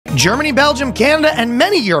Germany, Belgium, Canada, and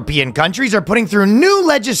many European countries are putting through new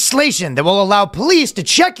legislation that will allow police to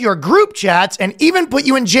check your group chats and even put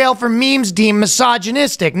you in jail for memes deemed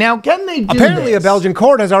misogynistic. Now, can they do Apparently, this? a Belgian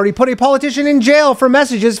court has already put a politician in jail for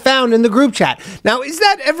messages found in the group chat. Now, is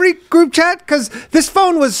that every group chat? Because this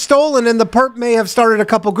phone was stolen and the perp may have started a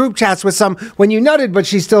couple group chats with some when you nutted, but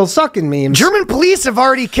she's still sucking memes. German police have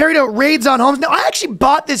already carried out raids on homes. Now, I actually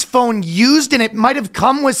bought this phone used, and it might have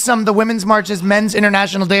come with some of the Women's March's Men's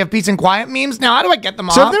International Day of Peace and Quiet memes. Now, how do I get them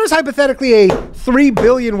off? So if there was hypothetically a 3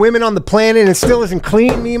 billion women on the planet and it still isn't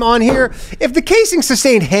clean meme on here, if the casing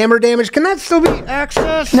sustained hammer damage, can that still be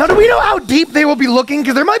accessed? Now, do we know how deep they will be looking?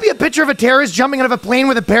 Because there might be a picture of a terrorist jumping out of a plane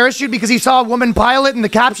with a parachute because he saw a woman pilot, and the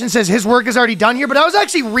caption says his work is already done here. But I was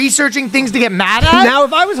actually researching things to get mad at. Now,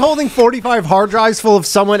 if I was holding 45 hard drives full of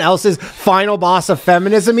someone else's final boss of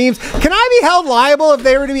feminism memes, can I be held liable if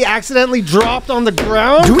they were to be accidentally dropped on the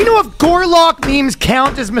ground? Do we know if Gorlock memes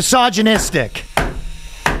count as misogynistic?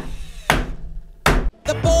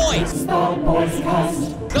 The boys. It's the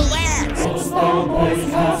BOYSCAST. The lads. It's the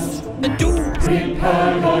BOYSCAST. The dudes.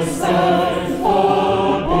 Prepare yourself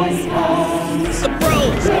for BOYSCAST. The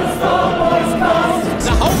bros. It's the BOYSCAST.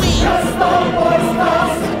 The homies. It's the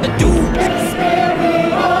BOYSCASt. The dudes.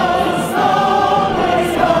 Experience the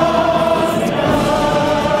BOYSCAST.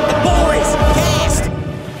 The boys. Cast.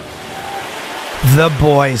 The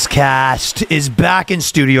Boys Cast is back in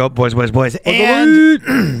studio, boys,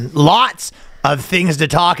 and lots of things to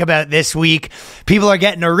talk about this week. People are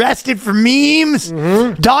getting arrested for memes.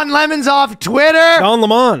 Don Lemon's off Twitter. Don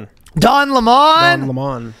Lemon. Don Lemon. Don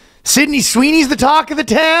Lemon. Sydney Sweeney's the talk of the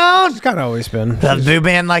town. It's kind of always been. A boo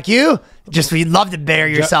man like you, just we'd love to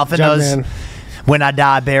bury yourself in those. Jugman. When I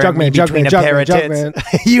die, bury me between a pair of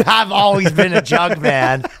tits. You have always been a jug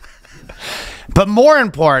man. But more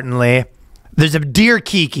importantly, there's a Dear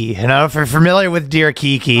Kiki. You know, if you're familiar with Dear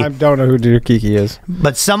Kiki. I don't know who Dear Kiki is.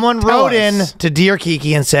 But someone wrote in to Dear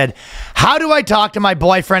Kiki and said, how do I talk to my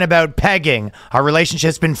boyfriend about pegging? Our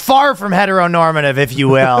relationship's been far from heteronormative, if you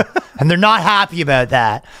will. And they're not happy about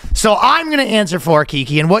that. So I'm going to answer for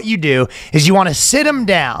Kiki. And what you do is you want to sit him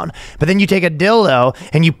down, but then you take a dildo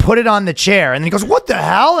and you put it on the chair. And then he goes, what the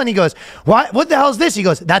hell? And he goes, what the hell is this? He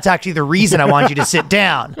goes, that's actually the reason I want you to sit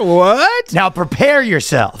down. What? Now prepare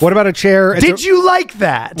yourself. What about a chair? Did you like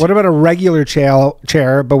that? What about a regular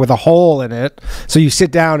chair, but with a hole in it? So you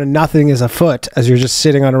sit down and nothing is afoot as you're just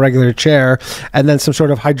sitting on a regular chair, and then some sort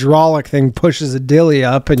of hydraulic thing pushes a dilly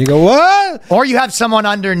up, and you go, what? Or you have someone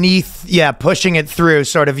underneath, pushing it through,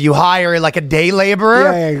 sort of. You hire like a day laborer.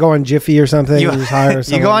 Yeah, you go on Jiffy or something. You just hire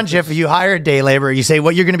someone. You go on Jiffy, you hire a day laborer, you say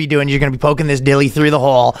what you're going to be doing, you're going to be poking this dilly through the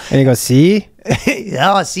hole. And you go, see?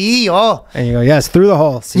 Oh, see? Oh. And you go, yes, through the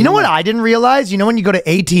hole. See? You know what I didn't realize? You know when you go to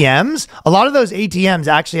ATMs, a lot of those ATMs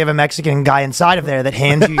actually have a Mexican guy inside of there that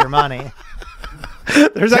hands you your money.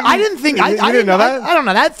 I didn't think... I didn't know that? I don't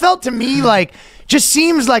know. That felt to me like... Just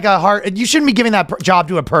seems like a hard... You shouldn't be giving that job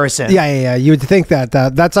to a person. Yeah. You would think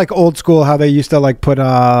that's like old school, how they used to like put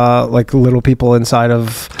like little people inside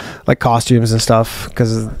of like costumes and stuff.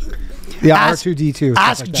 Because R2-D2.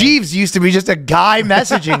 Ask like Jeeves used to be just a guy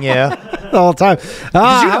messaging you the whole time. Did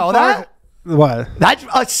you know that? What? That's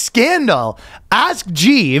a scandal. Ask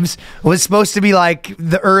Jeeves was supposed to be like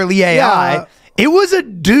the early AI. Yeah. It was a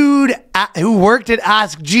dude who worked at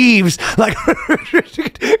Ask Jeeves, like,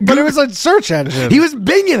 but it was a search engine. He was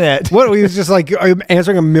binging it. What? He was just like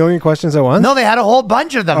answering a million questions at once. No, they had a whole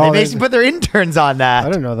bunch of them. They basically put their interns on that. I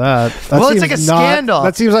didn't know that. Well, it's like a scandal.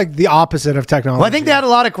 That seems like the opposite of technology. Well, I think they had a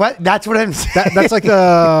lot of questions. That's what I'm saying. That's like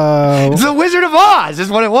the it's the Wizard of Oz is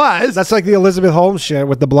what it was. That's like the Elizabeth Holmes shit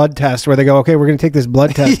with the blood test, where they go, okay, we're going to take this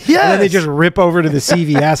blood test, yes. And then they just rip over to the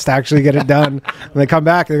CVS to actually get it done. And they come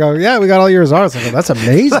back, and they go, yeah, we got all your results. I go, that's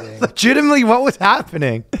amazing. Legitimately, what was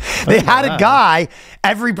happening? They had a guy.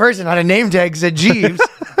 Every person had a name tag said Jeeves.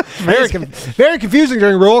 Very confusing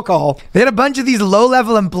during roll call. They had a bunch of these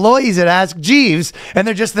low-level employees that Ask Jeeves, and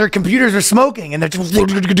their computers were smoking, and they're just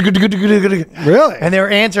really, and they were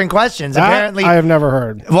answering questions. That apparently, I have never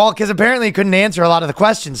heard. Well, because apparently he couldn't answer a lot of the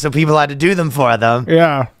questions, so people had to do them for them.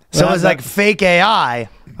 Yeah. So it was like fake AI.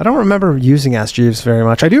 I don't remember using Ask Jeeves very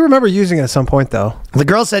much. I do remember using it at some point, though. The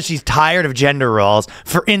girl says she's tired of gender roles.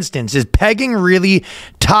 For instance, is pegging really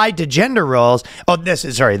tied to gender roles? Oh, this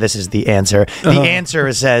is the answer. The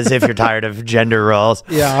answer says if you're tired of gender roles.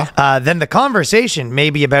 Yeah. Then the conversation may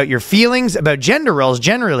be about your feelings about gender roles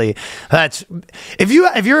generally. That's if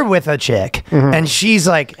you're with a chick and she's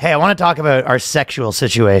like, hey, I want to talk about our sexual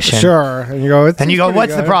situation. Sure. And you go,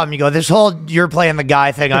 what's the problem? You go, this whole you're playing the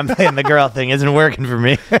guy thing, I'm playing the girl thing isn't working for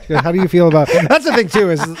me. How do you feel about... That's the thing, too,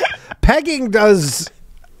 is pegging does...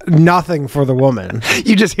 nothing for the woman.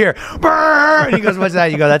 You just hear, "Brrr," and he goes, "What's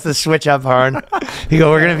that?" You go, "That's the switch up horn." You go,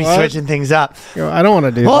 "We're going to be What? switching things up." You know, I don't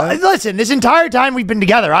want to do Well, that. listen, this entire time we've been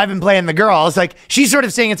together, I've been playing the girl. It's like, she's sort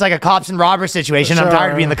of saying it's like a cops and robbers situation. I'm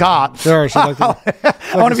tired of being the cop. Sure, she'd like to-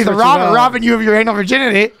 I want to be the switch it robber, up. robbing you of your anal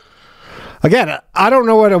virginity. Again, I don't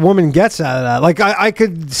know what a woman gets out of that. Like, I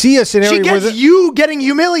could see a scenario She where gets you getting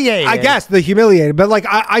humiliated. I guess the humiliated, but like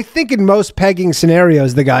I think in most pegging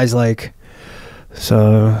scenarios, the guy's like,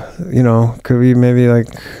 so could we maybe like,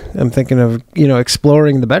 I'm thinking of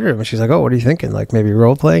exploring the bedroom, and she's like, oh, what are you thinking? Like maybe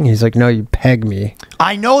role playing? He's like, no, you peg me.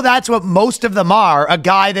 I know that's what most of them are. A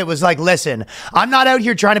guy that was like, listen, I'm not out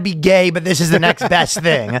here trying to be gay, but this is the next best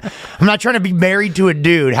thing. I'm not trying to be married to a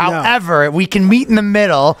dude. However, we can meet in the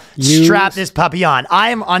middle, strap this puppy on. I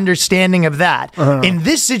am understanding of that. In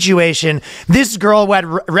this situation, this girl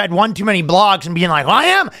read one too many blogs and being like, why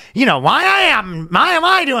am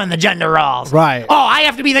I doing the gender roles? Right. Oh, I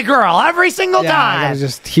have to be the girl every single I time. gotta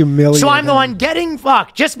just humiliate. So I'm the him. one getting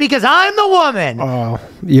fucked just because I'm the woman.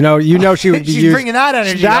 Oh, she would be She's bringing that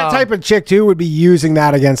energy. That home. type of chick too would be using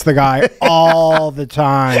that against the guy all the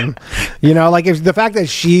time. Like if the fact that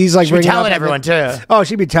she's like She'd be bringing telling up everyone too. Oh,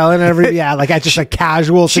 she'd be telling like at just a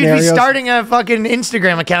casual She'd scenarios. be starting a fucking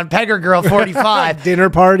Instagram account, Pegger Girl 45. dinner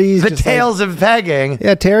parties. The just tales of pegging.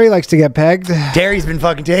 yeah, Terry likes to get pegged. Terry's been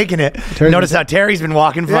fucking taking it. Notice how Terry's been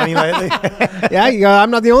walking funny lately. Yeah,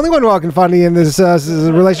 I'm not the only one walking funny in this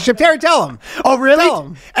relationship. Terry, tell him. Oh, really? Tell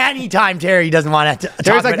him. Anytime Terry doesn't want to talk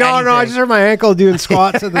Terry's like, about no, I just hurt my ankle doing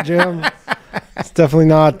squats at the gym. It's definitely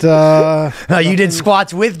not. No, you did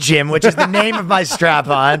squats with Jim, which is the name of my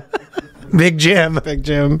strap-on. Big Jim. Big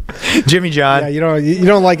Jim. Jimmy John. Yeah, you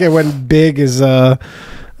don't like it when big is on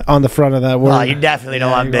the front of that word. Oh, you definitely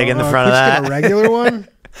don't want big in the front of could you that. get a regular one.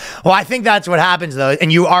 Well, I think that's what happens though, and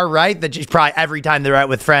you are right that she's probably every time they're out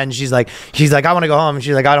with friends, she's like, I want to go home, and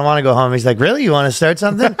she's like, I don't want to go home. He's like, really? You want to start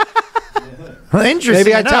something? Well, interesting.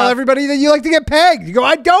 Maybe I enough. tell everybody that you like to get pegged. You go,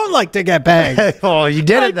 I don't like to get pegged. Oh, you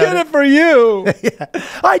did I it. though. did it for you. Yeah.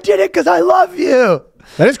 I did it because I love you.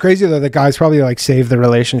 That is crazy though. That guys probably like save the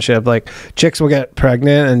relationship. Like chicks will get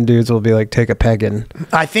pregnant and dudes will be like, take a pegging.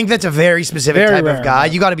 I think that's a very specific Very type rare, of guy.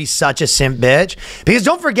 man. You got to be such a simp bitch. Because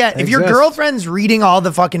don't forget, if your exists. girlfriend's reading all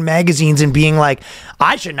the fucking magazines and being like,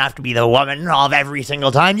 I shouldn't have to be the woman of every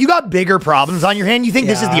single time, you got bigger problems on your hand. You think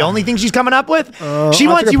this is the only thing she's coming up with? She that's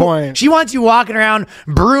wants a good you. point. She wants you walking around,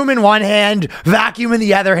 broom in one hand, vacuum in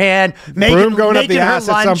the other hand, Broom going up making the her ass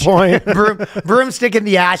at lunch, some point. broomstick in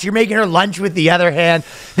the ass. You're making her lunch with the other hand.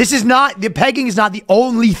 This is not the pegging. Is not the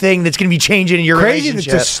only thing that's going to be changing in your Crazy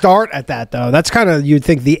relationship. to start at that though. That's kind of you'd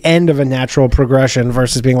think the end of a natural progression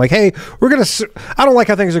versus being like, hey, I don't like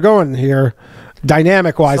how things are going here.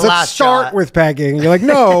 Dynamic wise, It's the let's last start shot. with pegging. You're like,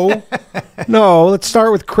 no, let's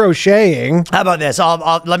start with crocheting. How about this?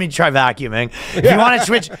 Let me try vacuuming. If you want to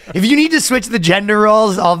switch, if you need to switch the gender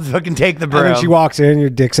roles, I'll fucking take the broom. And then she walks in, your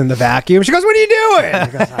dick's in the vacuum. She goes, what are you doing?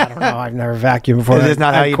 He goes, I don't know. I've never vacuumed before. Is this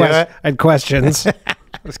not how you do it? I had questions.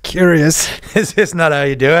 I was curious. Is this not how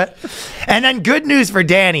you do it? And then good news for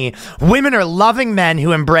Danny. Women are loving men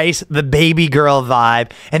who embrace the baby girl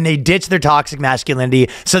vibe and they ditch their toxic masculinity.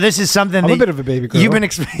 So this is something I'm a bit of a baby girl. You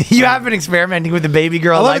have been experimenting with the baby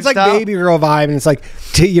girl I love it's lifestyle. like baby girl vibe, and it's like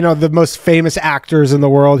the most famous actors in the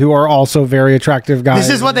world who are also very attractive guys.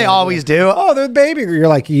 This is what they always do. Oh, they're baby. You're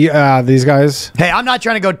like, yeah, these guys. Hey, I'm not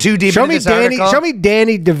trying to go too deep Show into me this article. Show me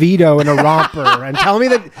Danny DeVito in a romper, and tell me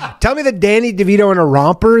that Danny DeVito in a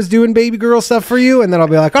romper is doing baby girl stuff for you, and then I'll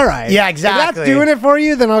be like, all right, Yeah, If exactly. that's doing it for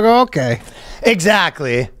you, then I'll go, okay.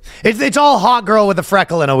 Exactly. It's all hot girl with a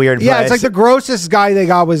freckle in a weird place. Yeah, it's like the grossest guy they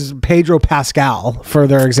got was Pedro Pascal, for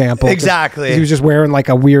their example. Exactly. He was just wearing like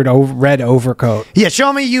a weird red overcoat. Yeah,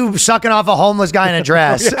 show me you sucking off a homeless guy in a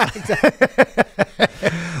dress.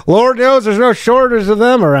 Lord knows there's no shortage of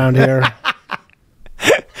them around here.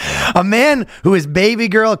 A man who is baby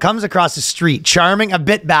girl comes across the street, charming, a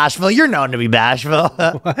bit bashful. You're known to be bashful.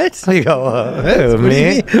 What? You go, who,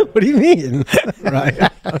 me? What do you mean? Right.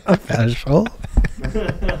 I'm bashful.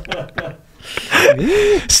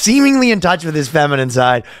 Seemingly in touch with his feminine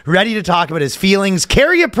side, ready to talk about his feelings,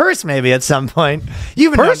 carry a purse maybe at some point.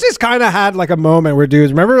 You've been Purses kind of had like a moment where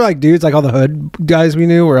dudes, remember like dudes, like all the hood guys we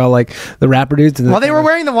knew were all like the rapper dudes. And well, they were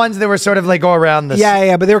wearing the ones that were sort of like go around the.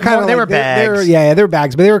 Yeah, but they were kind of they were bags. They were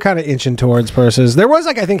bags, but they were kind of inching towards purses. There was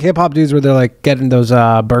like I think hip hop dudes where they're like getting those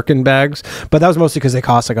Birkin bags, but that was mostly because they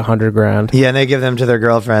cost like $100,000. Yeah, and they give them to their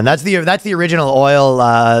girlfriend. That's the original oil.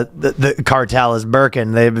 The cartel is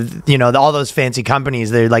Birkin. They all those fancy fancy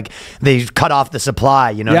companies, they cut off the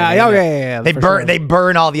supply. You know? Yeah, what I mean? yeah. They for burn sure. they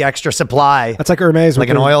burn all the extra supply. That's like Hermes, like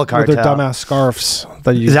with an their, oil with cartel. their dumbass scarves.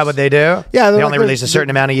 Is that what they do? Yeah, they only release a certain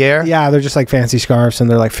amount a year. Yeah, they're just like fancy scarves, and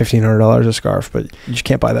they're like $1,500 a scarf, but you just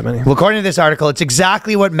can't buy that many. Well, according to this article, it's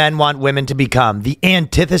exactly what men want women to become, the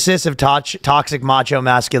antithesis of toxic macho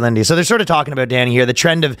masculinity. So they're sort of talking about, Danny, here, the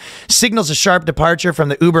trend of signals a sharp departure from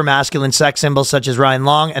the uber masculine sex symbols such as Ryan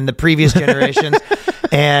Long and the previous generations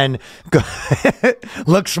and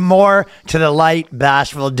looks more to the light,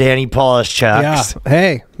 bashful Danny Polish-Chucks. Yeah,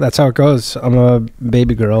 hey, that's how it goes. I'm a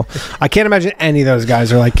baby girl. I can't imagine any of those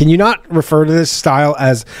guys are like, can you not refer to this style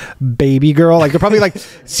as baby girl? Like, they're probably like,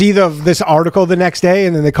 see this article the next day,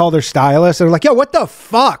 and then they call their stylist, and they're like, yo, what the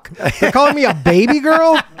fuck? They're calling me a baby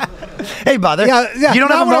girl? Hey, brother, yeah, you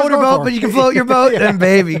don't have a not what I was going motorboat, for. but you can float your boat, and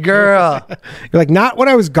baby girl. You're like, not what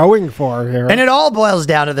I was going for here. And it all boils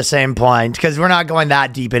down to the same point, because we're not going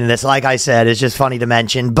that deep into this. Like I said, it's just funny to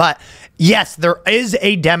mention. But yes, there is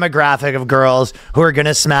a demographic of girls who are going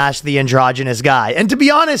to smash the androgynous guy. And to be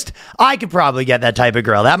honest, I could probably get that type of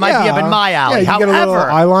girl. That might be up in my alley. Yeah, you get a little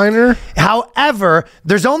eyeliner. However,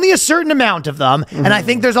 there's only a certain amount of them, and I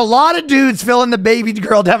think there's a lot of dudes filling the baby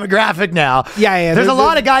girl demographic now. Yeah. There's a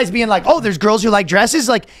lot of guys being like, oh, there's girls who like dresses.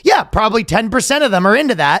 Like, yeah, probably 10% of them are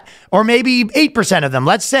into that, or maybe 8% of them,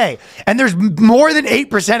 let's say. And there's more than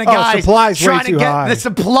 8% of guys supply's way trying to too get high. the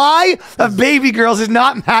supply of baby girls is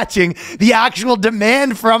not matching the actual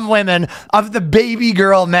demand from women of the baby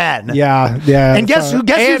girl men. Yeah. And guess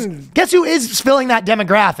who is filling that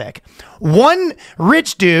demographic? One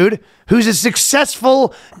rich dude who's a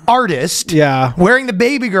successful artist, wearing the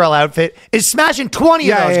baby girl outfit, is smashing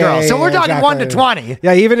 20 of those girls. So we're talking 1 to 20.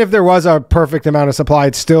 Yeah, even if there was a perfect amount of supply,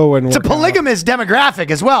 it still wouldn't work. It's a polygamous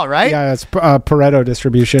demographic as well, right? Yeah, it's Pareto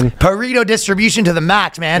distribution. Pareto distribution to the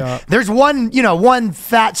max, man. Yeah. There's one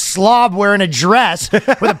fat slob wearing a dress with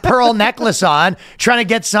a pearl necklace on, trying to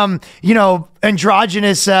get some,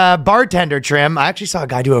 androgynous bartender trim. I actually saw a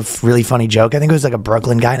guy do a really funny joke. I think it was like a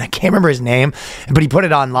Brooklyn guy, and I can't remember his name, but he put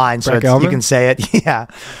it online, so you can say it. Yeah.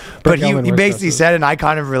 But he basically said, and I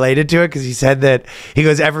kind of related to it, because he said that, he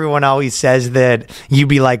goes, everyone always says that you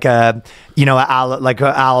be like a,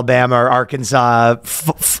 Alabama or Arkansas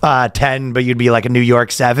 10, but you'd be like a New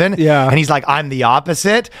York 7. Yeah. And he's like, I'm the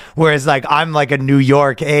opposite. Whereas like, I'm like a New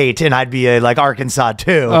York 8 and I'd be a like Arkansas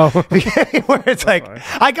 2. Oh. Where it's like,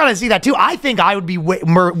 I kind of see that too. I think I would be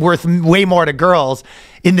worth way more to girls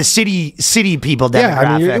in the city people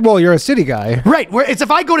demographic. Yeah, I mean, you're a city guy. Right. Where it's if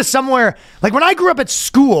I go to somewhere, like when I grew up at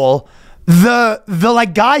school, the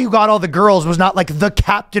like guy who got all the girls was not like the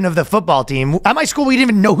captain of the football team. At my school, we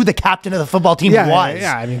didn't even know who the captain of the football team was.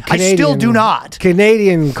 Yeah, I mean, I still do not.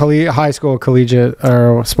 Canadian high school collegiate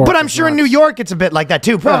or sport. But I'm sure in New York it's a bit like that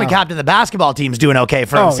too. Probably captain of the basketball team's doing okay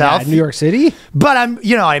for himself. Yeah, New York City. But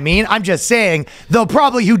you know what I mean? I'm just saying, though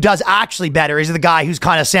probably who does actually better is the guy whose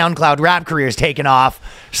kind of SoundCloud rap career is taking off,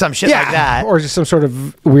 some shit like that. Or just some sort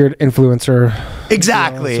of weird influencer.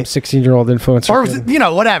 Exactly. Some 16-year-old influencer. Or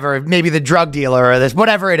whatever, maybe the drug dealer or this,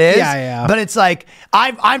 whatever it is. Yeah. But it's like,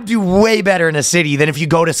 I do way better in a city than if you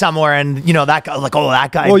go to somewhere and, that guy, like, oh,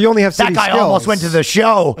 that guy. Well, you only have that city guy skills. almost went to the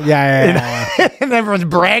show. Yeah. And everyone's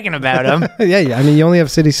bragging about him. Yeah. I mean, you only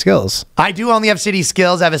have city skills. I do only have city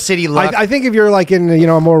skills. I have a city look. I think if you're like in,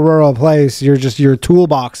 a more rural place, your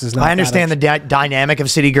toolbox is not. I understand the dynamic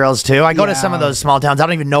of city girls too. I go to some of those small towns. I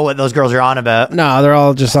don't even know what those girls are on about. No, they're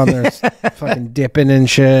all just on their fucking dipping and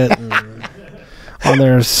shit. And on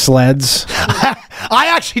their sleds.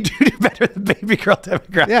 I actually do better than baby girl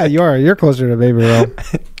demographic. Yeah, you are. You're closer to baby girl.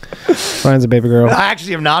 Ryan's a baby girl. I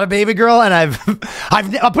actually am not a baby girl, and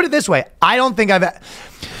I'll put it this way. I don't think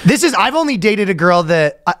I've only dated a girl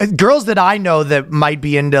girls that I know that might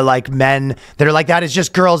be into like men that are like that. It's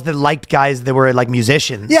just girls that liked guys that were like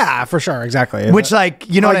musicians. Yeah, for sure. Exactly. Which like,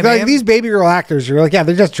 you know what I mean? Like these baby girl actors, you're like, yeah,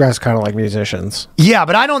 they're just dressed kind of like musicians. Yeah,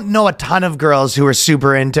 but I don't know a ton of girls who are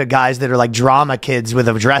super into guys that are like drama kids with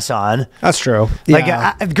a dress on. That's true.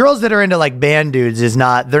 Like girls that are into like band dudes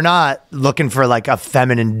they're not looking for like a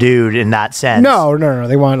feminine dude in that sense. No.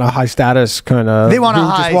 They want a high status kind of. They want a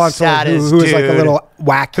high status who is like a little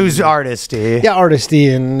wacky. Who's artisty. Yeah,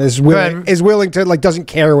 artisty and is willing to like doesn't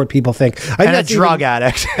care what people think. And a drug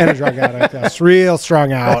addict. And a drug addict. Yes, real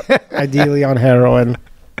strung out, ideally on heroin.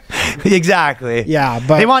 Exactly. Yeah,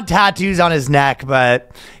 but they want tattoos on his neck,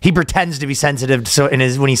 but he pretends to be sensitive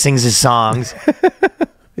when he sings his songs.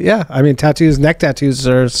 Yeah, I mean neck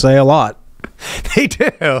tattoos say a lot. They do.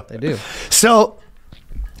 They do. So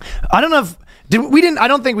I don't know if I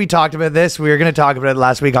don't think we talked about this. We were going to talk about it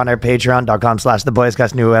last week on our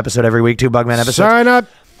patreon.com/theboyscast. New episode every week, 2 Bugman episodes. Sign up.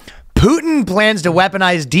 Putin plans to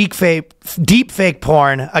weaponize deep fake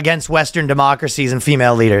porn against Western democracies and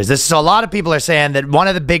female leaders. So a lot of people are saying that one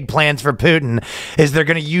of the big plans for Putin is they're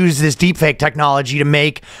going to use this deep fake technology to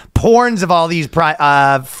make porns of all these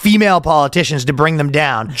female politicians to bring them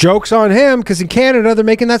down. Joke's on him, because in Canada, they're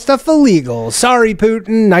making that stuff illegal. Sorry,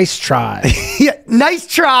 Putin. Nice try. Yeah, nice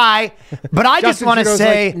try. But I just want to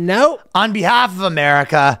say, like, no. On behalf of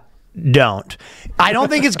America, don't. I don't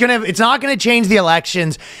think it's not gonna change the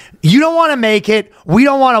elections. You don't want to make it. We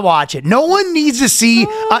don't want to watch it. No one needs to see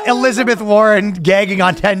Elizabeth Warren gagging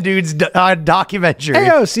on 10 dudes documentary.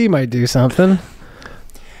 AOC might do something.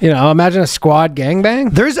 You know, imagine a squad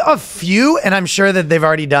gangbang. There's a few, and I'm sure that they've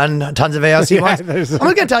already done tons of AOC ones. I'm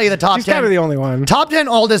going to tell you the top 10. She's kind of the only one. Top 10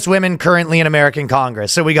 oldest women currently in American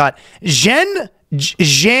Congress. So we got Jan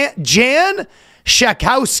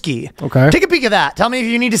Schakowsky. Okay. Take a peek of that. Tell me if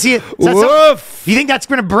you need to see it. Woof. You think that's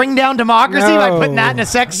going to bring down democracy by putting that in a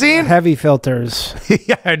sex scene? Heavy filters.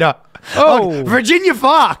 Yeah, I know. Oh. Virginia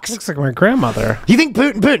Fox. Looks like my grandmother. You think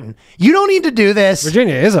Putin, you don't need to do this.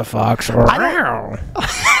 Virginia is a fox.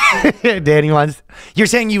 Danny wants. You're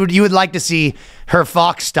saying you would like to see her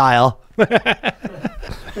fox style.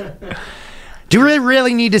 Do you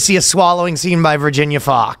really need to see a swallowing scene by Virginia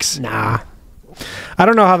Fox? Nah. I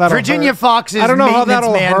don't know how that Virginia Fox's I don't know how maintenance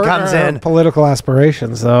that'll man hurt comes her in. Political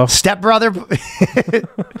aspirations, though. Stepbrother,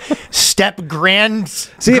 See, if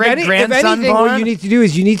grandson anything, born? what you need to do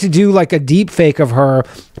is you need to do like a deep fake of her,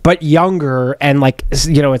 but younger, and like,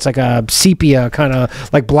 you know, it's like a sepia kind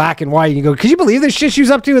of like black and white. And you go, could you believe this shit she was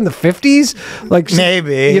up to in the 50s? Like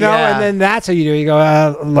Maybe, you know, yeah. and then that's how you do. You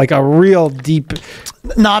go like a real deep.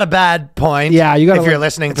 Not a bad point. Yeah, you got. If you're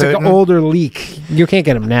listening, it's Putin. like an older leak. You can't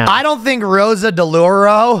get him now. I don't think Rosa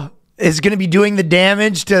DeLauro is going to be doing the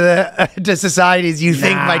damage to the to societies you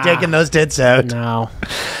think by taking those tits out. No.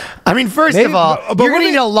 I mean, first Maybe, of all, but you're going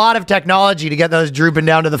to need a lot of technology to get those drooping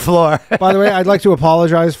down to the floor. By the way, I'd like to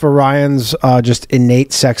apologize for Ryan's just innate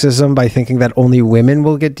sexism by thinking that only women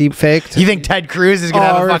will get deep faked. You think Ted Cruz is going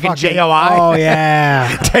to have a fucking JOI? Oh,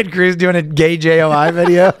 yeah. Ted Cruz doing a gay JOI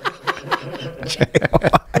video?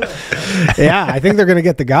 Yeah, I think they're going to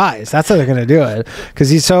get the guys. That's how they're going to do it.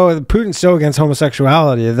 Because Putin's so against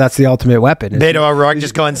homosexuality. That's the ultimate weapon. Beto O'Rourke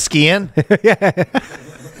just going skiing?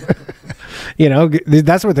 You know,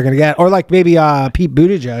 that's what they're going to get. Or like maybe Pete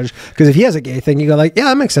Buttigieg. Because if he has a gay thing, you go like, yeah,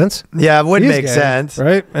 that makes sense. Yeah, it would He is make gay, sense.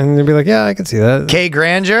 Right? And they'd be like, yeah, I can see that. Kay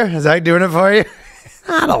Granger, is that doing it for you?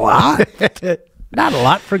 Not a lot. Not a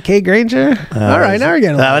lot for Kay Granger. All right, now we're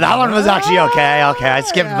getting that one was actually okay. Okay, I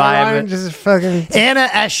skipped by it. Just fucking. Anna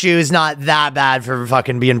Eshoo is not that bad for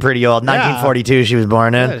fucking being pretty old. 1942 she was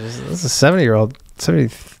born in. This is a 70-year-old.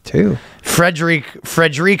 72.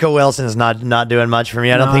 Frederica Wilson's not doing much for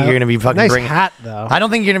me. I don't think you're going to be fucking nice bringing. hat though. I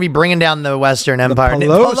don't think you're going to be bringing down the Western Empire.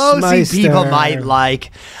 Pelosi Pelosi people might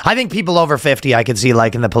like. I think people over 50 I could see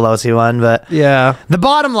liking the Pelosi one, but Yeah. the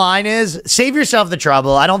bottom line is save yourself the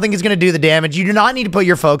trouble. I don't think it's going to do the damage. You do not need to put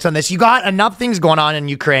your folks on this. You got enough things going on in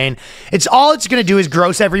Ukraine. It's going to do is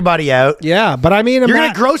gross everybody out. Yeah, but I mean, You're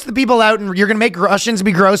going to gross the people out, and you're going to make Russians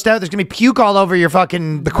be grossed out. There's going to be puke all over your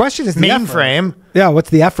fucking. the question is the mainframe. Yeah, what's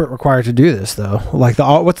the effort required to do this though? Like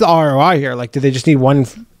what's the ROI here? Like, do they just need one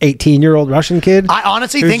 18-year-old Russian kid? I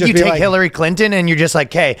honestly who's think just you be take like- Hillary Clinton and you're just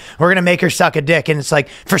like, hey, we're going to make her suck a dick. And it's like,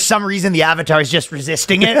 for some reason, the avatar is just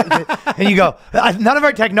resisting it. And you go, none of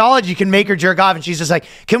our technology can make her jerk off. And she's just like,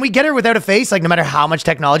 can we get her without a face? Like, no matter how much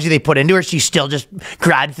technology they put into her, she still just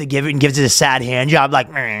grabs the give it and gives it a sad hand job. Like,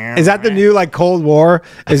 Is that the new like Cold War?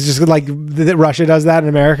 Is just like that Russia does that and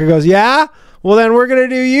America goes, yeah? Well, then we're gonna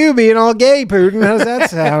do you being all gay, Putin. How's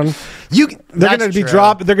that sound? They're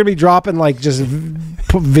gonna be dropping like just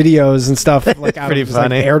videos and stuff like out Pretty of just,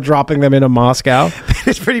 like, funny. airdropping them into Moscow.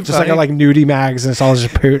 It's pretty Just funny. like nudie mags and it's all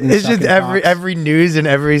just Putin. It's just sucking cocks. every news in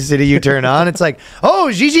every city you turn on. It's like,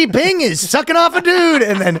 oh, Xi Jinping is sucking off a dude,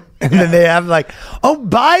 and then they have like, oh,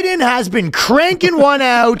 Biden has been cranking one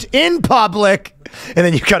out in public, and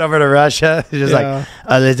then you cut over to Russia. It's just like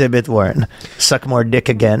Elizabeth Warren, suck more dick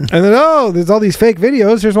again. And then there's all these fake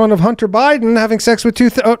videos. There's one of Hunter Biden having sex with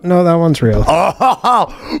oh no, that one's real.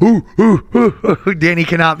 Danny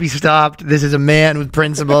cannot be stopped. This is a man with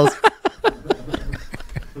principles.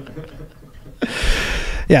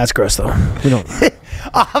 Yeah, it's gross though. We don't.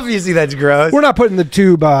 Obviously, that's gross. We're not putting the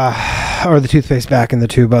tube or the toothpaste back in the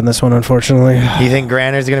tube on this one, unfortunately. You think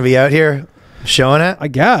Granner's going to be out here showing it? I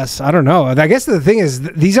guess. I don't know. I guess the thing is,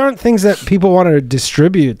 these aren't things that people want to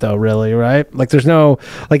distribute, though. Really, right? Like, there's no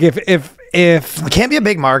like if It can't be a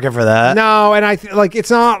big market for that. no, and like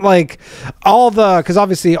it's not like because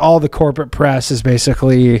obviously all the corporate press is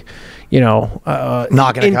basically, Not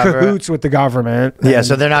gonna in cover it. cahoots with the government. Yeah, and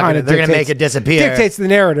so they're not kinda they're going to make dictates- it disappear. Dictates the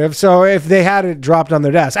narrative. So if they had it dropped on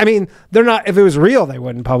their desk, I mean, they're not. If it was real, they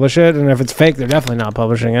wouldn't publish it, and if it's fake, they're definitely not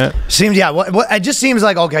publishing it. Seems it just seems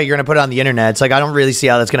like okay, you're going to put it on the internet. It's like I don't really see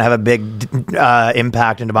how that's going to have a big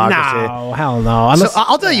impact in democracy. No, hell no. Unless, So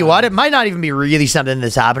I'll tell you what, it might not even be really something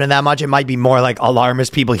that's happening that much. It might be more like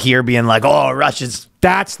alarmist people here being like, "Oh, Russia's."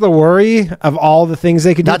 that's the worry of all the things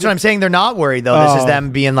they could do. That's what I'm saying. They're not worried though. This is them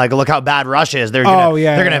being like, "Look how bad Russia is." They're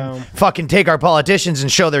yeah, gonna fucking take our politicians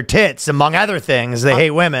and show their tits, among other things. They hate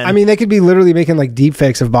women. I mean, they could be literally making like deep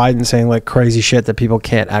fakes of Biden saying like crazy shit that people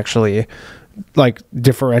can't actually like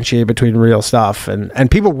differentiate between real stuff, and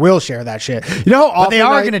people will share that shit. You know how often but they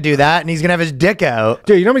are going to do that, and he's going to have his dick out.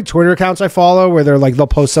 Dude, you know how many Twitter accounts I follow where they're like, they'll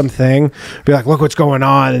post something, be like, look what's going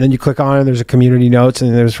on, and then you click on it, and there's a community notes,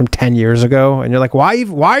 and there's from 10 years ago, and you're like, why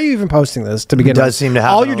are you even posting this to begin with? It does seem to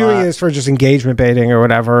happen All you're a doing lot. is for just engagement baiting or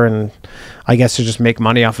whatever, and I guess to just make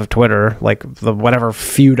money off of Twitter, like the whatever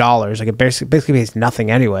few dollars, like it basically pays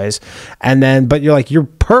nothing anyways, and then, but you're like, you're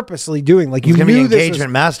purposely doing, like you It's going to be knew this was,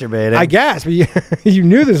 engagement masturbating. I guess, but you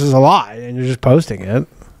knew this was a lie, and you're just posting it.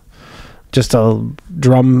 Just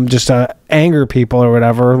to anger people or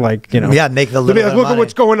whatever, like, Yeah, make the they'll little be bit like, of look at money.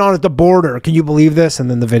 what's going on at the border. Can you believe this? And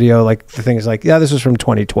then the video, like the thing is like, yeah, this was from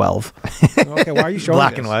 2012. Okay, why are you showing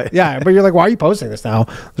Black this? and white. Yeah, but you're like, why are you posting this now?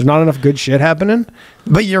 There's not enough good shit happening.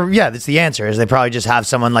 But that's the answer. Is they probably just have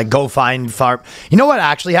someone like go find farm. You know what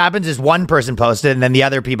actually happens is one person posted, and then the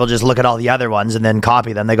other people just look at all the other ones and then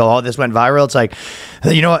copy them. They go, "Oh, this went viral." It's like,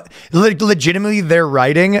 you know what? Legitimately, they're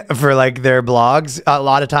writing for like their blogs. A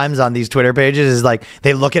lot of times on these Twitter pages is like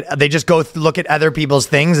they just go look at other people's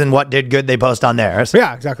things and what did good they post on theirs.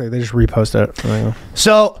 Yeah, exactly. They just repost it.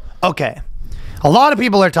 So okay. A lot of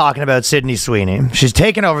people are talking about Sydney Sweeney. She's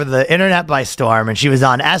taken over the internet by storm, and she was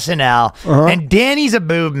on SNL. And Danny's a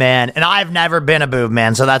boob man, and I've never been a boob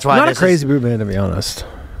man, so that's why Not a this crazy boob man, to be honest.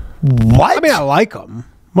 What? I mean, I like him.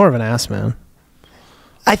 More of an ass man.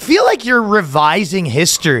 I feel like you're revising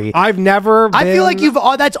history. I've never been... I feel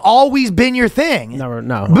like that's always been your thing. No.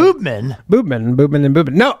 Boobman.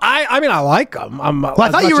 Boobman. No, I mean, I like him. Well, I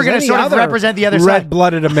thought you were going to sort of represent the other side.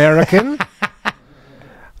 Red-blooded American.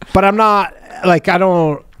 But I'm not, like, I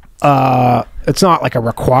don't... it's not like a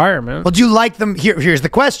requirement. Well, do you like them? Here's the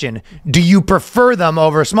question. Do you prefer them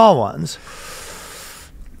over small ones?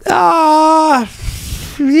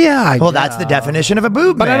 Yeah. Well, that's the definition of a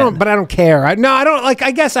boob But man. I don't care. I don't like.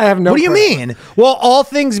 I guess I have no. What do you preference. mean? Well, all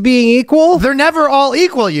things being equal. They're never all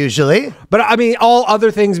equal usually. But I mean, all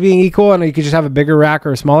other things being equal, and you could just have a bigger rack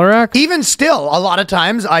or a smaller rack. Even still, a lot of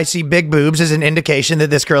times I see big boobs as an indication that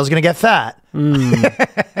this girl's going to get fat.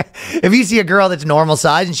 If you see a girl that's normal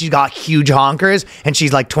size and she's got huge honkers and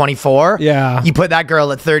she's like 24, Yeah. you put that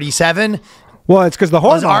girl at 37, Well, it's because the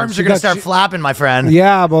hormones. those arms are going to start flapping, my friend.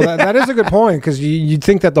 Yeah, well, that is a good point because you'd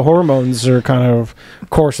think that the hormones are kind of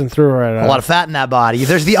coursing through right now. A lot of fat in that body.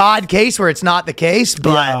 There's the odd case where it's not the case,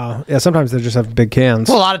 but yeah, sometimes they just have big cans.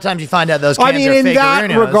 well, a lot of times you find out those cans I mean, are in fake that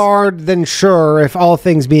arenas. regard, then sure, if all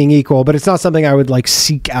things being equal, but it's not something I would like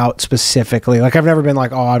seek out specifically. Like I've never been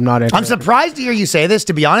like, oh, I'm not interested. I'm surprised to hear you say this,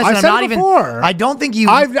 to be honest. I've and said I'm not it before. even. I don't think you.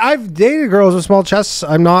 I've dated girls with small chests.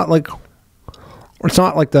 I'm not like. It's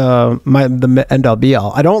not like the end all be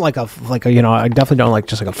all. I don't like a I definitely don't like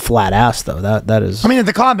just like a flat ass though. That is. I mean,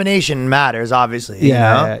 the combination matters, obviously. you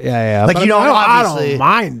know? Yeah. Like But you don't I obviously don't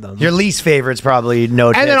mind them. Your least favorite's probably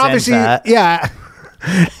no tits and then obviously, fat. yeah,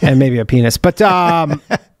 and maybe a penis, but Probably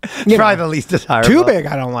the least desirable. too big.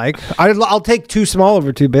 I don't like. I'll take too small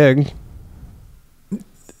over too big.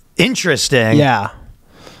 Interesting. Yeah,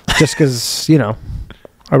 just because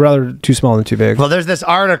I'd rather too small than too big. Well, there's this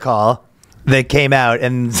article that came out,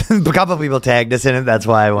 and a couple of people tagged us in it. That's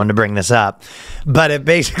why I wanted to bring this up. But it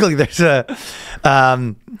basically, there's a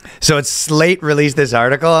so it's Slate released this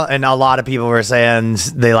article, and a lot of people were saying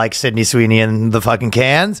they like Sydney Sweeney and the fucking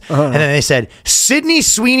cans, and then they said Sydney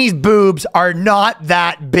Sweeney's boobs are not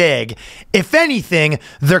that big. If anything,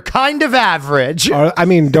 they're kind of average. I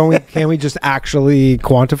mean, can we just actually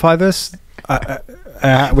quantify this?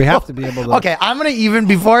 We have to be able to. Okay, I'm gonna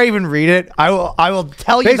before I even read it, I will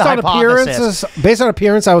tell you Based the on hypothesis.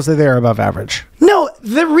 appearance, I would say they're above average. No,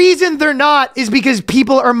 the reason they're not is because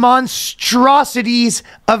people are monstrosities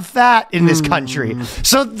of fat in this country.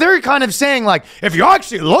 So they're kind of saying, like, if you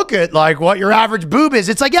actually look at like what your average boob is,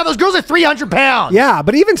 it's like, yeah, those girls are 300 pounds. Yeah,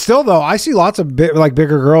 but even still, though, I see lots of bigger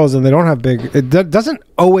girls, and they don't have big. It doesn't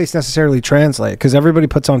always necessarily translate because everybody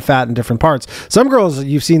puts on fat in different parts. Some girls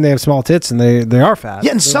you've seen they have small tits and they are fat.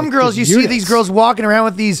 Yeah, and They're some like girls, you big see units. these girls walking around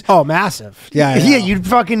with these. Oh, massive. Yeah, Yeah, you'd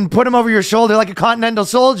fucking put them over your shoulder like a continental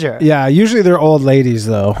soldier. Yeah, usually they're old ladies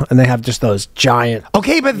though, and they have just those giant.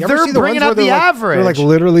 Okay, but You ever see they're bringing ones up where the they're like- average. They're like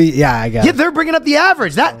literally, yeah, I guess. Yeah, they're bringing up the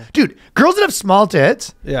average. That dude, girls that have small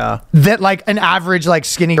tits, Yeah. that like an average like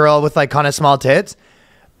skinny girl with like kind of small tits,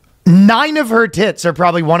 9 of her tits are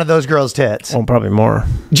probably one of those girls' tits. Well, probably more.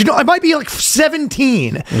 Do you know, it might be like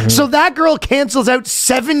 17. So that girl cancels out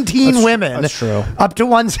 17 women. that's true. Up to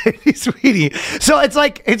one Sydney Sweeney. So it's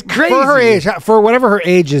like, it's crazy. For her age, for whatever her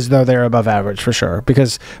age is, though, they're above average for sure.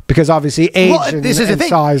 Because obviously age and, this is the and thing.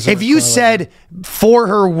 size. If you said for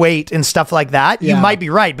her weight and stuff like that, you Yeah. might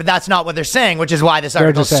be right, but that's not what they're saying, which is why this They're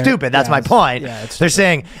article's just saying- stupid. That's yeah, my it's- point. yeah, it's they're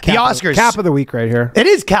saying the Oscars. cap of the week right here. It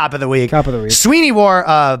is cap of the week. Cap of the week. Sweeney wore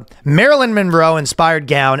a Marilyn Monroe inspired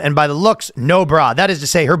gown, and by the looks, no bra. That is to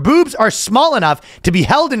say, her boobs are small enough to be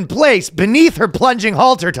held in place beneath her plunging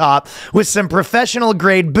halter top with some professional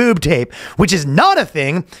grade boob tape, which is not a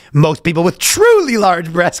thing most people with truly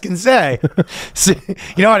large breasts can say. So,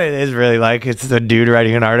 you know what it is really like? It's the dude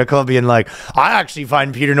writing an article being like, I actually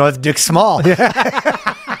find Peter North's dick small.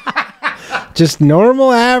 Just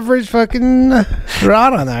normal, average fucking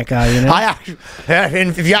rod on that guy, you know? I actually, and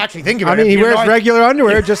if you actually think about I mean, it, he Peter wears North- regular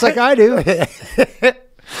underwear just like I do.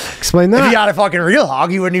 Explain If he that. had a fucking real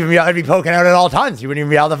hog, he wouldn't even be able to be poking out at all times. He wouldn't even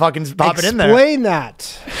be able to fucking pop it in there. Explain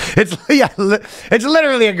that. It's it's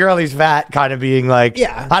literally a girl who's fat kind of being like,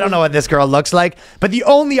 Yeah. I don't know what this girl looks like. But the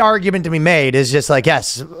only argument to be made is just like,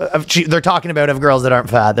 yes, they're talking about if girls that aren't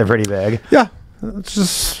fat, they're pretty big. Yeah. It's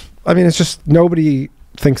just, I mean, it's just nobody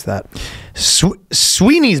thinks that.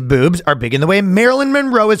 Sweeney's boobs are big in the way Marilyn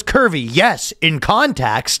Monroe is curvy. Yes, in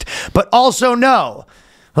context, but also no.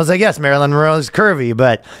 I was like, yes, Marilyn Monroe is curvy,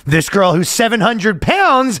 but this girl who's 700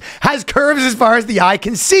 pounds has curves as far as the eye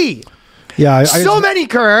can see. Yeah. So many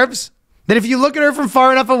curves that if you look at her from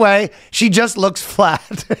far enough away, she just looks flat.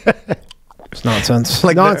 It's nonsense.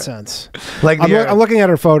 Like nonsense. Like I'm looking at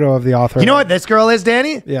her photo of the author. you know what this girl is,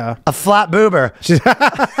 Danny? Yeah. A flat boober.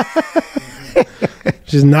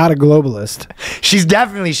 She's not a globalist. She's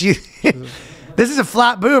definitely This is a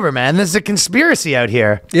flat boober, man. This is a conspiracy out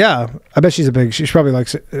here. Yeah. I bet she's probably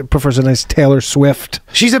likes prefers a nice Taylor Swift.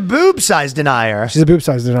 She's a boob size denier. She's a boob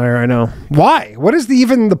size denier, I know. Why? What is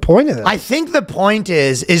even the point of that? I think the point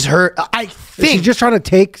is her. I Is think she just trying to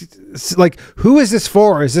take, like, who is this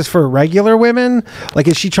for? Is this for regular women? Like,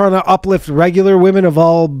 is she trying to uplift regular women of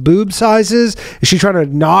all boob sizes? Is she trying to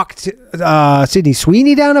knock Sydney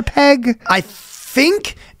Sweeney down a peg? I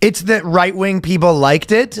think it's that right-wing people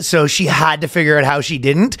liked it, so she had to figure out how she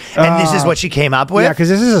didn't, and this is what she came up with. Yeah, because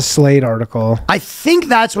this is a Slate article. I think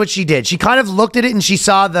that's what she did. She kind of looked at it and she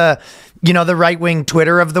saw the right-wing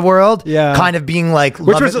Twitter of the world, kind of being like,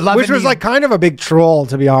 Which was like kind of a big troll,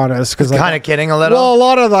 to be honest. Because kind of kidding a little. Well, a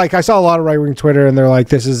lot of I saw a lot of right-wing Twitter, and they're like,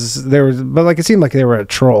 but it seemed like they were a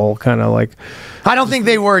troll, kind of like. I don't think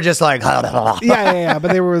they were just like. yeah,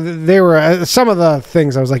 but they were some of the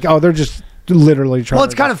things I was like, oh, they're just literally trying. Well,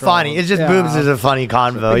 it's kind of funny. It's just boobs is a funny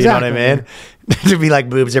convo. Exactly. You know what I mean? To be like,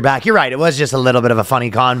 boobs are back. You're right. It was just a little bit of a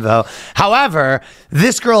funny convo. However,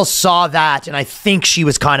 this girl saw that, and I think she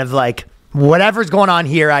was kind of like, whatever's going on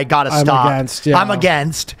here, I gotta stop. I'm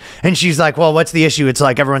against. And she's like, well, what's the issue? It's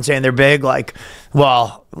like everyone's saying they're big. Like,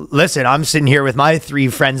 well, listen, I'm sitting here with my 3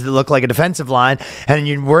 friends that look like a defensive line, and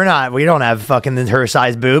we don't have fucking her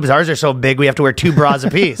size boobs. Ours are so big we have to wear 2 bras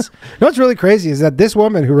apiece. You know what's really crazy is that this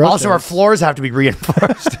woman who wrote Also, this, our floors have to be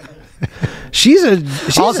reinforced. she's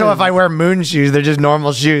if I wear moon shoes, they're just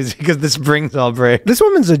normal shoes because the springs all break. This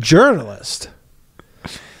woman's a journalist.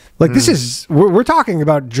 Like, this is, we're talking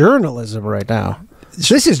about journalism right now.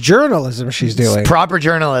 This is journalism she's doing. Proper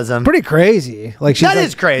journalism. Pretty crazy. Like, she's That like,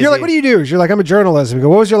 is crazy. You're like, what do you do? You're like, I'm a journalist. We go,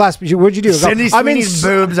 what was your last, what'd you do? I go, Sydney I'm in Sweeney's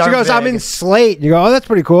boobs She are goes, I'm big. in Slate. You go, oh, that's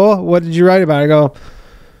pretty cool. What did you write about? I go,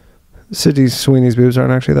 Sydney Sweeney's boobs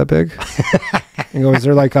aren't actually that big. You go, is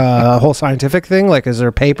there like a whole scientific thing? Like, is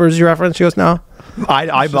there papers you reference? She goes, no. I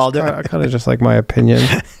eyeballed it. Kind of just like my opinion.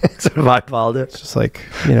 Sort of eyeballed it. It's just like,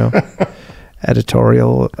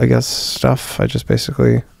 editorial, I guess, stuff. I just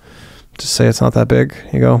basically just say it's not that big.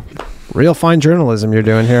 You go, real fine journalism you're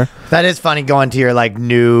doing here. That is funny going to your like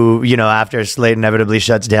new, after Slate inevitably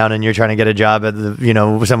shuts down and you're trying to get a job at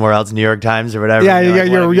the, somewhere else, New York Times or whatever. Yeah,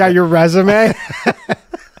 you got your resume.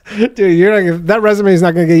 Dude, that resume is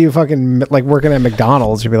not going to get you fucking like working at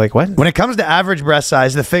McDonald's. You'd be like, what? When it comes to average breast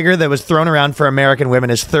size, the figure that was thrown around for American women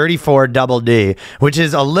is 34 double D, which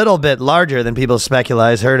is a little bit larger than people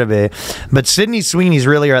speculate her to be. But Sydney Sweeney's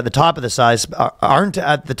really are at the top of the size, aren't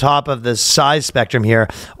at the top of the size spectrum here,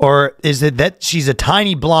 or is it that she's a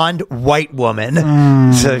tiny blonde white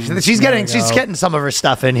woman? So she's getting some of her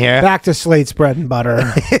stuff in here. Back to Slate's bread and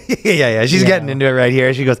butter. yeah. She's getting into it right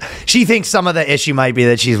here. She goes, she thinks some of the issue might be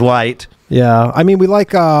that she's white. Yeah, I mean, we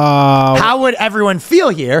like. How would everyone feel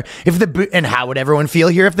here if how would everyone feel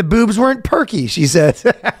here if the boobs weren't perky? She says.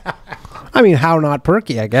 I mean, how not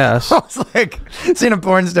perky? I guess. I was like, seeing a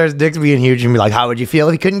porn star's dicks being huge and be like, how would you feel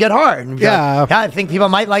if he couldn't get hard? And be Yeah. like, yeah, I think people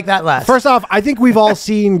might like that less. First off, I think we've all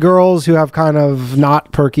seen girls who have kind of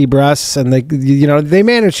not perky breasts, and they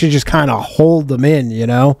manage to just kind of hold them in.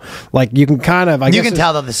 Like you can kind of. You can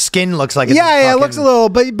tell that the skin looks like it's Yeah, it looks a little,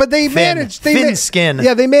 but they manage thin skin.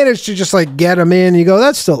 Yeah, they manage to just like get them in. You go,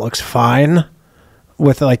 that still looks fine.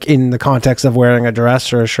 With like in the context of wearing a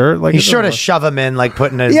dress or a shirt, like you sort of shove them in, like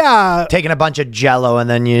taking a bunch of Jello, and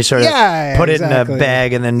then you sort of put it in a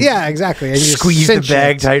bag, and then exactly, and you squeeze the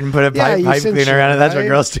bag tight and put a pipe cleaner around it. That's what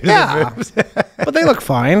girls do. Yeah, but they look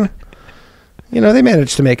fine. They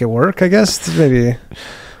managed to make it work. I guess maybe.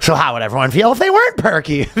 So how would everyone feel if they weren't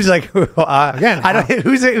perky? It was like, again, I don't.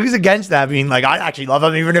 Who's against that? I mean, like, I actually love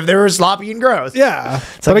them even if they were sloppy and gross. Yeah,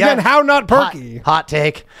 So but again, how not perky? Hot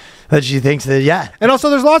take. That she thinks that, yeah. And also,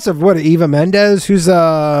 there's lots of Eva Mendes, who's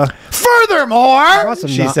Furthermore,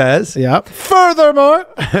 she says, yeah. Furthermore,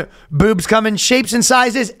 boobs come in shapes and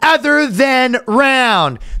sizes other than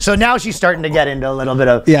round. So now she's starting to get into a little bit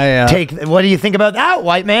of take. What do you think about that,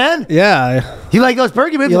 white man? Yeah, you like those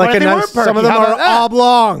perky boobs? You like a nice, some of them are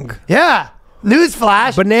oblong. Yeah.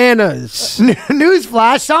 Newsflash. Bananas.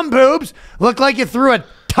 Newsflash. Some boobs look like you threw a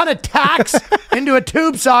ton of tacks into a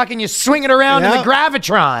tube sock and you swing it around in the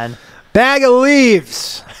Gravitron. Bag of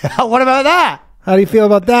leaves. What about that? How do you feel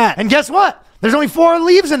about that? And guess what? There's only 4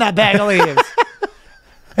 leaves in that bag of leaves.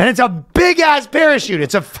 And it's a big ass parachute.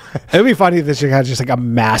 It'd be funny if this chick had just like a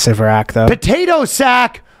massive rack though. Potato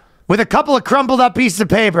sack with a couple of crumpled up pieces of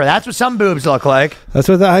paper. That's what some boobs look like. That's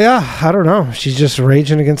what I don't know. She's just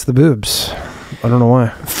raging against the boobs. I don't know why.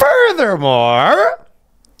 Furthermore,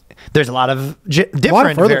 there's a lot of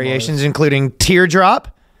different variations, including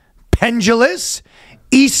teardrop, pendulous,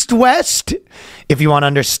 east-west. If you want to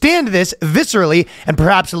understand this viscerally and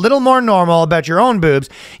perhaps a little more normal about your own boobs,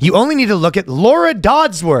 you only need to look at Laura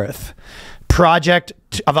Dodsworth project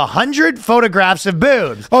of 100 photographs of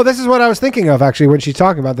boobs. Oh, this is what I was thinking of actually when she's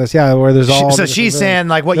talking about this. Yeah, where there's all. So she's saying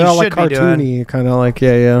like what you should be doing. Kind of like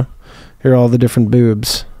yeah. Here are all the different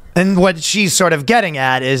boobs. And what she's sort of getting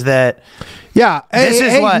at is that. Yeah. This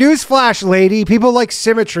is what newsflash, lady. People like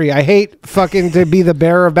symmetry. I hate fucking to be the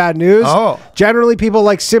bearer of bad news. Oh. Generally, people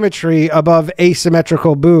like symmetry above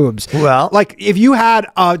asymmetrical boobs. Well. Like, if you had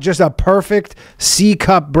just a perfect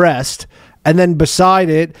C-cup breast, and then beside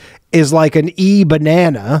it is like an E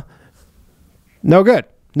banana, no good.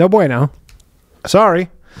 No bueno. Sorry.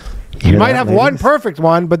 You might have one perfect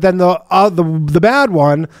one, but then the bad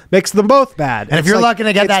one makes them both bad. And if you're looking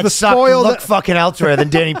to get that sucked, look fucking elsewhere than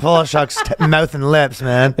Danny Polishuk's mouth and lips,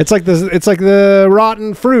 man. It's like the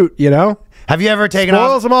rotten fruit, Have you ever taken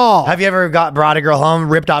Spoils them all. Have you ever brought a girl home,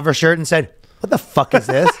 ripped off her shirt, and said, "What the fuck is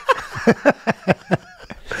this?"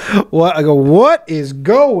 What? I go, what is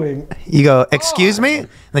going? You go, excuse me? And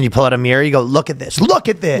then you pull out a mirror. You go, look at this. Look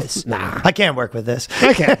at this. Nah. I can't work with this.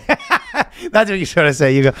 I can't. That's what you sort of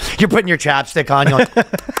say. You go, you're putting your chapstick on. You're like,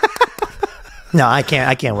 no, I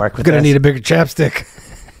can't work with this. Gonna need a bigger chapstick.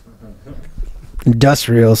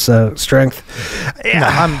 Industrial strength.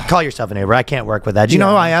 Yeah. No, call yourself a neighbor. I can't work with that. Do you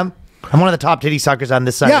know who I am? I'm one of the top titty suckers on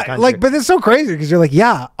this side of the country. But it's so crazy because you're like,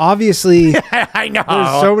 yeah, obviously I know.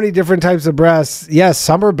 There's so many different types of breasts. Yes,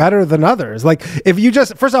 some are better than others. Like if you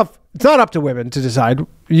just, first off, it's not up to women to decide.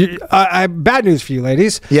 Bad news for you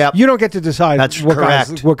ladies. Yeah. You don't get to decide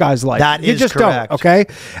what guys like. That you is just correct. don't, okay?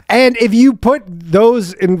 And if you put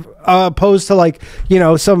those in opposed to like,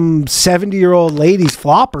 some 70-year-old ladies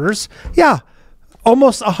floppers, yeah,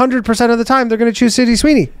 almost 100% of the time they're going to choose Sydney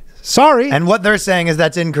Sweeney. Sorry. And what they're saying is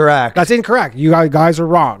that's incorrect. That's incorrect. You guys are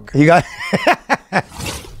wrong. It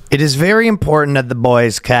is very important at the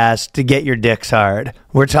boys cast to get your dicks hard.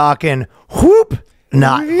 We're talking whoop,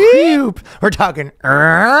 not whoop. We're talking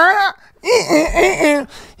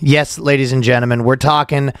yes, ladies and gentlemen, we're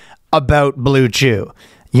talking about Blue Chew.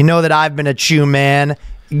 You know that I've been a chew man.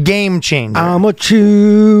 Game changer. I'm a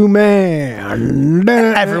chew man.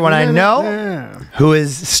 Everyone I know who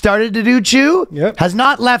has started to do chew has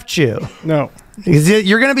not left chew. No.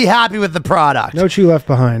 You're going to be happy with the product. No chew left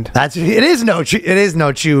behind. It is no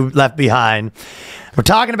chew left behind. We're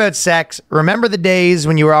talking about sex. Remember the days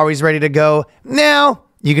when you were always ready to go? Now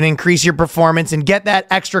you can increase your performance and get that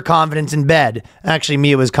extra confidence in bed. Actually,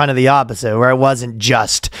 me, it was kind of the opposite, where I wasn't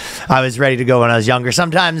just, I was ready to go when I was younger.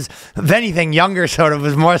 Sometimes, if anything, younger sort of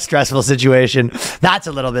was more stressful situation. That's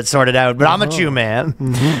a little bit sorted out, but I'm a chew man.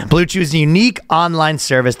 Blue Chew is a unique online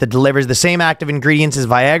service that delivers the same active ingredients as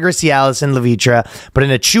Viagra, Cialis, and Levitra, but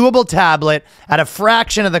in a chewable tablet at a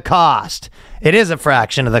fraction of the cost. It is a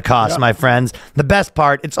fraction of the cost, my friends. The best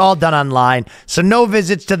part, it's all done online, so no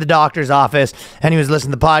visits to the doctor's office. Anyone who's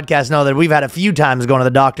listened to the podcast know that we've had a few times going to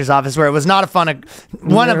the doctor's office where it was not a fun.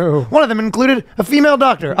 One of them included a female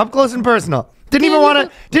doctor, up close and personal. Didn't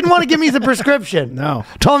want to give me the prescription. No.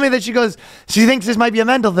 Told me that she thinks this might be a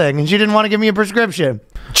mental thing, and she didn't want to give me a prescription.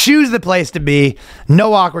 Choose the place to be.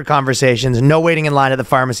 No awkward conversations. No waiting in line at the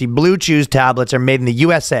pharmacy. Blue Chew's tablets are made in the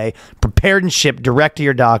USA, prepared and shipped direct to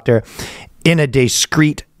your doctor in a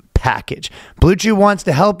discreet package. Blue Chew wants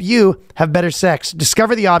to help you have better sex.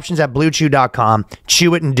 Discover the options at BlueChew.com.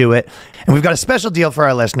 Chew it and do it. And we've got a special deal for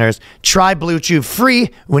our listeners. Try Blue Chew free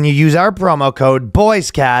when you use our promo code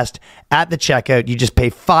BOYSCAST at the checkout. You just pay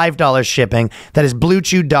 $5 shipping. That is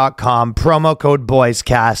BlueChew.com, promo code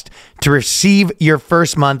BOYSCAST to receive your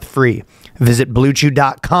first month free. Visit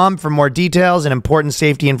BlueChew.com for more details and important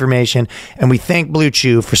safety information. And we thank Blue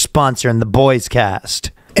Chew for sponsoring the BOYSCAST.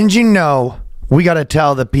 And you know, we got to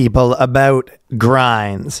tell the people about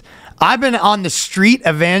grinds. I've been on the street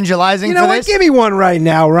evangelizing for this. Give me one right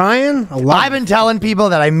now, Ryan. I've been telling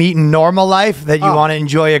people that I meet in normal life that you want to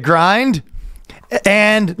enjoy a grind.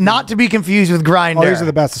 And not to be confused with grinder. Oh, these are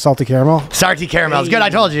the best, the salty caramel. Salty caramel is good. I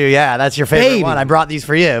told you, yeah, that's your favorite one. I brought these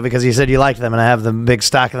for you because you said you liked them, and I have the big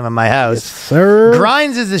stack of them in my house. Yes, sir.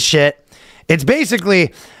 Grinds is the shit. It's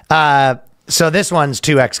basically... so this one's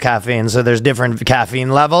 2x caffeine, so there's different caffeine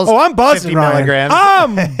levels. Oh, I'm buzzing, 50 Ryan. milligrams.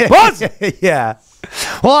 I'm buzzing. Yeah.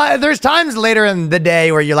 Well, there's times later in the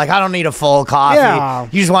day where you're like, I don't need a full coffee. Yeah.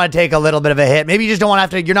 You just want to take a little bit of a hit. Maybe you just don't want to have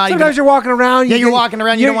to, you're not Sometimes you're walking around. You're walking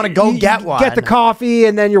around, you don't want to go get one. Get the coffee,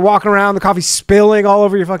 and then you're walking around, the coffee's spilling all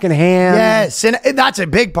over your fucking hand. Yes, and that's a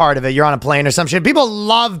big part of it. You're on a plane or some shit. People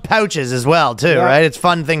love pouches as well, too, right? It's a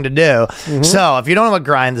fun thing to do. So if you don't know what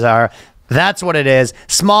grinds are, that's what it is.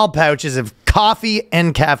 Small pouches of coffee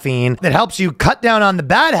and caffeine that helps you cut down on the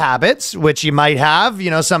bad habits, which you might have.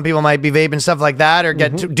 You know, some people might be vaping stuff like that or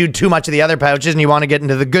do too much of the other pouches, and you want to get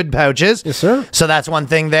into the good pouches. Yes, sir. So that's one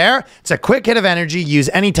thing there. It's a quick hit of energy. Use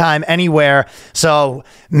anytime, anywhere. So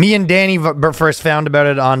me and Danny first found about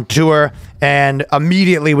it on tour, and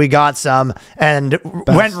immediately we got some and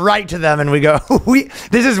went right to them, and we go,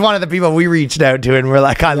 this is one of the people we reached out to, and we're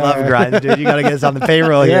like, I love grinds, dude. You got to get us on the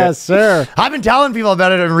payroll here. Yes, sir. I've been telling people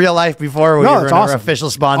about it in real life before we were our official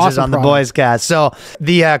sponsors on the BOYSCAST. So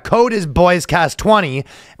the code is BOYSCAST20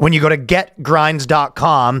 when you go to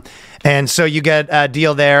getgrinds.com. And so you get a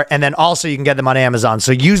deal there. And then also you can get them on Amazon.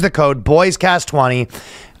 So use the code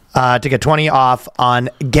BOYSCAST20 to get 20 off on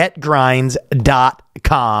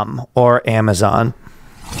getgrinds.com or Amazon.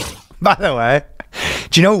 By the way,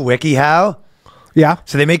 do you know WikiHow? Yeah.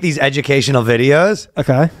 So they make these educational videos.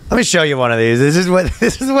 Okay. Let me show you one of these. This is what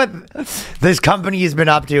this company has been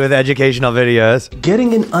up to with educational videos.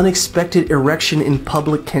 Getting an unexpected erection in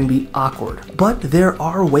public can be awkward, but there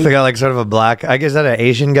are ways. They got like sort of a black. I guess that an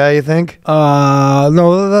Asian guy. You think?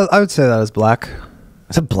 No, I would say that is black.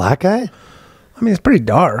 It's a black guy. I mean, it's pretty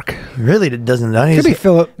dark. He really doesn't know. Could be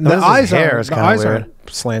Philip. The eyes is kind of weird. aren't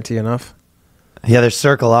slanty enough. Yeah, there's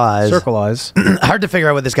circle eyes. Circle eyes. Hard to figure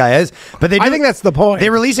out what this guy is, but I think that's the point.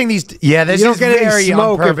 They're releasing these. Yeah, this is very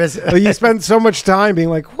on purpose. You spend so much time being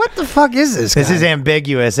like, "What the fuck is this guy?" This is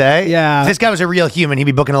ambiguous, eh? Yeah. If this guy was a real human, he'd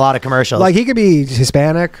be booking a lot of commercials. Like he could be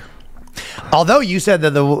Hispanic. Although you said that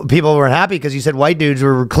the people weren't happy because you said white dudes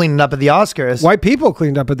were cleaning up at the Oscars. White people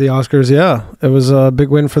cleaned up at the Oscars, yeah. It was a big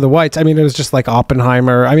win for the whites. I mean, it was just like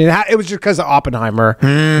Oppenheimer. I mean, it was just because Oppenheimer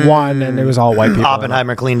won, and it was all white people.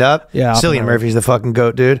 Oppenheimer cleaned up? Yeah. Cillian Murphy's the fucking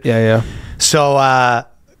goat, dude. Yeah, yeah. So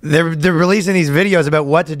they're releasing these videos about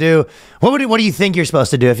what to do. What do you think you're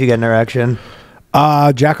supposed to do if you get an erection?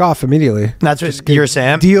 Jack off immediately. That's what you're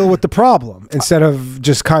saying? Deal with the problem instead of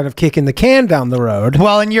just kind of kicking the can down the road.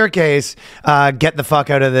 Well, in your case, get the fuck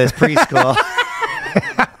out of this preschool.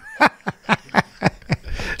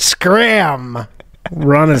 Scram.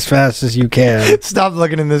 Run as fast as you can. Stop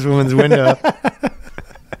looking in this woman's window.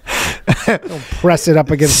 Don't press it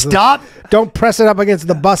up against don't press it up against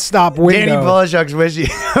the bus stop window. Danny Polishuk's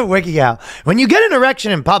WikiHow. When you get an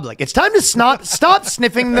erection in public, it's time to stop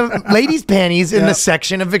sniffing the ladies' panties in the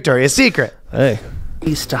section of Victoria's Secret. Hey.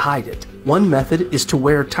 Ways to hide it. One method is to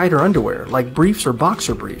wear tighter underwear, like briefs or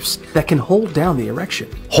boxer briefs, that can hold down the erection.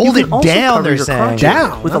 Hold You it can also down, cover they're your saying. crotch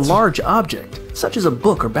Down? with a large object, such as a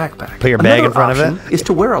book or backpack. Put your bag in front of Another option is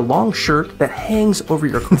to wear a long shirt that hangs over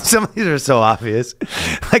your clothes. Some of these are so obvious.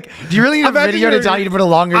 Like, do you really need a Imagine video to you're- tell you to put a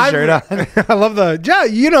longer shirt on? I love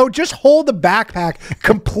just hold the backpack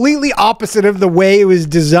completely opposite of the way it was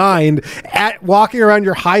designed at walking around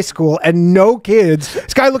your high school and no kids.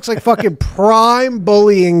 This guy looks like fucking prime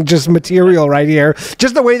bullying just material right here.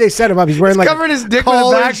 Just the way they set him up. He's wearing like covering his dick with a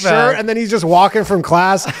collared backpack. shirt, and then he's just walking from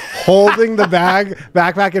class holding the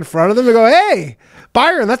backpack in front of them. They go, "Hey,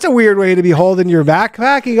 Byron, that's a weird way to be holding your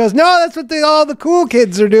backpack." He goes, "No, that's what all the cool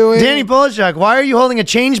kids are doing." Danny Polishuk, why are you holding a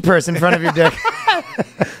change purse in front of your dick?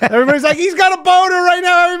 Everybody's like, "He's got a boner right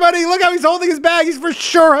now, everybody. Look how he's holding his bag. He's for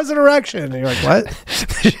sure has an erection." And you're like, "What?"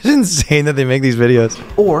 It's insane that they make these videos.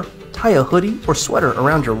 Or tie a hoodie or sweater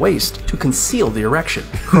around your waist to conceal the erection.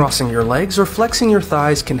 Crossing your legs or flexing your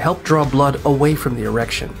thighs can help draw blood away from the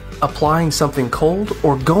erection. Applying something cold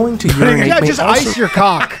or going to urinate Yeah, may just also- ice your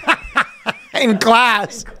cock. In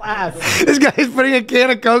class. This guy's putting a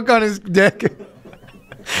can of Coke on his dick.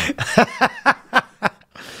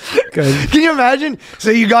 Good. Can you imagine?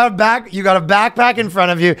 So you got a backpack in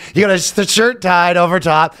front of you. You got a shirt tied over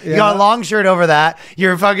top. You got a long shirt over that.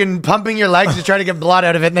 You're fucking pumping your legs to try to get blood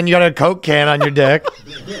out of it. And then you got a Coke can on your dick.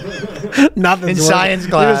 Nothing In science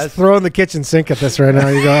You're class. just throwing the kitchen sink at this right now.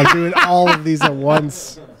 You go, "I'm doing all of these at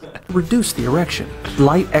once." reduce the erection.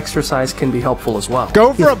 Light exercise can be helpful as well.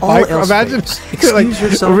 Go for If a all bike. else Imagine. fails, excuse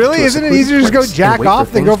yourself Really? to a Isn't it secluded easier to just go place and jack wait for off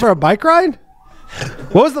than things go for a bike ride?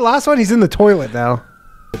 What was the last one? He's in the toilet now.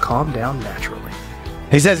 to calm down naturally.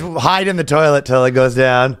 He says hide in the toilet till it goes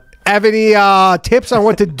down. Have any tips on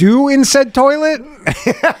what to do in said toilet?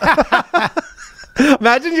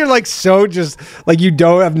 Imagine you're like so just like you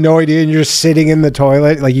don't have no idea and you're just sitting in the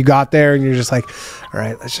toilet. Like you got there and you're just like, all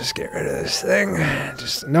right, let's just get rid of this thing.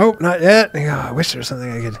 Just nope, not yet. And you go, I wish there was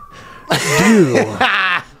something I could do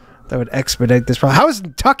that would expedite this problem. How is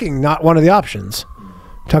tucking not one of the options?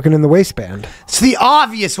 Tucking in the waistband. It's the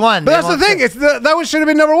obvious one. But that's the thing. It's that one should have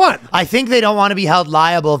been number one. I think they don't want to be held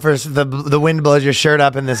liable for the wind blows your shirt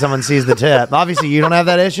up and then someone sees the tip. Obviously, you don't have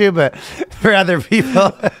that issue, but for other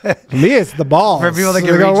people, For me, it's the balls. For people that So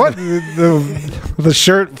can they go, reach what? The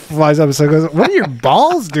shirt flies up. So it goes, what are your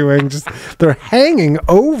balls doing? Just they're hanging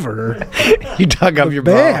over you dug up your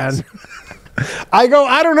band. balls. I go,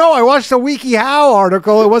 I don't know. I watched a WikiHow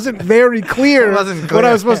article. It wasn't very clear, It wasn't what clear.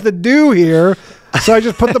 I was supposed to do here. So I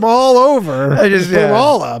just put them all over. I just- put them yeah.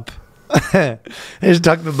 all up. They just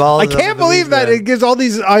tuck the balls. I can't believe that it gives all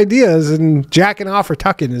these ideas, and jacking off or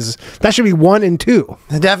tucking that should be 1 and 2.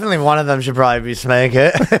 Definitely one of them should probably be spank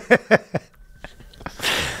it.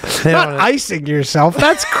 They Not don't- icing yourself.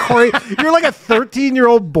 That's crazy. You're like a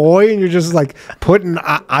 13-year-old boy, and you're just like putting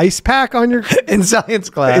an ice pack on your in science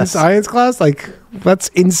class. in science class. Like that's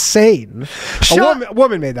insane. Shaun- A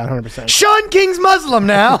woman made that 100%. Shaun King's Muslim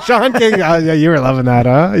now. Sean King, yeah, you were loving that,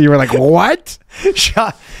 huh? You were like, what?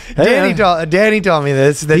 Sean, Danny told me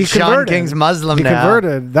this. That He Shaun converted. King's Muslim He now.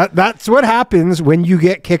 converted. That's what happens when you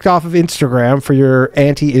get kicked off of Instagram for your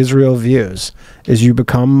anti-Israel views. Is you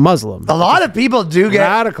become Muslim. A lot of people do get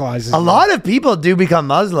Radicalizes. A lot of people do become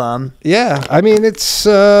Muslim. Yeah, I mean it's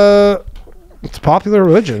a popular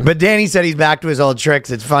religion. But Danny said he's back to his old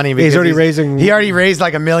tricks. It's funny because he already raised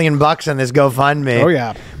like $1 million on this GoFundMe. Oh,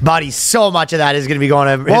 yeah. But so much of that is going to be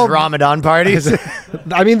going to his Ramadan parties.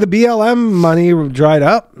 I mean, the BLM money dried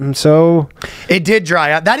up, and so It did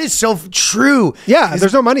dry up. That is so true. yeah,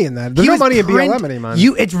 there's no money in that. There's He no was money in print- BLM anymore.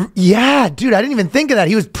 Yeah, dude, I didn't even think of that.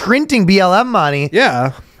 He was printing BLM money.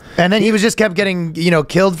 Yeah, And then he was just kept getting,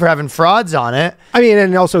 killed for having frauds on it. I mean,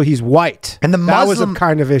 and also he's white, And the that was Muslim- a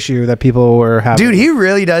kind of issue that people were having. Dude, he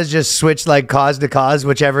really does just switch like cause to cause,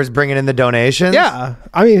 whichever's bringing in the donations. yeah,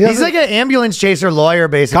 I mean, He's like an ambulance chaser lawyer,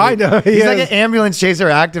 basically. Kinda, he He's like is. an ambulance chaser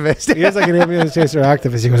activist. he is like an ambulance chaser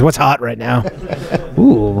activist. He goes, "What's hot right now?"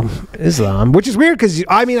 Ooh, Islam, which is weird because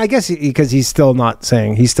I mean, I guess because he's still not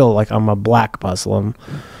saying he's still like I'm a black Muslim.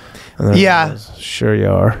 And then Yeah. he goes, sure you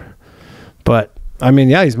are, but. I mean,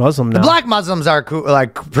 yeah, he's Muslim now. Black Muslims are cool,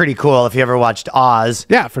 like pretty cool. If you ever watched Oz,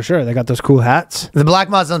 Yeah, for sure. They got those cool hats. the black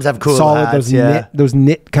Muslims have cool Solid, hats. Yeah. those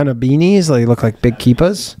knit kind of beanies. They look like big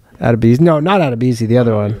kippas. Adebisi. No, not Adebisi. The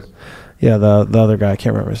other one. Yeah, the other guy. I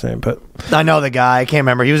can't remember his name, but I know the guy. I can't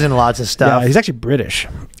remember. He was in lots of stuff. yeah, he's actually British.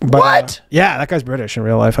 But, What? yeah, that guy's British in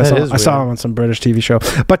real life. I That is saw weird. him on some British TV show.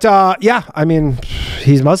 But yeah, I mean,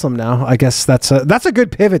 he's Muslim now. I guess that's a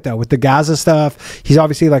good pivot though with the Gaza stuff. He's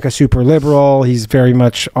obviously like a super liberal. He's very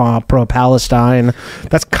much pro-Palestine.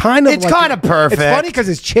 That's kind of It's kind of perfect. It's funny because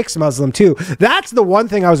his chick's Muslim too. That's the one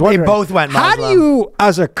thing I was wondering. both went How do Muslim. you,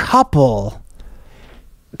 as a couple,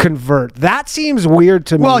 convert. That seems weird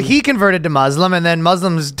to me. Well, he converted to Muslim, and then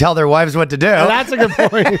Muslims tell their wives what to do. That's a good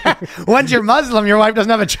point. Once you're Muslim, your wife doesn't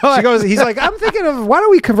have a choice. She goes, he's like, I'm thinking of, why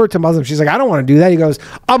don't we convert to Muslim? She's like, I don't want to do that. He goes,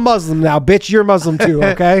 I'm Muslim now, bitch. You're Muslim too,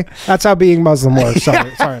 okay? That's how being Muslim works.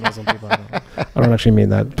 Sorry, Muslim people. I don't actually mean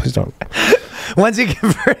that. Please don't. Once he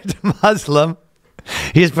converted to Muslim,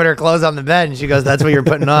 he just put her clothes on the bed, and she goes, "That's what you're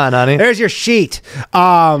putting on, honey." There's your sheet.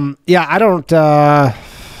 Yeah, I don't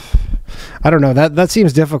know. That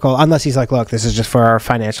seems difficult. Unless he's like, look, this is just for our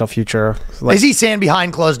financial future. Like, Is he saying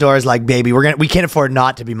behind closed doors, like, "Baby, we can't afford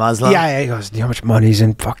not to be Muslim"? yeah. He goes, "Do you know how much money's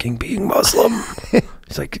in fucking being Muslim?"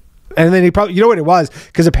 He's like, and then he probably, you know what it was?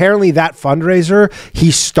 Because apparently that fundraiser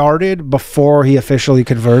he started before he officially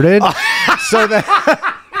converted. So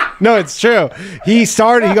that. No, it's true. He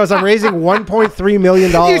started. He goes, I'm raising $1.3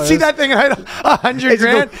 million. You see that thing at 100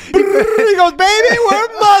 grand? He goes, baby,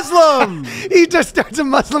 we're Muslim. He just starts a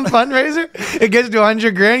Muslim fundraiser. It gets to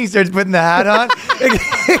 100 grand. He starts putting the hat on.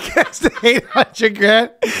 It gets to 800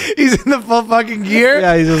 grand. He's in the full fucking gear.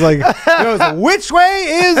 Yeah, he's just like, he goes, which way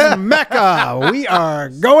is Mecca? We are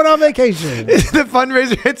going on vacation. The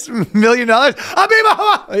fundraiser hits $1 million.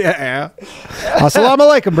 Yeah. Assalamu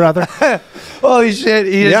alaikum, brother. Holy shit.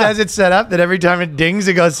 He just Yeah. has it set up that every time it dings,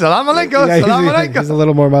 it goes, "Salam alaikum, Yeah, salam he's alaikum." a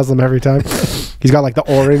little more Muslim every time. He's got like the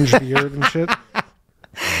orange beard and shit.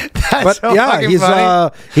 That's But so yeah, fucking he's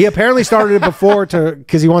funny. he apparently started it before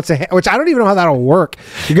because he wants to, which I don't even know how that'll work.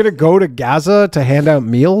 You're gonna go to Gaza to hand out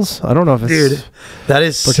meals? I don't know if it's Dude, that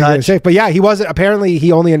is particularly such... safe. But yeah, he wasn't. Apparently,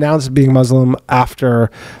 he only announced being Muslim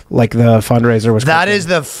after like the fundraiser was. That cooking. is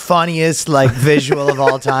the funniest like visual of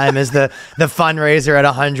all time. Is the fundraiser at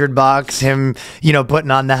 $100, him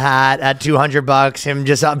putting on the hat at $200, him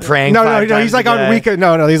just praying. No, five times he's like a on day. Wiki.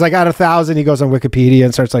 No, he's like at 1,000. He goes on Wikipedia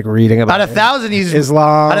and starts like reading about At 1,000, he's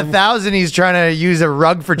Islam. At 1,000, he's trying to use a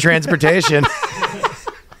rug for transportation.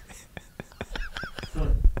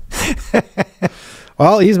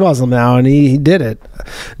 Well, he's Muslim now, and he did it.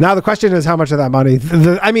 Now the question is, how much of that money?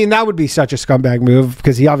 I mean, that would be such a scumbag move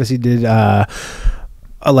because he obviously did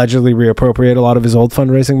allegedly reappropriate a lot of his old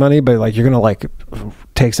fundraising money. But like, you're gonna like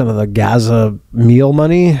take some of the Gaza meal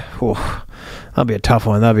money. Ooh, that'd be a tough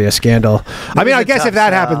one. That'd be a scandal. I mean, I guess if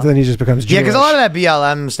that happens, then he just becomes Jewish. Yeah, because a lot of that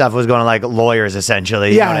BLM stuff was going to like lawyers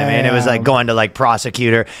essentially. You know what I mean? It was like going to like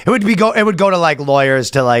prosecutor. It would go to like lawyers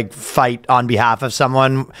to like fight on behalf of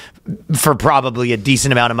someone for probably a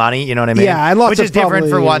decent amount of money. You know what I mean? Yeah, and lots which of is different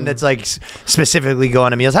for probably- one that's like specifically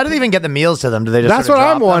going to meals. How do they even get the meals to them? Do they just That's sort what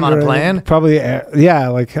of I'm drop them wondering. on a plane? Probably, yeah.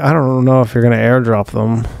 Like, I don't know if you're gonna airdrop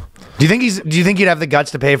them. Do you think you'd have the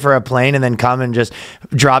guts to pay for a plane and then come and just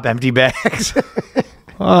drop empty bags?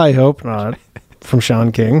 I hope not. From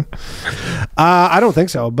Shaun King. I don't think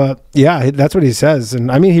so, but yeah, that's what he says.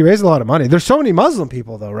 And I mean, he raised a lot of money. There's so many Muslim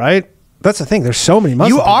people, though, right? That's the thing. There's so many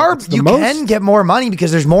Muslim people. You can get more money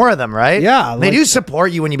because there's more of them, right? Yeah, they like- do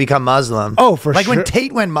support you when you become Muslim. Oh, for like sure. when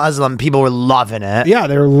Tate went Muslim, people were loving it. Yeah,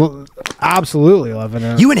 they were absolutely loving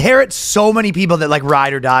it. You inherit so many people that like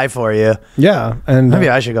ride or die for you. Yeah, and Maybe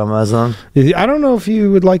I should go Muslim. I don't know if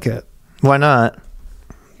you would like it. Why not?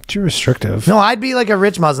 Too restrictive. No, I'd be like a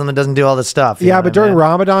rich Muslim that doesn't do all this stuff. you know Yeah, what but I during mean?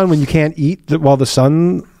 Ramadan, when you can't eat while the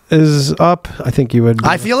sun is up, I think you would.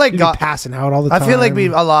 I feel like you'd be God- passing out all the I time. feel like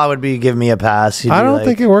Allah would be giving me a pass. He'd I be don't like-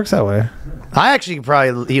 think it works that way. I actually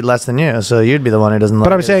probably eat less than you, so you'd be the one who doesn't. But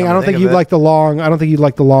like I'm it, saying come I don't to think of you'd it. like the long. I don't think you'd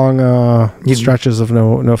like the long stretches of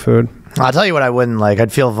no food. I'll tell you what I wouldn't like.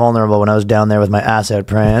 I'd feel vulnerable when I was down there with my ass out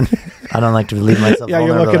praying. I don't like to leave myself. Yeah, you're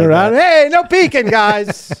vulnerable looking like around. that. Hey, no peeking,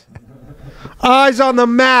 guys. Eyes on the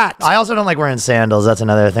mat. I also don't like wearing sandals. That's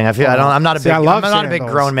another thing. I feel I'm not a See, big. I love I'm not a big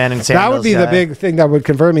sandals. grown man in sandals. That would be the guy. big thing that would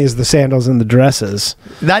convert me is the sandals and the dresses.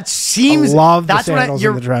 That seems. I love the that's what sandals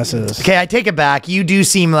you're, and the dresses. Okay, I take it back. You do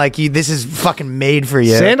seem like you. This is fucking made for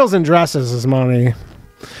you. Sandals and dresses is money.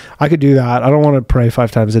 I could do that. I don't want to pray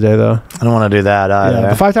 5 times a day though. I don't want to do that either. Yeah,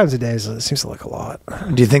 but 5 times a day seems like a lot.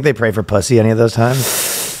 Do you think they pray for pussy any of those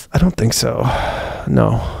times? I don't think so.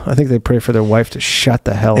 No, I think they pray for their wife to shut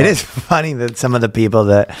the hell up. It is funny that some of the people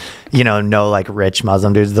that know like rich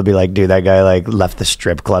Muslim dudes, they'll be like, dude, that guy like left the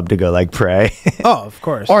strip club to go like pray. Oh, of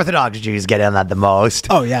course. Orthodox Jews get in that the most.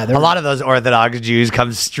 Oh, yeah, a they're- lot of those Orthodox Jews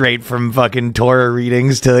come straight from fucking Torah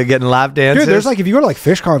readings to getting lap dances. Dude, there's like if you go to like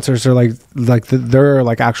fish concerts, or there are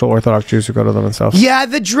like actual Orthodox Jews who go to them and stuff. Yeah,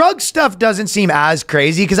 the drug stuff doesn't seem as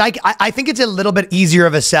crazy because I think it's a little bit easier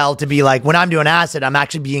of a sell to be like, when I'm doing acid, I'm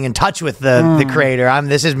actually being in touch with the creator.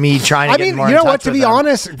 This is me trying to I get mean, more you in know touch what? To with be them.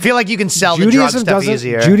 honest, I feel like you can sell the drug stuff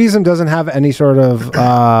easier. Judaism doesn't have any sort of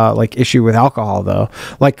like issue with alcohol though.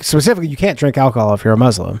 Like specifically, you can't drink alcohol if you're a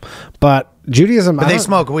Muslim. But Judaism, But they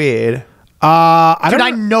smoke weed.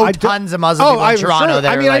 I know tons of Muslim people in Toronto. Sure.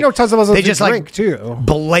 That I mean, like, I know tons of Muslims they who just drink like too.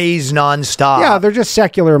 blaze nonstop. Yeah, they're just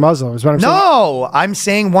secular Muslims. But I'm saying. No, I'm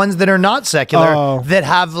saying ones that are not secular that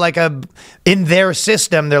have like in their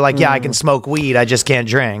system. They're like, yeah, I can smoke weed. I just can't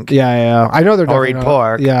drink. Yeah. I know they're or eat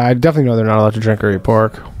pork. Yeah, I definitely know they're not allowed to drink or eat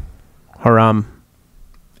pork. Haram.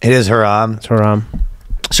 It is haram. It's haram.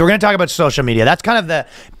 So we're going to talk about social media. That's kind of the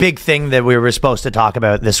big thing that we were supposed to talk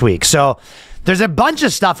about this week. So there's a bunch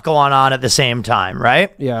of stuff going on at the same time,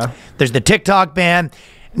 right? Yeah. There's the TikTok ban.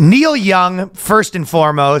 Neil Young, first and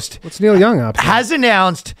foremost, What's Neil Young up to? has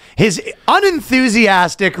announced his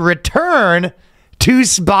unenthusiastic return to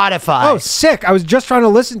Spotify. Oh, sick. I was just trying to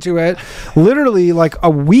listen to it literally like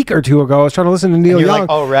a week or two ago. I was trying to listen to Neil you're Young. like,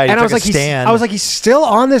 oh, right, he And I was took like, a stand. I was like, he's still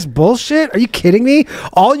on this bullshit? Are you kidding me?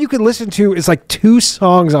 All you could listen to is like 2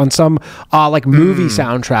 songs on some like movie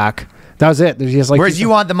soundtrack. That was it. There's just like Whereas you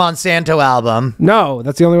want the Monsanto album. No,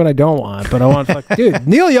 that's the only one I don't want. But I want, dude,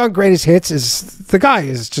 Neil Young greatest hits the guy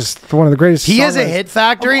is just one of the greatest. He is a songwriters hit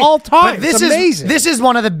factory of all time. But this it's is amazing. This is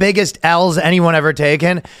one of the biggest L's anyone ever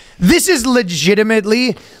taken. This is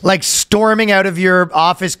legitimately like storming out of your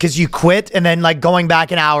office because you quit and then like going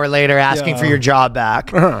back an hour later asking for your job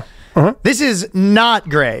back. This is not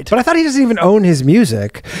great. But I thought he doesn't even own his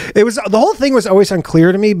music. It was the whole thing was always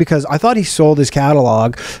unclear to me because I thought he sold his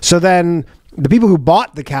catalog. So then the people who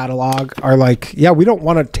bought the catalog are like, yeah, we don't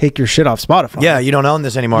want to take your shit off Spotify. Yeah, you don't own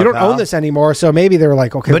this anymore. You don't pal. own this anymore. So maybe they were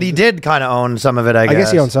like, okay. But he did kind of own some of it, I guess. I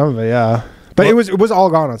guess he owned some of it, yeah. But it was all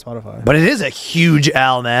gone on Spotify. But it is a huge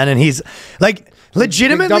L, man, and he's like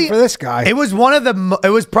legitimately Big dump for this guy. It was it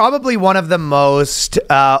was probably one of the most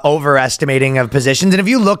overestimating of positions. And if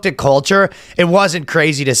you looked at culture, it wasn't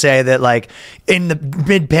crazy to say that like in the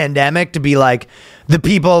mid-pandemic to be like the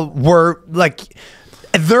people were like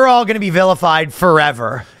they're all going to be vilified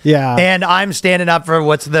forever. Yeah. And I'm standing up for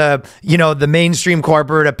what's the mainstream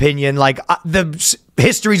corporate opinion. Like the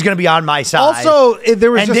history's going to be on my side. Also,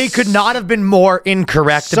 there was they could not have been more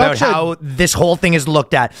incorrect about how this whole thing is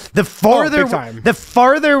looked at. The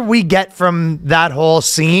farther we get from that whole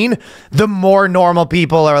scene, the more normal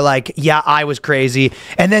people are like, yeah, I was crazy.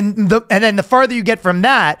 And then the farther you get from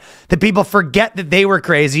that, the people forget that they were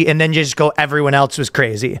crazy and then just go, everyone else was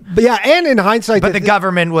crazy. But yeah, and in hindsight, but the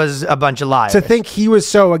government was a bunch of liars. To think he was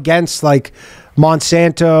so against like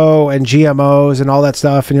Monsanto and GMOs and all that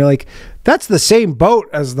stuff, and you're like, that's the same boat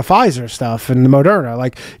as the Pfizer stuff and the Moderna.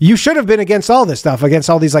 Like, you should have been against all this stuff,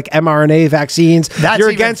 against all these like mRNA vaccines. You're even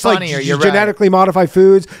against funnier. like You're genetically modified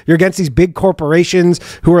foods. You're against these big corporations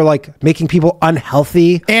who are like making people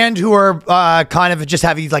unhealthy and who are kind of just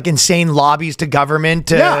having like insane lobbies to government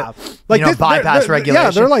to bypass regulation.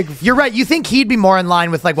 Yeah, they're like, you're right. You think he'd be more in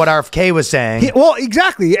line with like what RFK was saying? Well,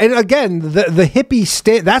 exactly. And again, the hippie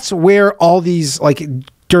state. That's where all these like.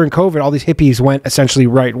 During COVID, all these hippies went essentially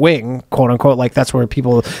right wing, quote unquote. Like that's where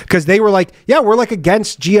people, because they were like, yeah, we're like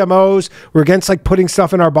against GMOs. We're against like putting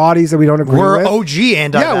stuff in our bodies that we don't agree with. We're OG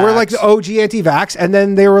anti-vax. Yeah, we're like the OG anti-vax. And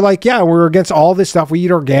then they were like, yeah, we're against all this stuff. We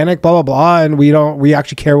eat organic, blah, blah, blah. And we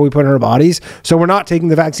actually care what we put in our bodies. So we're not taking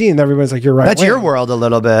the vaccine. And everybody's like, you're right. That's your world a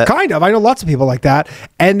little bit. Kind of. I know lots of people like that.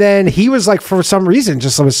 And then he was like, for some reason,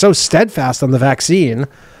 just was so steadfast on the vaccine.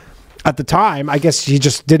 At the time, I guess he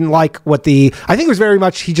just didn't like I think it was very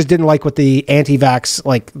much, he just didn't like what the anti-vax,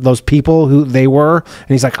 like those people who they were. And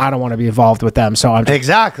he's like, I don't want to be involved with them. So I'm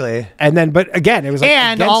exactly. And then, but again, it was like,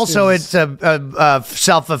 and also it's a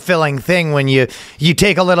self-fulfilling thing when you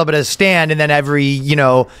take a little bit of stand and then every,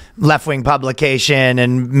 left-wing publication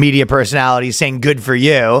and media personality saying good for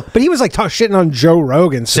you. But he was like shitting on Joe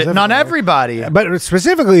Rogan. Sitting on everybody. But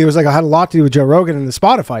specifically, it was like, I had a lot to do with Joe Rogan and the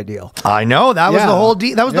Spotify deal. I know. That was the whole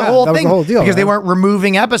deal. That was the whole thing, because they weren't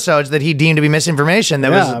removing episodes that he deemed to be misinformation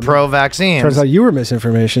that was pro-vaccine. Turns out you were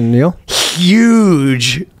misinformation, Neil.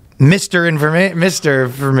 Huge Mr.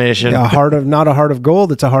 Information. Yeah, not a heart of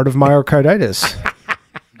gold. It's a heart of myocarditis.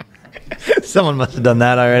 Someone must have done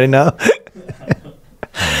that already. No.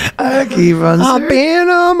 I keep on. I've been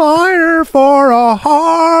a miner for a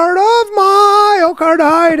heart of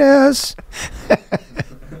myocarditis.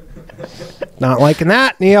 Not liking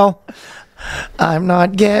that, Neil. I'm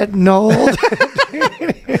not getting old.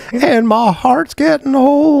 And my heart's getting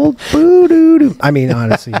old. Boo-doo-doo. I mean,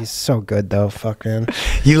 honestly, he's so good, though. Fuck, man.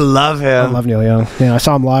 You love him. I love Neil Young. Yeah, I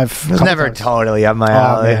saw him live. It was never totally up my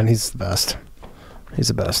alley. Oh, man, he's the best. He's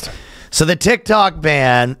the best. So the TikTok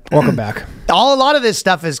ban. Welcome back. A lot of this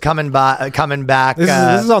stuff is coming back. This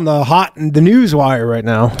is on the news wire right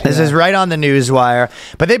now. This is right on the news wire.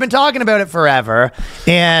 But they've been talking about it forever.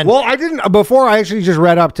 And well, I didn't before. I actually just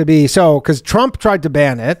read up because Trump tried to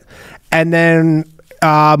ban it, and then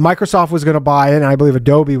Microsoft was going to buy it, and I believe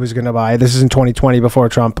Adobe was going to buy it. This is in 2020 before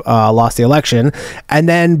Trump lost the election. And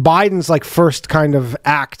then Biden's like first kind of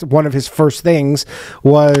act, one of his first things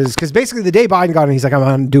was, because basically the day Biden got in, he's like, I'm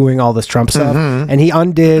undoing all this Trump stuff. And he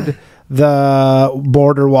undid the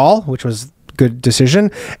border wall, which was good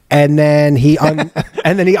decision. And then he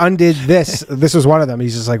undid this. This was one of them.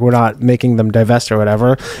 He's just like, we're not making them divest or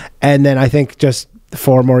whatever. And then I think just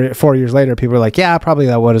 4 years later, people were like, yeah, probably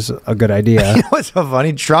that was a good idea. You know what's so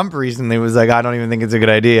funny? Trump recently was like, I don't even think it's a good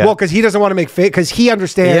idea. Well, because he doesn't want to make because he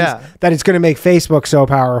understands that it's going to make Facebook so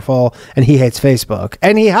powerful, and he hates Facebook.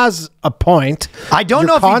 And he has a point. I don't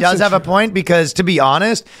know if he does have a point, because to be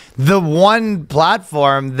honest, the one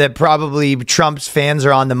platform that probably Trump's fans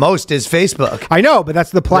are on the most is Facebook. I know, but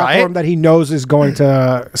that's the platform that he knows is going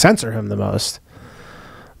to censor him the most.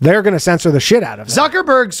 They're going to censor the shit out of him.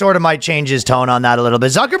 Zuckerberg sort of might change his tone on that a little bit.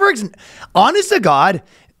 Zuckerberg's, honest to God,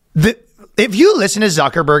 if you listen to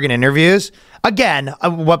Zuckerberg in interviews, again,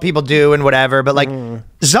 what people do and whatever, but like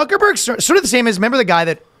Zuckerberg's sort of the same as, remember the guy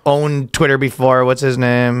that owned Twitter before? What's his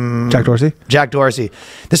name? Jack Dorsey. Jack Dorsey.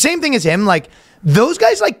 The same thing as him. Like, those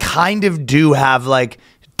guys like kind of do have like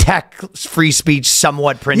tech free speech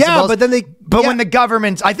somewhat principles. Yeah, but then when the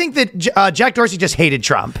government, I think that Jack Dorsey just hated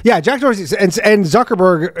Trump. Yeah, Jack Dorsey and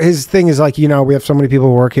Zuckerberg, his thing is like, you know, we have so many people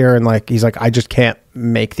who work here, and like he's like, I just can't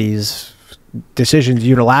make these decisions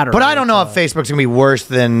unilaterally. But I don't know if Facebook's gonna be worse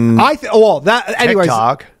than anyways,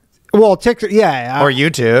 TikTok. Well, TikTok, yeah, or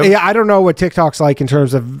YouTube. Yeah, I don't know what TikTok's like in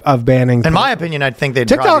terms of banning. In my opinion, I think they'd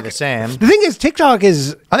TikTok, probably be the same. The thing is, TikTok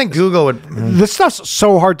is. I think Google would. This stuff's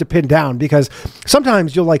so hard to pin down, because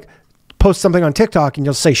sometimes you'll like post something on TikTok and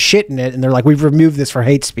you'll say shit in it, and they're like, we've removed this for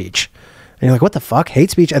hate speech. And you're like, what the fuck? Hate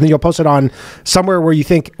speech? And then you'll post it on somewhere where you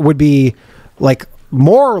think would be like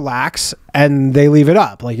more lax, and they leave it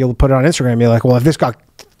up. Like, you'll put it on Instagram, you're like, well, if this got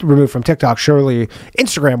removed from TikTok, surely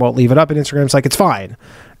Instagram won't leave it up, and Instagram's like, it's fine.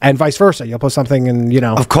 And vice versa. You'll post something, and you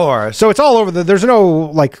know, of course. So it's all over there's no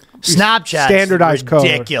like Snapchat standardized code.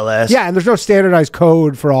 Ridiculous. Yeah, and there's no standardized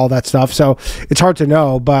code for all that stuff. So it's hard to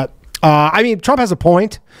know. But I mean, Trump has a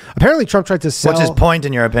point. Apparently, Trump tried to sell. What's his point,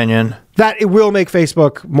 in your opinion? That it will make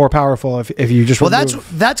Facebook more powerful if you just. Well,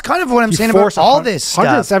 that's kind of what I'm saying about all this stuff.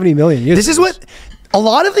 170 million users. This is what a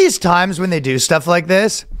lot of these times when they do stuff like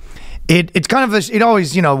this. It's kind of it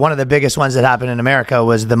always, you know, one of the biggest ones that happened in America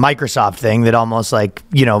was the Microsoft thing that almost like,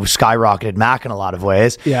 you know, skyrocketed Mac in a lot of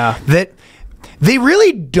ways. Yeah. That they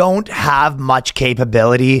really don't have much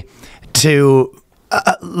capability to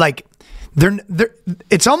like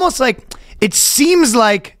it's almost like it seems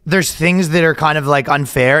like there's things that are kind of like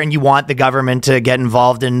unfair, and you want the government to get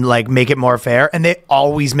involved and like make it more fair, and they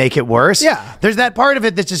always make it worse. Yeah. There's that part of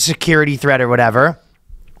it that's a security threat or whatever.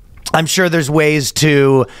 I'm sure there's ways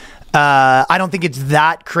to I don't think it's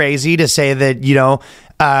that crazy to say that, you know,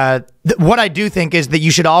 what I do think is that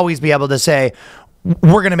you should always be able to say,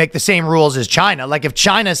 we're going to make the same rules as China. Like, if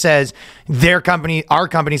China says our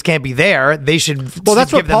companies can't be there, they should give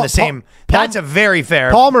them the same. That's a very fair.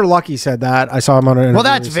 Palmer Luckey said that. I saw him on an interview. Well,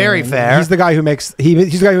 that's very fair. He's the guy who he's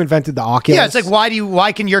the guy who invented the Oculus. Yeah, it's like,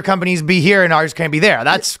 why can your companies be here and ours can't be there?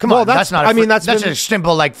 That's that's not. That's a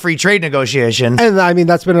simple like free trade negotiation. And I mean,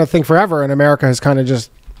 that's been a thing forever, and America has kind of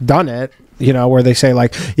just done it, you know, where they say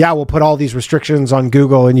like, yeah, we'll put all these restrictions on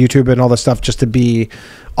Google and YouTube and all this stuff just to be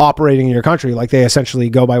operating in your country. Like, they essentially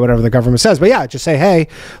go by whatever the government says. But yeah, just say, hey,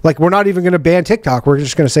 like, we're not even going to ban TikTok. We're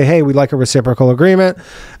just going to say, hey, we'd like a reciprocal agreement.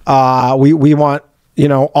 We want, you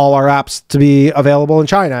know, all our apps to be available in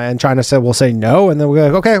China. And China said, we'll say no. And then we're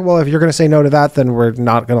like, okay, well, if you're going to say no to that, then we're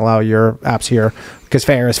not going to allow your apps here, because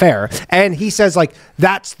fair is fair. And he says, like,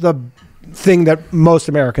 that's the thing that most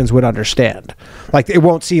Americans would understand. Like, it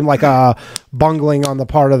won't seem like a bungling on the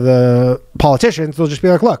part of the politicians. They'll just be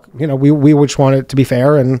like, look, you know, we just want it to be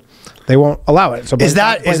fair, and they won't allow it. So is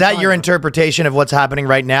that your interpretation of what's happening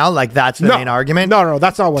right now? Like, that's the main argument? No,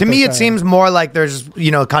 that's not what. To me, it seems more like there's,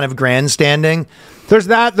 you know, kind of grandstanding. There's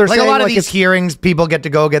that. There's like a lot of these hearings, people get to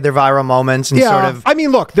go get their viral moments and sort of. I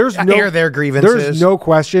mean, look, air their grievances. There's no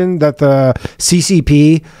question that the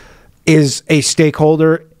CCP is a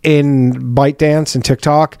stakeholder in ByteDance and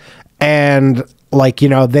TikTok, and like, you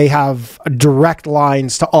know, they have direct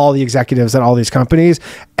lines to all the executives at all these companies,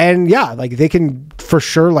 and yeah, like, they can for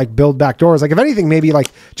sure like build back doors. Like, if anything, maybe like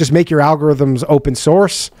just make your algorithms open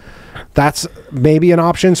source. That's maybe an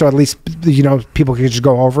option, so at least, you know, people can just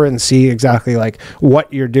go over it and see exactly like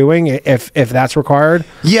what you're doing if that's required.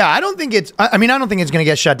 Yeah, I don't think it's going to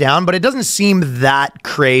get shut down, but it doesn't seem that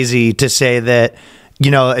crazy to say that, you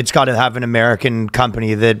know, it's got to have an American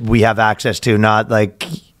company that we have access to, not like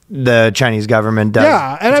the Chinese government does.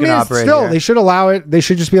 Yeah, and it's I mean, gonna it's operate still, here. they should allow it. They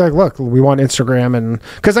should just be like, look, we want Instagram, and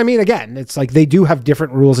because I mean, again, it's like they do have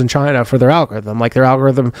different rules in China for their algorithm. Like their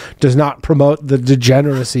algorithm does not promote the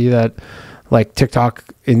degeneracy that like TikTok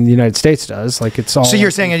in the United States does. Like it's all. So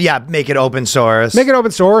you're saying, yeah, make it open source. Make it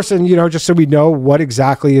open source, and just so we know what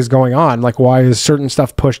exactly is going on. Like why is certain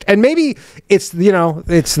stuff pushed, and maybe it's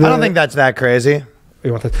it's the. I don't think that's that crazy.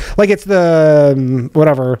 You want this? Like it's the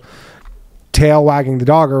whatever. Tail wagging the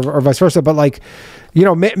dog or vice versa, but like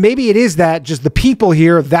maybe it is that just the people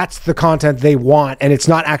here, that's the content they want, and it's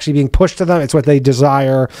not actually being pushed to them, it's what they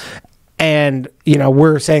desire. And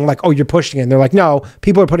we're saying like, oh, you're pushing it, and they're like, no,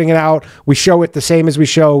 people are putting it out, we show it the same as we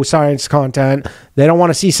show science content. They don't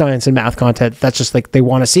want to see science and math content, that's just like they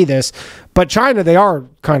want to see this. But China, they are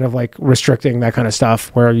kind of like restricting that kind of stuff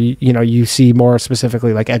where you see more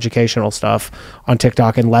specifically like educational stuff on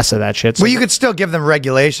TikTok and less of that shit. So Well, you could still give them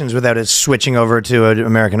regulations without it switching over to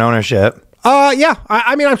American ownership. Yeah,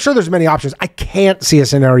 I mean, I'm sure there's many options. I can't see a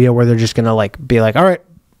scenario where they're just gonna like be like, all right,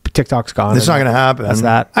 TikTok's gone. It's not going to happen. That's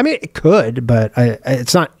that. I mean, it could, but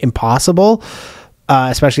it's not impossible.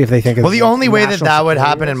 Especially if they think. Well, the only way that would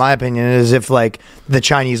happen, in my opinion, is if like the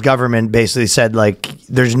Chinese government basically said like,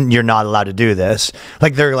 you're not allowed to do this.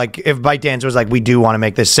 Like they're like, if ByteDance was like, we do want to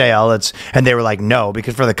make this sale, and they were like, no,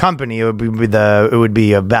 because for the company it would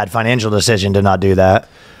be a bad financial decision to not do that.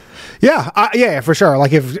 Yeah, for sure.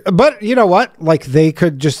 Like but you know what? Like they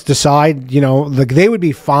could just decide, like they would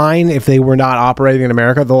be fine if they were not operating in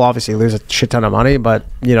America. They'll obviously lose a shit ton of money, but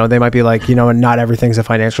they might be like, not everything's a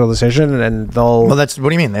financial decision, and they'll. Well, what do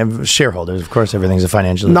you mean? They have shareholders. Of course, everything's a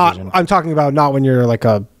financial decision. I'm talking about not when you're like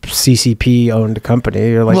a CCP owned company.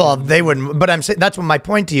 You're like, well, they wouldn't. But I'm saying that's what my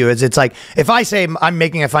point to you is. It's like if I say I'm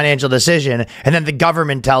making a financial decision, and then the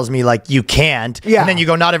government tells me like you can't, and then you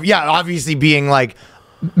go obviously being like.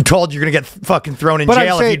 Told you're gonna get fucking thrown in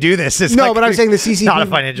jail if you do this. But I'm saying the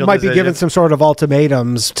CCP might be given some sort of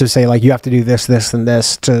ultimatums to say like you have to do this, this, and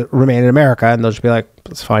this to remain in America, and they'll just be like,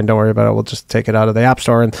 "It's fine, don't worry about it. We'll just take it out of the App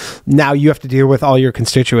Store." And now you have to deal with all your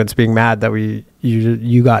constituents being mad that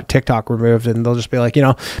you got TikTok removed, and they'll just be like,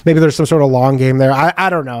 maybe there's some sort of long game there.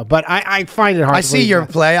 I don't know, but I find it hard. I see your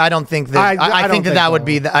play. I don't think that. I think that would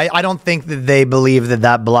be. I don't think that they believe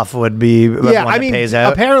that bluff would be. Yeah, I mean, pays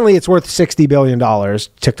out. Apparently it's worth $60 billion.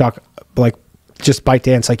 TikTok, like, just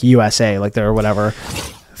ByteDance, like USA, like they're whatever.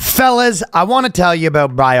 Fellas, I want to tell you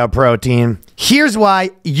about bioprotein. Here's why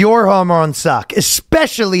your hormones suck,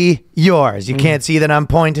 especially yours. You can't see that I'm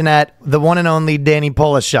pointing at the one and only Danny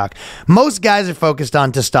Polishuk. Most guys are focused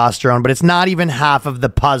on testosterone, but it's not even half of the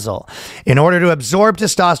puzzle. In order to absorb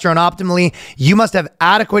testosterone optimally, you must have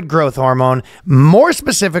adequate growth hormone, more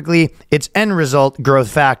specifically, its end result,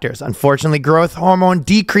 growth factors. Unfortunately, growth hormone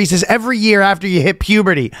decreases every year after you hit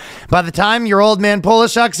puberty. By the time you're old man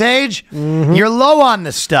Polishuk's age, you're low on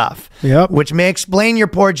the stuff, which may explain your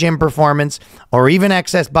poor gym performance or even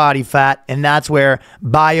excess body fat, and that's where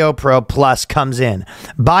BioPro Plus comes in.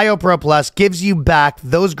 BioPro Plus gives you back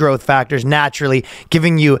those growth factors naturally,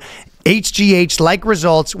 giving you HGH-like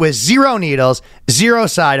results with 0 needles, 0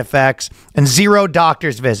 side effects, and 0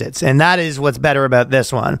 doctor's visits. And that is what's better about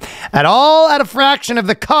this one. At a fraction of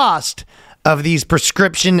the cost of these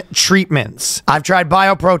prescription treatments. I've tried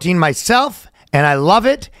bioprotein myself, and I love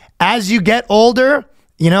it. As you get older,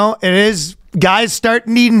 it is... guys start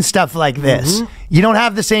needing stuff like this. You don't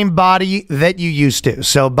have the same body that you used to.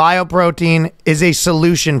 So bioprotein is a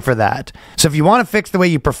solution for that. So if you want to fix the way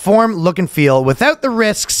you perform, look, and feel without the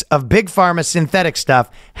risks of big pharma synthetic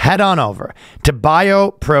stuff, head on over to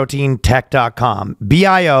bioproteintech.com.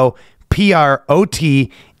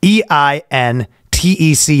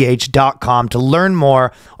 bioproteintech.com to learn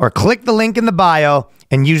more, or click the link in the bio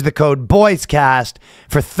and use the code BOYSCAST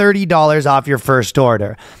for $30 off your first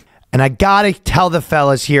order. And I gotta tell the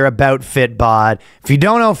fellas here about Fitbod. If you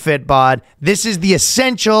don't know Fitbod, this is the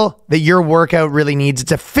essential that your workout really needs.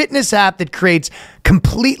 It's a fitness app that creates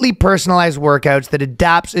completely personalized workouts that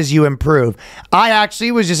adapts as you improve. I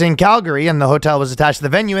actually was just in Calgary, and the hotel was attached to the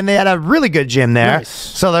venue, and they had a really good gym there. Nice.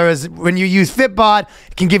 So when you use Fitbod,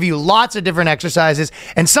 it can give you lots of different exercises.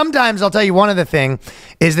 And sometimes, I'll tell you one other thing,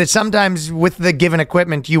 is that sometimes with the given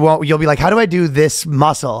equipment, you'll be like, how do I do this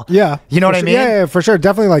muscle? Yeah. You know what I mean? Yeah, for sure.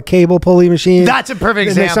 Definitely like cable pulley machine. That's a perfect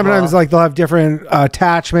example. Sometimes like they'll have different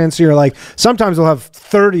attachments. You're like, sometimes they'll have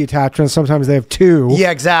 30 attachments. Sometimes they have 2.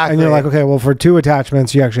 Yeah, exactly. And you're like, okay, well, for 2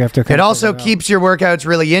 attachments, you actually have to. It also keeps your workouts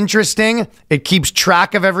really interesting. It keeps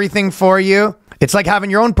track of everything for you. It's like having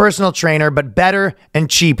your own personal trainer, but better and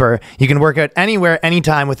cheaper. You can work out anywhere,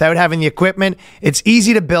 anytime without having the equipment. It's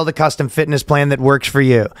easy to build a custom fitness plan that works for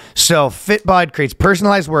you. So FitBod creates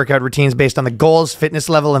personalized workout routines based on the goals, fitness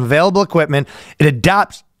level, and available equipment. It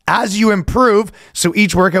adapts as you improve, so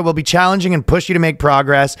each workout will be challenging and push you to make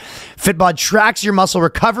progress. FitBod tracks your muscle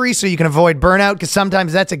recovery so you can avoid burnout, because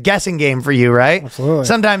sometimes that's a guessing game for you, right? Absolutely.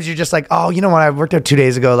 Sometimes you're just like, oh, you know what? I worked out 2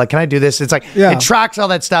 days ago. Like, can I do this? It's like, it tracks all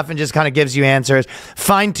that stuff and just kind of gives you answers.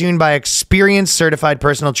 Fine-tuned by experienced, certified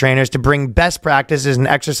personal trainers to bring best practices and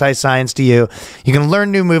exercise science to you. You can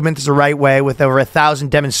learn new movements the right way with over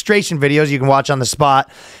 1,000 demonstration videos you can watch on the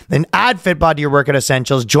spot. Then add FitBod to your workout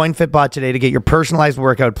essentials. Join FitBod today to get your personalized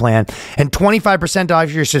workout plan and 25% off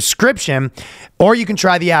your subscription, or you can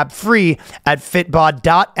try the app free at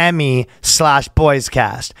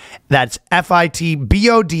fitbod.me/boyscast. That's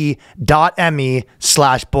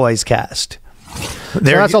fitbod.me/boyscast. So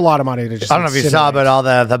that's a lot of money to just. I don't know if you saw, but all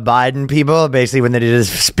the Biden people, basically when they did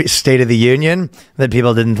his State of the Union, that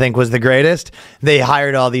people didn't think was the greatest, they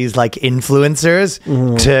hired all these like influencers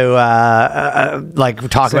to like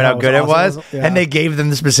talk about how good it was, and they gave them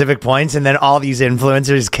the specific points, and then all these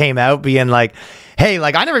influencers came out being like, hey,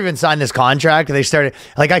 like, I never even signed this contract. They started,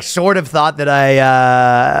 like, I sort of thought that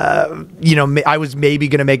I was maybe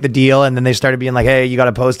going to make the deal. And then they started being like, hey, you got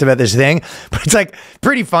to post about this thing. But it's like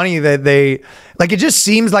pretty funny that they, like, it just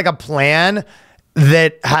seems like a plan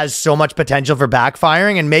that has so much potential for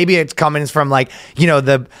backfiring. And maybe it's coming from like, you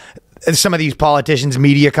know, some of these politicians,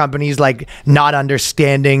 media companies, like not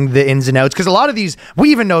understanding the ins and outs. Because a lot of these,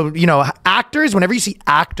 we even know, you know, actors, whenever you see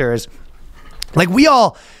actors, like we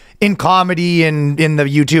all, in comedy and in the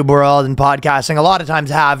YouTube world and podcasting, a lot of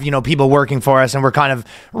times have, you know, people working for us and we're kind of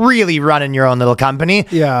really running your own little company.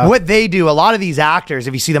 Yeah. What they do, a lot of these actors,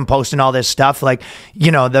 if you see them posting all this stuff, like,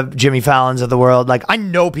 you know, the Jimmy Fallons of the world, like I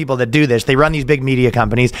know people that do this. They run these big media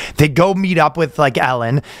companies. They go meet up with like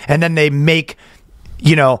Ellen and then they make,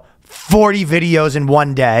 you know, 40 videos in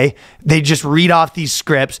one day. They just read off these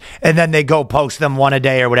scripts and then they go post them one a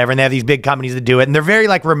day or whatever. And they have these big companies that do it and they're very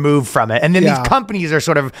like removed from it. And then these companies are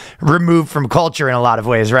sort of removed from culture in a lot of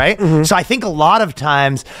ways, right? So I think a lot of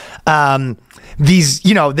times, these,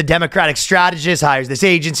 you know, the Democratic strategist hires this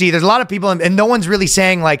agency. There's a lot of people and no one's really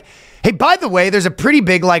saying like, hey, by the way, there's a pretty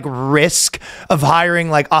big like risk of hiring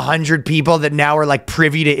like 100 people that now are like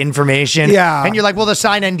privy to information. Yeah. And you're like, well, they'll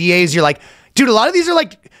sign NDAs. You're like, dude, a lot of these are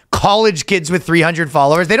like college kids with 300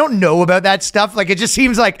 followers. They don't know about that stuff. Like, it just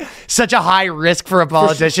seems like such a high risk for a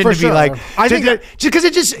politician to be like, I think just because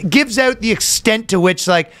it just gives out the extent to which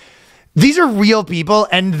like, these are real people,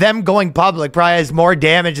 and them going public probably has more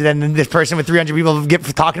damage than this person with 300 people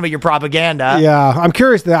talking about your propaganda. Yeah, I'm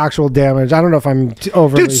curious the actual damage. I don't know if I'm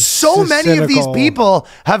overly Dude, so many of these people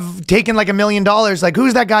have taken like $1 million. Like,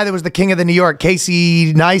 who's that guy that was the king of the New York?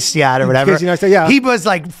 Casey Neistat or whatever. Casey Neistat, yeah. He was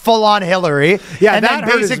like full on Hillary. Yeah, and then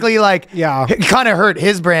basically it kind of hurt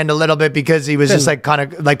his brand a little bit because he was just like kind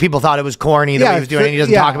of like people thought it was corny the way he was doing it. He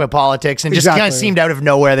doesn't talk about politics and just kind of seemed out of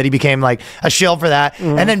nowhere that he became like a shill for that.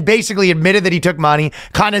 And then basically admitted that he took money,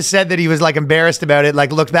 kind of said that he was like embarrassed about it,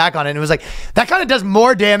 like looked back on it and was like, that kind of does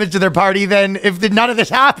more damage to their party than if none of this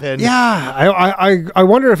happened. Yeah, I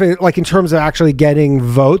wonder if it, like in terms of actually getting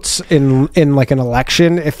votes in like an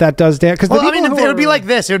election, if that does damage. Because well, I mean, it would be like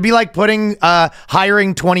this. It would be like putting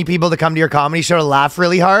hiring 20 people to come to your comedy show to laugh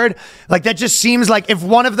really hard. Like that just seems like if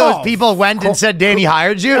one of those people went and said Danny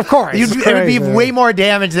hired you, of course, it would be way more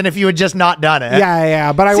damage than if you had just not done it.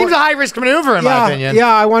 Yeah, but it seems a high risk maneuver in my opinion. Yeah,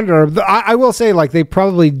 I wonder. I will say, like, they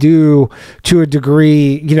probably do to a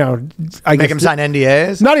degree, you know, I make guess them sign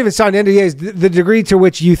NDAs. Not even sign NDAs. The degree to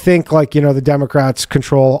which you think, like, you know, the Democrats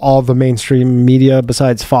control all the mainstream media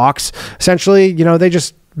besides Fox, essentially, you know, they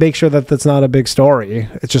just make sure that that's not a big story.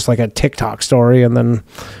 It's just like a TikTok story, and then,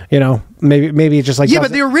 you know, maybe it's just like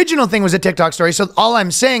but the original thing was a TikTok story. So all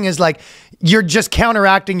I'm saying is like you're just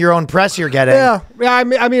counteracting your own press you're getting. Yeah. I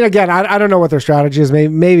mean, again, I don't know what their strategy is.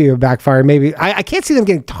 Maybe it would backfire. Maybe I can't see them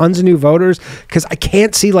getting tons of new voters because I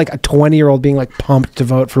can't see like a 20-year-old being like pumped to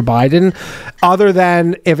vote for Biden, other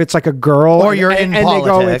than if it's like a girl or you're in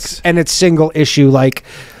politics and it's single issue like.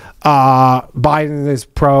 Biden is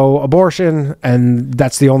pro-abortion, and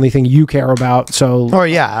that's the only thing you care about. So,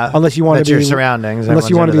 unless you want to be your surroundings,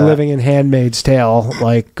 unless you want to be living in Handmaid's Tale,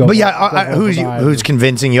 like go. But who's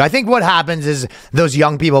convincing you? I think what happens is those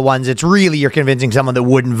young people ones. It's really you're convincing someone that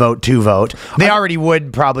wouldn't vote to vote. They already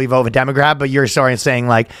would probably vote for Democrat, but you're sort of saying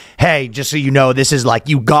like, hey, just so you know, this is like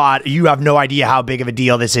you have no idea how big of a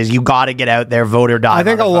deal this is. You got to get out there, vote or die. I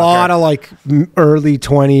think a lot of like early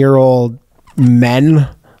 20-year-old men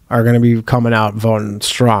are going to be coming out voting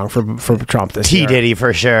strong for Trump this year. T Diddy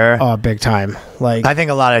for sure. Oh, big time. Like I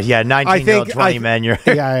think a lot of 19-year-old 20 men. You're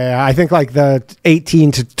yeah. I think like the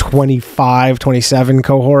 18 to 25, 27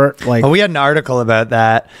 cohort. Like we had an article about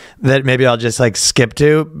that maybe I'll just like skip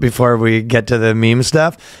to before we get to the meme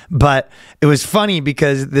stuff. But it was funny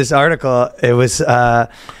because this article,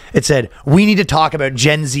 it said, we need to talk about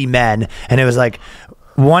Gen Z men. And it was like,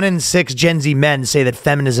 1 in 6 Gen Z men say that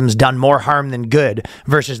feminism's done more harm than good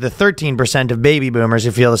versus the 13% of baby boomers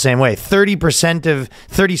who feel the same way. 30% of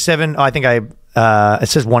 37, I think it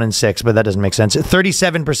says 1 in 6, but that doesn't make sense.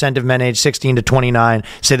 37% of men aged 16 to 29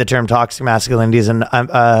 say the term toxic masculinity is an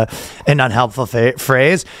unhelpful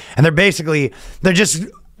phrase. And they're just,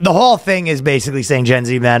 the whole thing is basically saying Gen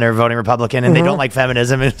Z men are voting Republican and they don't like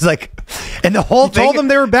feminism. And it's like, and the whole thing. Told them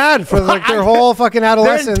they were bad for like their whole fucking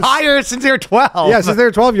adolescence. Since they were 12. Yeah, since they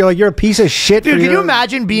were 12, you're like, you're a piece of shit. Dude, can you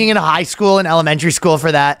imagine being in high school and elementary school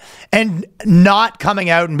for that and not coming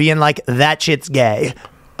out and being like, that shit's gay?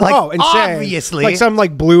 Like, insane. Obviously. Like some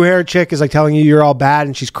like blue hair chick is like telling you you're all bad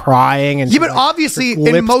and she's crying and yeah, but like, obviously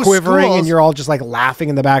lips in most quivering schools, and you're all just like laughing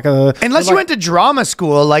in the back of the. Unless you went to drama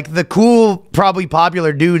school, like the cool, probably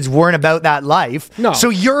popular dudes weren't about that life. No. So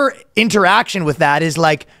your interaction with that is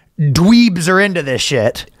like dweebs are into this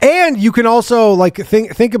shit. And you can also like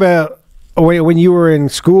think about when you were in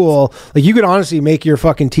school, like you could honestly make your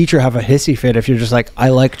fucking teacher have a hissy fit if you're just like, I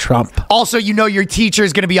like Trump. Also, your teacher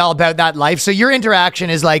is going to be all about that life. So your interaction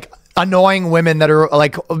is like annoying women that are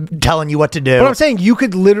like telling you what to do. But I'm saying you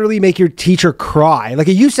could literally make your teacher cry. Like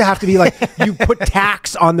it used to have to be like you put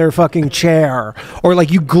tacks on their fucking chair or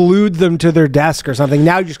like you glued them to their desk or something.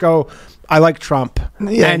 Now you just go, I like Trump.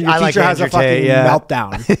 Yeah, and your I like teacher has a Andrew fucking Tate, yeah.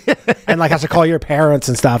 meltdown. And like has to call your parents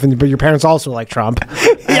and stuff. But your parents also like Trump.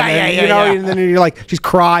 Yeah. And then you're like, she's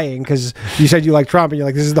crying because you said you like Trump. And you're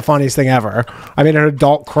like, this is the funniest thing ever. I made an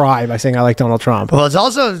adult cry by saying I like Donald Trump. Well, it's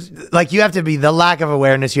also like you have to be, the lack of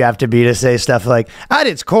awareness you have to be to say stuff like, at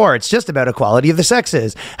its core, it's just about equality of the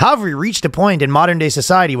sexes. However, we reached a point in modern day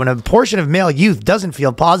society when a portion of male youth doesn't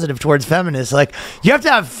feel positive towards feminists. Like, you have to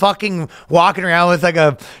have fucking walking around with like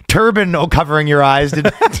a turban covering your eyes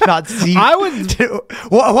to not see.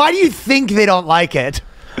 Why do you think they don't like it?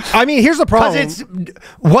 I mean, here's the problem. Because it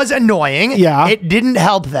was annoying. Yeah. It didn't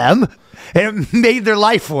help them. It made their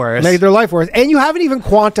life worse. And you haven't even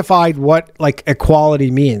quantified what like equality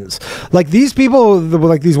means. Like these people,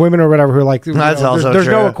 like these women or whatever, who are like, there's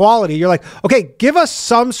no equality. You're like, okay, give us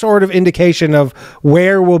some sort of indication of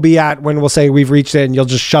where we'll be at when we'll say we've reached it, and you'll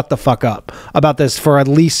just shut the fuck up about this for at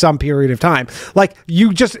least some period of time. Like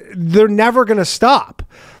they're never going to stop.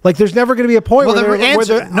 Like there's never going to be a point where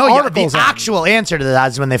the actual answer to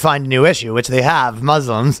that is when they find a new issue, which they have,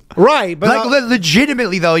 Muslims. Right. But like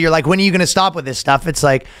legitimately though, you're like, when are you going to stop with this stuff? It's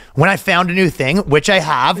like when I found a new thing, which I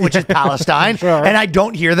have, which is Palestine, sure. And I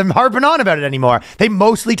don't hear them harping on about it anymore. They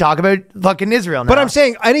mostly talk about fucking Israel now. But I'm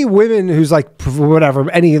saying any women who's like, whatever,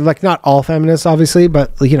 any, like not all feminists obviously,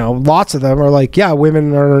 but lots of them are like, yeah,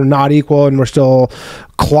 women are not equal and we're still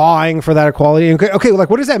clawing for that equality. Okay, like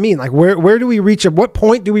what does that mean? Like where do we reach? At what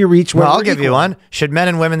point do we reach? Well, I'll give you one. Should men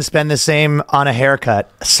and women spend the same on a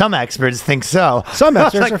haircut? Some experts think so. Some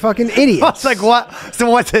experts are fucking idiots. It's like, what? So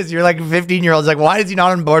what's this? You're like 15-year-olds. Like, why is he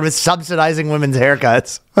not on board with subsidizing women's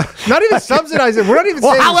haircuts? Not even subsidizing. We're not even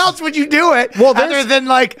well, saying. How else would you do it? Well, other than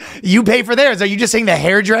like you pay for theirs? Are you just saying the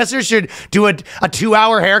hairdresser should do a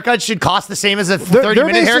 2-hour haircut should cost the same as a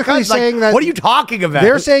 30-minute haircut? Saying like, that what are you talking about?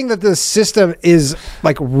 They're saying that the system is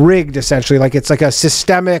like rigged, essentially. Like it's like a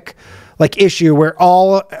systemic like issue where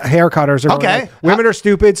all haircutters are okay. Like, women are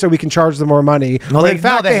stupid, so we can charge them more money. Well, in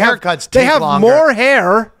fact, they have more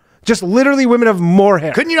hair. Just literally, women have more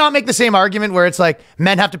hair. Couldn't you not make the same argument where it's like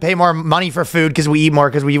men have to pay more money for food because we eat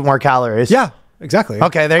more calories? Yeah. Exactly.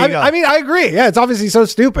 Okay, there you go. I mean, I agree. Yeah, it's obviously so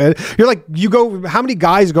stupid. You're like, how many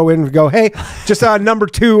guys go in and go, hey, just number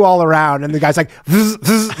 2 all around, and the guy's like,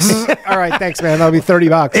 all right, thanks, man. That'll be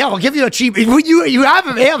 $30. Yeah, we'll give you a cheap. You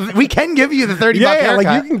have we can give you the $30 haircut.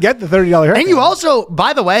 Like you can get the $30 haircut. And you also,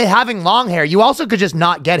 by the way, having long hair, you also could just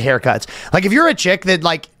not get haircuts. Like if you're a chick that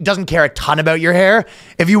like doesn't care a ton about your hair,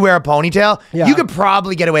 if you wear a ponytail, you could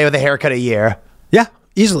probably get away with a haircut a year. Yeah.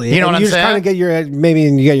 Easily. You know what I'm saying? You just kind of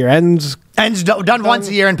get your ends done once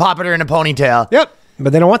a year and pop it in a ponytail. Yep.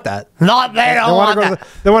 But they don't want that. They don't want that.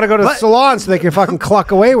 They want to go to the salon so they can fucking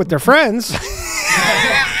cluck away with their friends.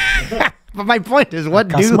 But my point is, what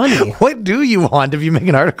costs money. what do you want if you make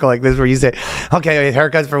an article like this where you say, okay,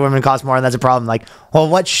 haircuts for women cost more and that's a problem? Like, well,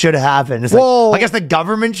 what should happen? It's Well, like, I guess the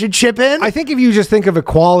government should chip in. I think if you just think of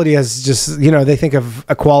equality as just, they think of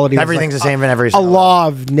equality Everything's as the same in every a law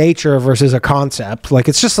of nature versus a concept. Like,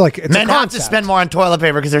 it's just like, it's Men a have concept. to spend more on toilet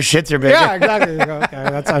paper because their shits are bigger. Yeah, exactly. You go, okay,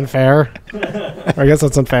 that's unfair. I guess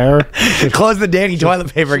that's unfair. Close the Danny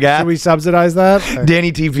toilet paper gap. Should we subsidize that?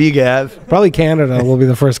 Danny TP gap. Probably Canada will be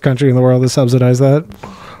the first country in the world to subsidize that.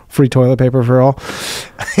 Free toilet paper for all.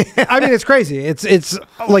 I mean, it's crazy. It's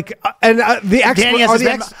like, and the Danny has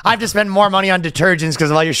expert. to spend, I have to spend more money on detergents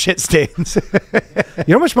because of all your shit stains. You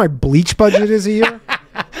know how much my bleach budget is a year?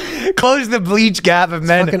 Close the bleach gap of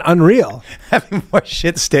men Fucking unreal. having more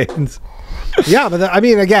shit stains. Yeah, but I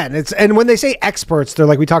mean, again, and when they say experts, they're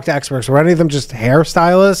like, we talk to experts. Were any of them just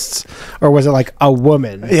hairstylists, or was it like a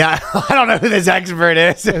woman? Yeah, I don't know who this expert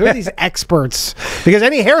is. Who are these experts? Because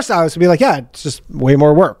any hairstylist would be like, yeah, it's just way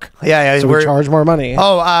more work. Yeah, So we charge more money.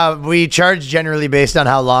 We charge generally based on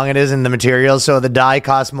how long it is and the materials. So the dye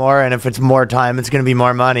costs more, and if it's more time, it's going to be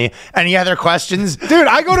more money. Any other questions? Dude,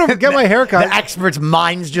 I go to get my haircut. The expert's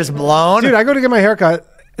mind's just blown. Dude, I go to get my haircut.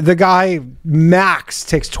 The guy max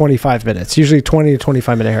takes 25 minutes, usually 20 to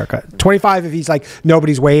 25 minute haircut. 25 if he's like,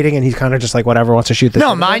 nobody's waiting and he's kind of just like, whatever, wants to shoot this.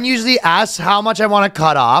 No, mine usually asks how much I want to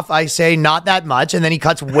cut off. I say not that much, and then he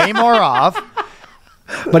cuts way more off.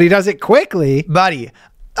 But he does it quickly. Buddy,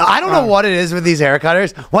 I don't know what it is with these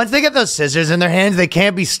haircutters. Once they get those scissors in their hands, they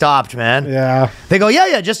can't be stopped, man. Yeah. They go,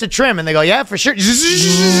 yeah, just a trim. And they go, yeah, for sure.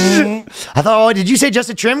 I thought, oh, did you say just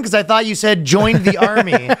a trim? Because I thought you said joined the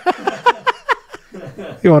army.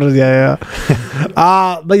 You wanted, yeah.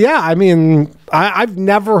 But yeah, I mean, I've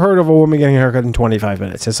never heard of a woman getting a haircut in 25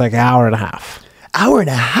 minutes. It's like an hour and a half. Hour and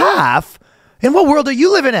a half? In what world are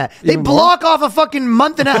you living at? They block off a fucking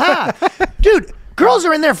month and a half. Dude, girls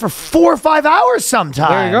are in there for 4 or 5 hours sometimes.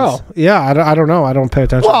 There you go. Yeah, I don't know. I don't pay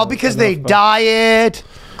attention. Well, because they dye it.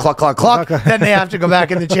 Cluck, cluck, cluck. Then they have to go back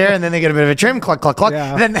in the chair, and then they get a bit of a trim. Cluck, cluck, cluck.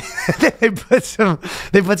 Yeah. Then they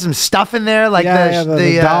put some stuff in there, like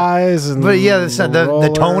the dyes and but yeah, the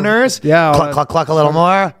toners. Yeah, cluck, cluck, cluck a little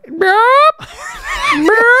more.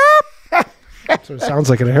 So it sounds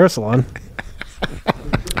like in a hair salon.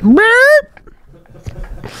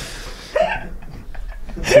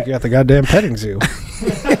 Like you got the goddamn petting zoo.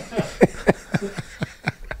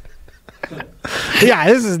 Yeah,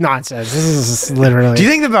 this is nonsense. This is literally. Do you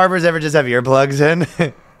think the barbers ever just have earplugs in?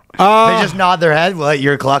 They just nod their head while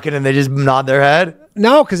you're clucking, and they just nod their head.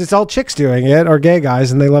 No, because it's all chicks doing it, or gay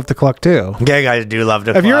guys, and they love to cluck too. Gay guys do love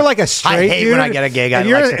to. If you're cluck. like a straight I hate dude, when I get a gay guy if that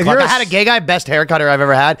you're- likes to if cluck. you're I had a gay guy, best hair cutter I've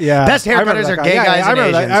ever had. Yeah, best hair I remember cutters that are guy. gay Yeah, guys I and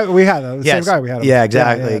remember Asians. that. We had the Yes. same guy. We had him. Yeah,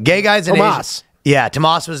 exactly. Yeah. Gay guys and Tomas. Asians. Yeah,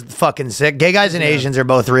 Tomas was fucking sick. Gay guys and Asians are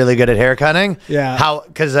both really good at hair cutting. Yeah. How?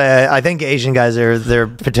 Because I think Asian guys they're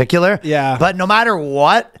particular. Yeah. But no matter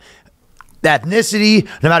what ethnicity,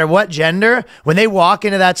 no matter what gender, when they walk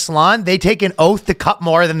into that salon, they take an oath to cut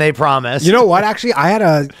more than they promised. You know what? Actually, I had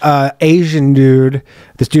a Asian dude,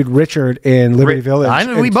 this dude Richard in Liberty Village. I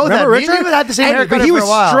know, we And both remember had- we even had the same haircut but he for was a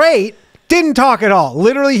while. straight, didn't talk at all.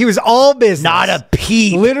 Literally, he was all business. Not a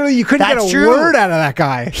peep. Literally, you couldn't That's get a true. word out of that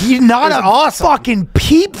guy. He's not It a was awesome. fucking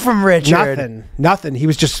peep from Richard. Nothing. He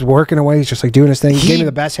was just working away. He's just like doing his thing. He gave me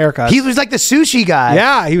the best haircut. He was like the sushi guy.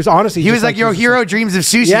 Yeah, he was honestly. He was just like your he hero dreams of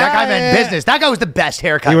sushi. Yeah, That guy meant yeah. business. That guy was the best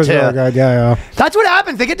haircut He was too. really good. Yeah. That's what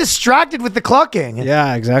happens. They get distracted with the clucking.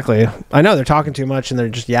 Yeah, exactly. I know they're talking too much and they're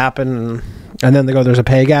just yapping, and then they go, "There's a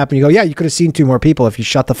pay gap," and you go, "Yeah, you could have seen 2 more people if you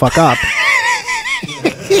shut the fuck up."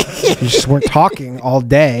 You just weren't talking all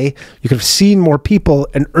day. You could have seen more people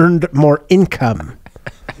and earned more income.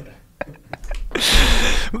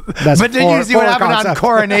 That's But did you see what happened on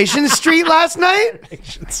Coronation Street last night?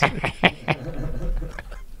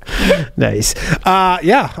 Nice.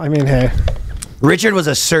 Yeah, I mean, hey. Richard was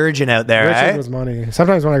a surgeon out there. Richard eh? was money.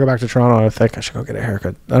 Sometimes when I go back to Toronto, I think I should go get a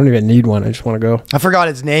haircut. I don't even need one. I just want to go. I forgot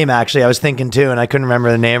its name actually. I was thinking too, and I couldn't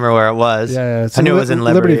remember the name or where it was. Yeah, it's I knew in it was in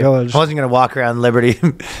Liberty. Liberty Village. I wasn't gonna walk around Liberty.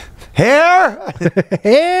 Hair.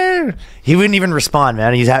 Hair. He wouldn't even respond,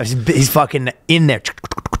 man. He's fucking in there.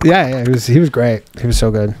 Yeah. He was great. He was so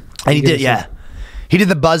good. And he did, yeah. He did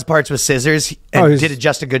the buzz parts with scissors and did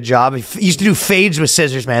just a good job. He used to do fades with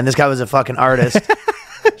scissors, man. This guy was a fucking artist.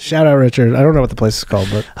 Shout out Richard. I don't know what the place is called,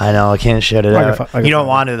 but I know, I can't shut it out. You don't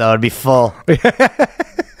want to, though. It'd be full.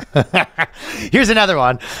 Here's another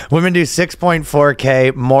one. Women do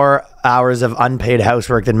 6.4K more hours of unpaid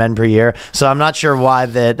housework than men per year. So I'm not sure why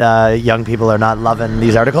that young people are not loving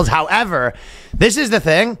these articles. However, this is the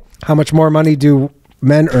thing. how much more money do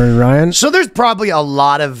men earn, Ryan? So there's probably a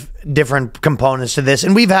lot of different components to this,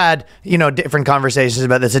 and we've had, different conversations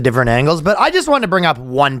about this at different angles, but I just want to bring up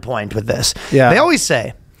one point with this. Yeah. They always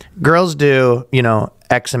say girls do,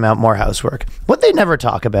 X amount more housework. What they never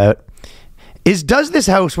talk about is, does this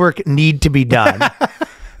housework need to be done?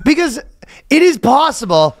 Because it is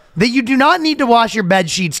possible that you do not need to wash your bed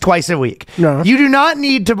sheets twice a week. No. You do not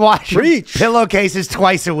need to wash your Preach. pillowcases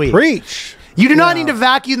twice a week. Preach. You do not need to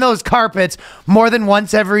vacuum those carpets more than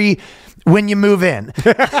once when you move in.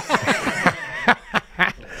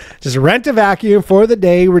 Just rent a vacuum for the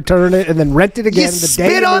day, return it, and then rent it again You the day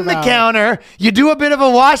spit you on move the out. counter. You do a bit of a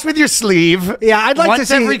wash with your sleeve. Yeah, I'd like to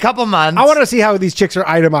see once every couple months. I want to see how these chicks are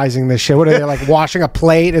itemizing this shit. What are they like? Washing a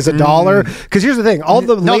plate is $1? Because here's the thing: all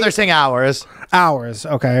the No, they're saying hours. hours.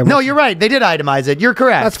 Okay. No, you're right. They did itemize it. You're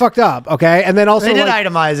correct. That's fucked up. Okay, and then also They did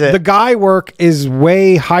itemize it. The guy work is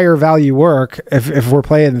way higher value work if we're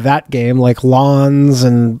playing that game, like lawns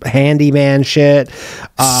and handyman shit.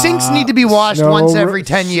 Sinks need to be washed once every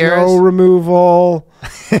 10 years. Snow removal.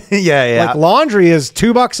 yeah. Like laundry is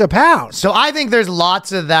 $2 a pound. So I think there's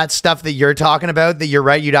lots of that stuff that you're talking about that you're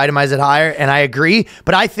right, you'd itemize it higher, and I agree.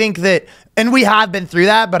 But I think that, and we have been through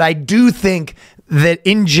that, but I do think that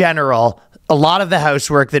in general, a lot of the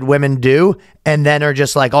housework that women do and then are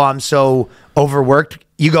just like, oh, I'm so overworked.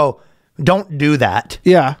 You go, don't do that.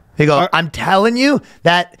 Yeah. You go, I'm telling you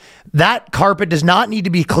that carpet does not need to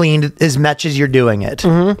be cleaned as much as you're doing it.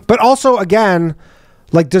 Mm-hmm. But also, again,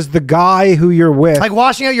 like, does the guy who you're with... Like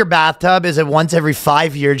washing out your bathtub is a once every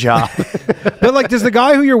 5-year job. But, like, does the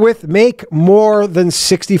guy who you're with make more than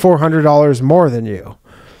 $6,400 more than you?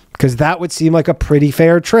 Because that would seem like a pretty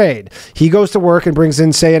fair trade. He goes to work and brings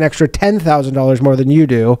in, say, an extra $10,000 more than you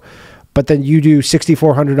do, but then you do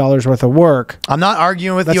 $6,400 worth of work. I'm not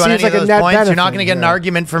arguing with That you on seems any like a of those net points. You're not benefit, going to get an yeah.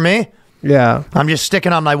 argument from me. Yeah. I'm just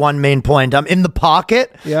sticking on my one main point. I'm in the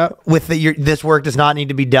pocket with this work does not need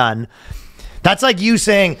to be done. That's like you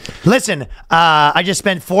saying, listen, I just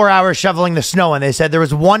spent 4 hours shoveling the snow, and they said there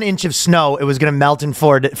was 1 inch of snow. It was going to melt in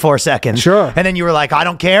 4 seconds. Sure. And then you were like, I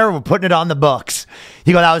don't care. We're putting it on the books.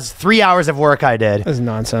 You go, that was 3 hours of work I did. That's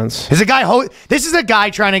nonsense. This is a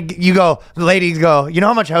guy trying to, you go, the ladies go, you know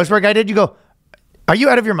how much housework I did? You go, are you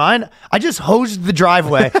out of your mind? I just hosed the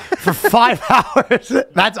driveway for 5 hours.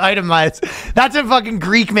 That's itemized. That's a fucking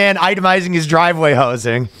Greek man itemizing his driveway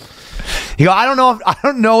hosing. You go, I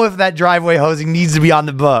don't know if that driveway hosing needs to be on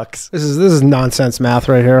the books. This is nonsense math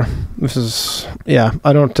right here. This is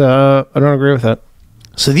I don't agree with it.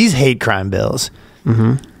 So these hate crime bills,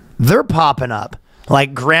 they're popping up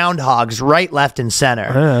like groundhogs right, left, and center.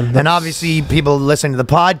 And obviously people listening to the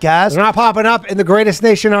podcast, They're not popping up in the greatest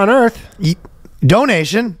nation on earth.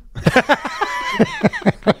 Donation to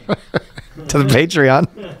the Patreon.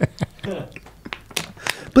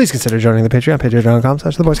 Please consider joining the Patreon,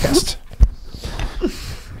 patreon.com/theboyscast.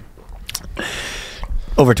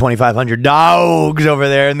 Over 2,500 dogs over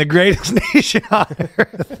there in the greatest nation on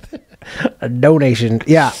earth. A donation.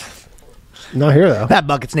 Yeah. Not here, though. That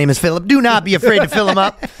bucket's name is Philip. Do not be afraid to fill him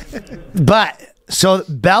up. But, so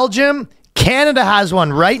Belgium, Canada has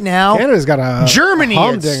one right now. Canada's got a Germany is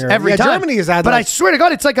humdinger. every time. Germany has had but like, I swear to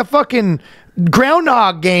God, it's like a fucking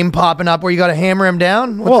groundhog game popping up where you got to hammer him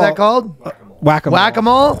down. What's that called? Whack-a-mole.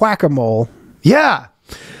 Whack-a-mole? Whack-a-mole. Yeah.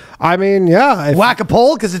 I mean, yeah.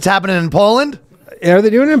 Whack-a-pole because it's happening in Poland. Are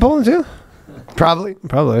they doing it in Poland too? Probably.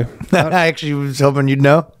 Probably. I actually was hoping you'd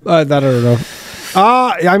know. I don't know.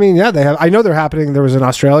 I mean, yeah, they have. I know they're happening. There was an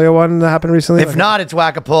Australia one that happened recently. If not, it's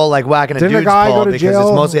whack-a-pole like whacking a Didn't a dude's guy pole go to because jail?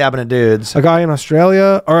 it's mostly happening to dudes. a guy in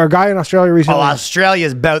Australia recently. Oh,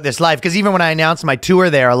 Australia's about this life. Because even when I announced my tour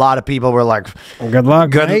there, a lot of people were like, Good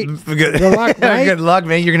luck, Good mate. luck, mate. Good luck,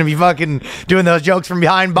 mate. You're going to be fucking doing those jokes from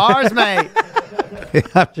behind bars, mate.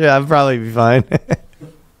 I'm sure I'll probably be fine.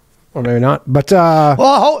 Or maybe not. But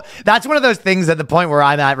Well, that's one of those things at the point where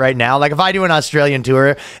I'm at right now. Like if I do an Australian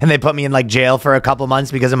tour and they put me in like jail for a couple months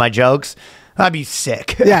because of my jokes, I'd be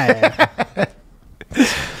sick. yeah.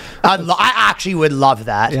 I actually would love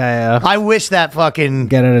that. Yeah. I wish that fucking...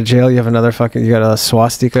 Get out of jail. You have another fucking. You got a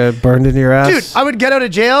swastika burned into your ass. Dude, I would get out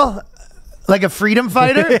of jail like a freedom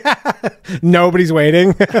fighter. Nobody's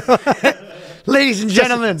waiting. Ladies and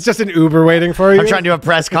gentlemen. It's just an Uber waiting for you. I'm trying to do a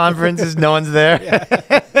press conference. No one's there.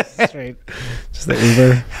 Straight. Just the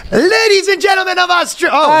Uber. Ladies and gentlemen of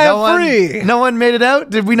Australia. Oh, I no am one, free. No one made it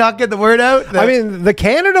out? Did we not get the word out? I mean, the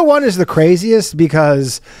Canada one is the craziest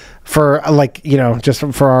because for just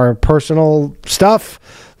for our personal stuff,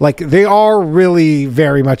 like they are really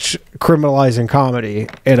very much criminalizing comedy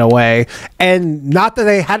in a way. And not that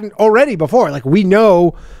they hadn't already before. Like we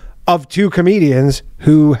know of 2 comedians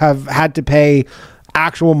who have had to pay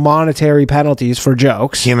actual monetary penalties for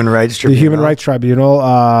jokes. Human Rights The Tribunal. Human Rights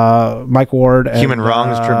Tribunal, Mike Ward, and Human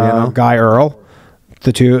Wrongs Tribunal. Guy Earl.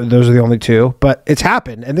 Those are the only two. But it's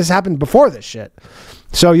happened, and this happened before this shit.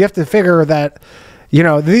 So you have to figure that, you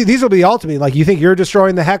know, these will be ultimately like, you think you're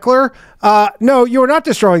destroying the heckler? No, you're not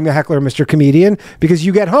destroying the heckler, Mr. Comedian, because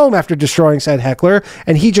you get home after destroying said heckler,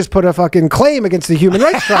 and he just put a fucking claim against the Human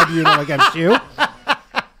Rights Tribunal against you.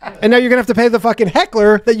 And now you're going to have to pay the fucking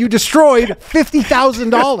heckler that you destroyed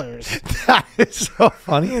 $50,000. That is so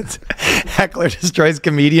funny. It's heckler destroys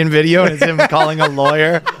comedian video, and it's him calling a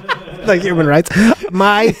lawyer. Like human rights.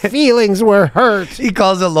 My feelings were hurt. He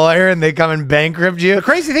calls a lawyer, and they come and bankrupt you. The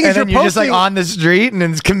crazy thing and is then you're just like on the street, and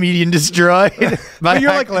then it's comedian destroyed by But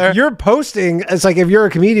you're heckler. like, you're posting, it's like if you're a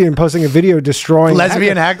comedian posting a video destroying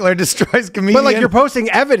Lesbian a heckler destroys comedian. But like you're posting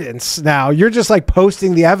evidence now. You're just like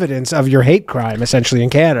posting the evidence of your hate crime essentially in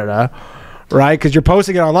Canada, right? Because you're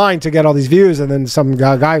posting it online to get all these views, and then some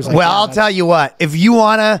guy was like, well, "Yeah, I'll tell you what. If you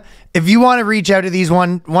wanna reach out to these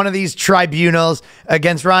one of these tribunals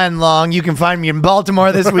against Ryan Long, you can find me in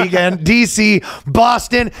Baltimore this weekend, DC,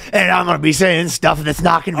 Boston, and I'm gonna be saying stuff that's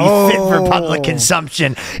not gonna be fit for public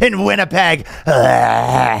consumption in Winnipeg,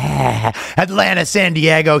 Atlanta, San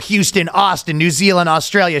Diego, Houston, Austin, New Zealand,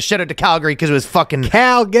 Australia. Shout out to Calgary because it was fucking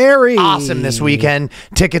Calgary. awesome this weekend.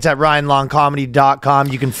 Tickets at RyanLongComedy.com.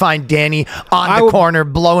 You can find Danny on the corner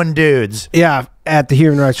blowing dudes. Yeah, at the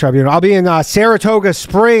Human Rights Tribunal. I'll be in Saratoga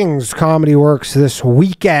Springs Comedy Works this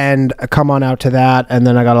weekend. Come on out to that. And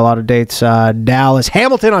then I got a lot of dates. Dallas,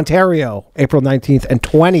 Hamilton, Ontario, April 19th and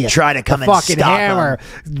 20th. Try to come The and fucking stop hammer.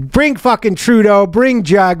 Bring fucking Trudeau. Bring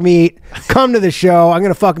Jug Meat. Come to the show. I'm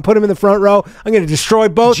going to fucking put him in the front row. I'm going to destroy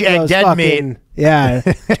both Jag of those dead fucking... meat. Yeah,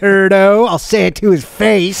 Trudeau. I'll say it to his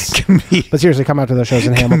face. But seriously, come out to those shows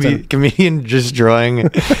in Hamilton. Comedian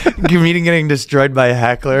getting destroyed by a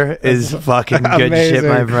heckler is fucking good Amazing. shit,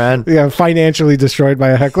 my friend. Yeah, financially destroyed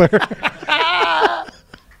by a heckler.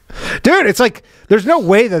 Dude, it's like there's no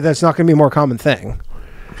way that that's not going to be a more common thing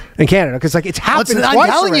in Canada, because like it's happened I'm twice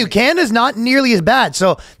telling you, already. Canada's not nearly as bad.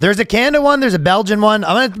 So there's a Canada one, there's a Belgian one.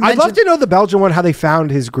 I'd love to know the Belgian one, how they found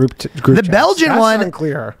his group. The chats. Belgian That's one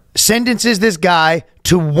unclear. sentences this guy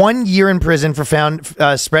to 1 year in prison for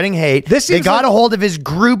spreading hate. This they seems got like- a hold of his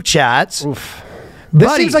group chats. This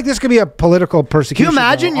Buddy, seems like this could be a political can persecution. you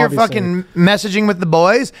imagine though, you're obviously. fucking messaging with the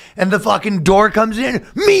boys and the fucking door comes in?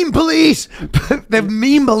 Meme police! The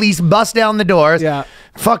meme police bust down the doors. Yeah.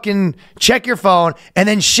 Fucking check your phone and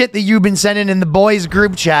then shit that you've been sending in the boys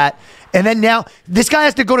group chat. And then now this guy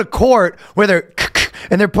has to go to court where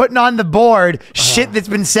they're putting on the board shit that's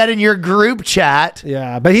been said in your group chat.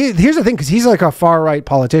 Yeah, but here's the thing, because he's like a far right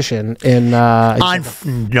politician in On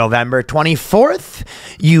November 24th,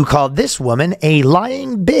 you called this woman a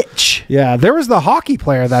lying bitch. yeah, there was the hockey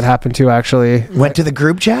player that happened to actually. Went to the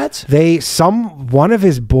group chats? One of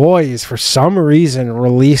his boys for some reason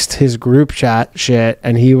released his group chat shit,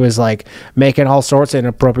 and he was like making all sorts of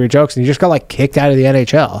inappropriate jokes, and he just got like kicked out of the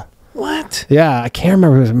NHL. What? Yeah, I can't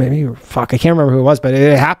remember who it was. I can't remember who it was, but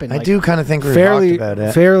it happened. I like, do kind of think we talked about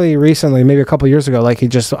it. fairly recently, maybe a couple years ago. Like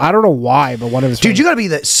I don't know why, but one of his Dude, you gotta be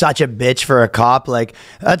such a bitch for a cop. Like,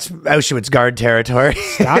 that's Auschwitz guard territory.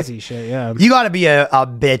 Stasi shit. Yeah, You gotta be a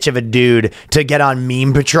bitch of a dude to get on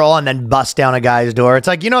meme patrol and then bust down a guy's door. It's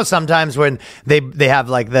like, you know, sometimes when they have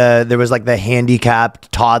like there was like the handicapped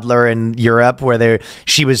toddler in Europe where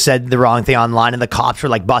she was said the wrong thing online and the cops were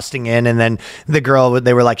like busting in, and then the girl,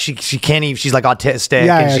 they were like, she can't even, she's like autistic,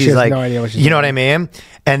 Yeah, and yeah, she she's has like, no idea what she's you know what doing. I mean?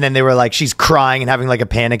 And then they were like, she's crying and having like a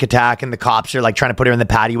panic attack, and the cops are like trying to put her in the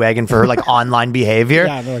paddy wagon for her like online behavior.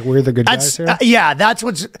 yeah. They're like, we're the good guys That's here. yeah. That's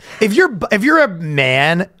what's if you're a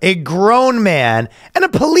man, a grown man, and a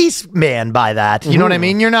policeman by that. You know what I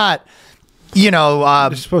mean? You're not. You know.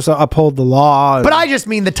 You're supposed to uphold the law. But I just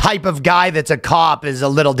mean the type of guy that's a cop is a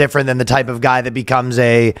little different than the type of guy that becomes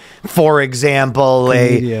for example,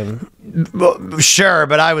 Comedian. Sure,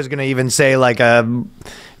 but I was gonna even say like a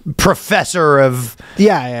professor of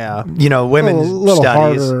yeah. you know women's little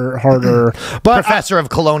studies, harder. But professor of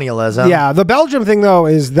colonialism. yeah, the Belgium thing though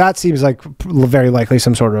is that seems like very likely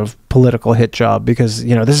some sort of political hit job, because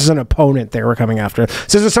you know this is an opponent they were coming after.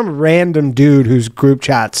 So this is some random dude whose group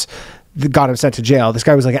chats got him sent to jail. This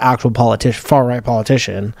guy was like an actual politician, far right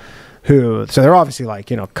politician. So they're obviously like,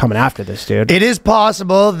 you know, coming after this dude. It is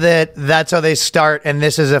possible that that's how they start, and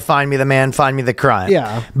this is a find me the man, find me the crime.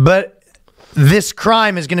 Yeah. But this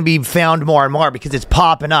crime is going to be found more and more because it's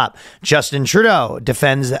popping up. Justin Trudeau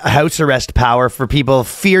defends house arrest power for people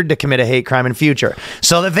feared to commit a hate crime in future.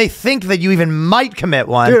 So that they think that you even might commit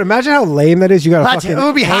one. Dude, imagine how lame that is. You got a fucking... It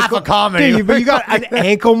would be half a comedy. Dude, but you got an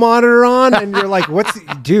ankle monitor on, and you're like,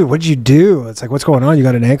 dude, what'd you do? It's like, what's going on? You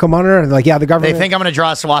got an ankle monitor? And like, yeah, the government... They think I'm going to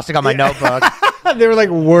draw a swastika on my notebook. They were like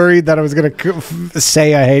worried that I was going to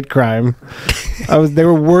say a hate crime. They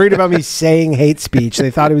were worried about me saying hate speech.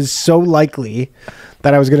 They thought it was so likely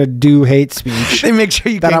that I was going to do hate speech. They make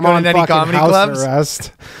sure you that can't I'm go on in any fucking comedy house clubs.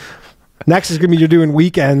 arrest. Next is going to be you're doing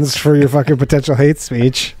weekends for your fucking potential hate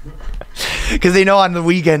speech. Because they know on the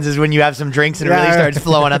weekends is when you have some drinks and it really starts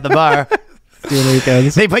flowing at the bar. Doing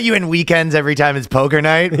weekends. They put you in weekends every time it's poker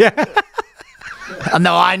night. Yeah.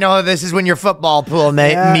 No, I know this is when your football pool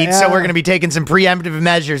meets, so we're going to be taking some preemptive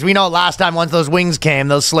measures. We know last time once those wings came,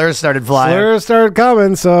 those slurs started flying. Slurs started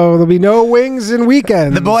coming, so there'll be no wings in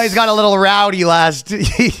weekends. The boys got a little rowdy last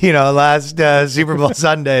Super Bowl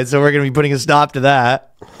Sunday, so we're going to be putting a stop to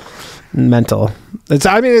that. Mental.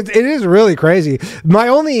 It is really crazy. My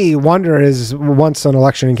only wonder is once an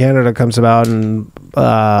election in Canada comes about and,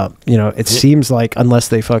 it seems like unless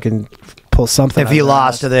they fucking pull something. If he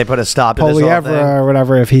lost, do they put a stop to this whole thing? Or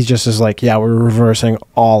whatever, if he's just is like, yeah, we're reversing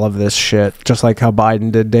all of this shit, just like how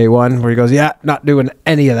Biden did day one, where he goes, yeah, not doing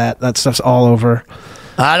any of that. That stuff's all over.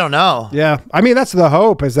 I don't know. Yeah, I mean that's the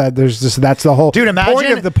hope is that that's the whole dude. Imagine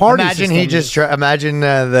point of the party. Imagine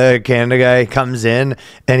the Canada guy comes in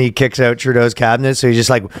and he kicks out Trudeau's cabinet, so he's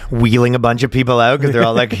just like wheeling a bunch of people out because they're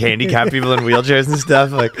all like handicapped people in wheelchairs and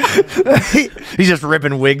stuff. Like he's just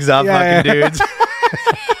ripping wigs off dudes.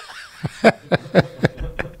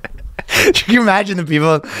 Can you imagine the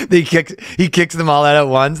people that he kicks them all out at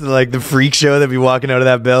once? Like the freak show that'd be walking out of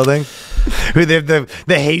that building. Who they have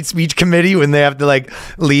the hate speech committee when they have to like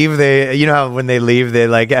leave. How when they leave they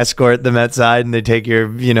like escort them outside and they take your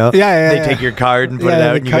take your card and put it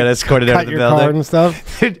out and you got escorted out of the building card and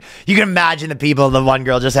stuff. You can imagine the one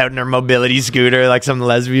girl just out in her mobility scooter like some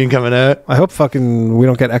lesbian coming out. I hope fucking we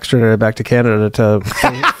don't get extradited back to Canada to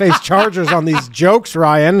face charges on these jokes,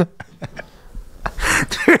 Ryan.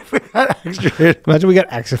 Imagine we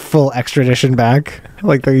got full extradition back.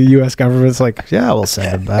 Like the U.S. government's like, yeah, we'll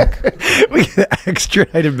send him back. We get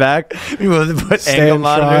extradited back. We will put stay ankle in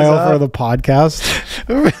monitors trial for the podcast.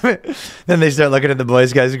 Then they start looking at the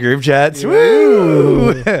boys guys group chats.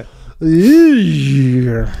 Woo!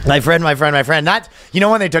 My friend. That's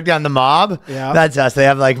when they took down the mob. Yeah, that's us. They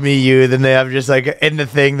have like me, you. Then they have just like in the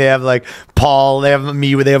thing. They have like Paul. They have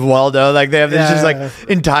me. They have Waldo. Like they have this just like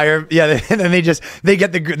entire. Yeah, and then they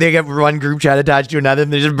get one group chat attached to another.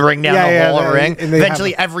 And they just bring down the whole ring.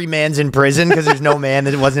 Eventually, every man's in prison because there's no man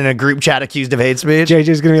that wasn't in a group chat accused of hate speech.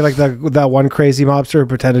 JJ's gonna be like that one crazy mobster who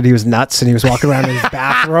pretended he was nuts and he was walking around in his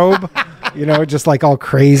bathrobe. Just like all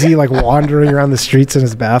crazy, like wandering around the streets in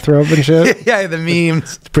his bathrobe and shit. Yeah, the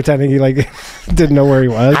memes. Pretending he like didn't know where he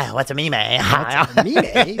was. What's a meme? What's a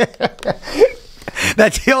meme?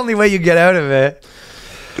 That's the only way you get out of it.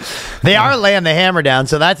 They are laying the hammer down,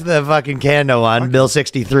 so that's the fucking Canada one, Bill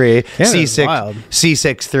 63,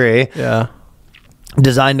 C63. Yeah.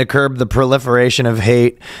 Designed to curb the proliferation of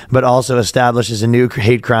hate, but also establishes a new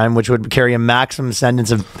hate crime, which would carry a maximum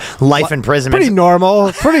sentence of life imprisonment. Pretty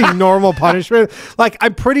normal punishment. Like,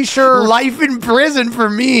 I'm pretty sure life in prison for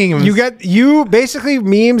memes. Basically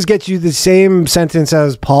memes get you the same sentence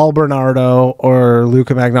as Paul Bernardo or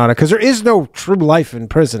Luca Magnotta, because there is no true life in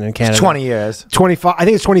prison in Canada. It's 20 years. 25. I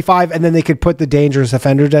think it's 25, and then they could put the dangerous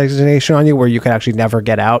offender designation on you, where you can actually never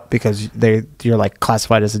get out because you're like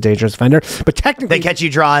classified as a dangerous offender. But technically, they catch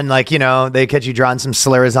you drawing some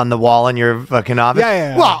slurs on the wall in your fucking office.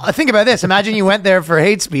 Yeah. Well, think about this. Imagine you went there for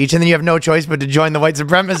hate speech and then you have no choice but to join the white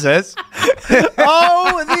supremacists.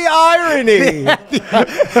 Oh, the irony.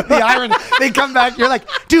 The irony. They come back. You're like,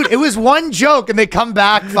 dude, it was one joke. And they come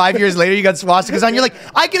back 5 years later. You got swastikas on. You're like,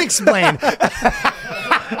 I can explain.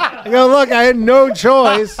 I go, look, I had no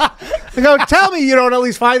choice. I go, tell me you don't at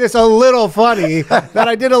least find this a little funny that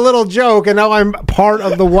I did a little joke and now I'm part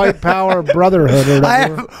of the white power brotherhood or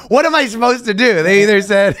whatever. What am I supposed to do? They either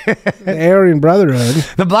said the Aryan Brotherhood.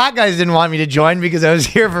 The black guys didn't want me to join because I was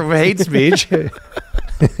here for hate speech.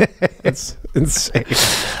 It's insane.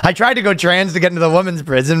 I tried to go trans to get into the women's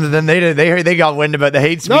prison, but then they got wind about the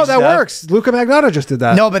hate speech. No, that stuff. works. Luca Magnotta just did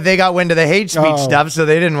that. No, but they got wind of the hate speech stuff, so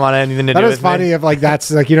they didn't want anything to do with it. That is funny if like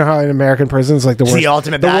that's like, you know how in American prisons like the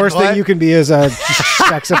worst thing you can be is a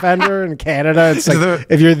sex offender in Canada. It's like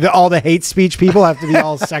if you're all the hate speech people have to be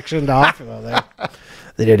all sectioned off. Well,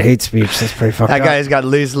 they did hate speech. That's pretty fucked up. That guy's got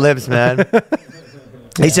loose lips, man.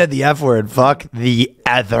 He said the F word. Fuck the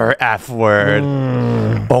other F word.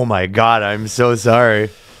 Oh my God, I'm so sorry.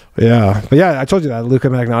 Yeah. But yeah, I told you that. Luca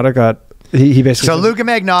Magnotta got... He basically... So Luca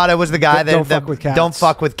Magnotta was the guy that... Don't fuck with cats. Don't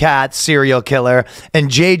fuck with cats, serial killer. And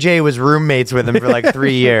JJ was roommates with him for like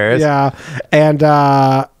 3 years. Yeah. And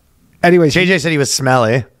anyways... JJ said he was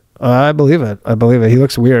smelly. I believe it. He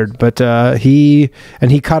looks weird, but he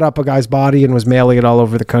cut up a guy's body and was mailing it all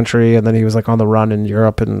over the country, and then he was like on the run in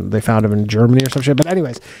Europe, and they found him in Germany or some shit. But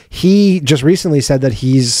anyways, he just recently said that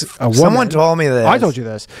he's a woman. Someone told me this. I told you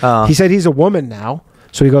this. Oh. He said he's a woman now.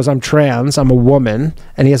 So he goes, I'm trans, I'm a woman,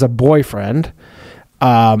 and he has a boyfriend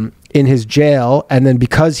in his jail, and then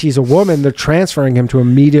because he's a woman, they're transferring him to a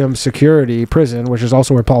medium security prison, which is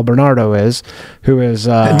also where Paul Bernardo is, who is...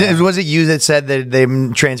 was it you that said that they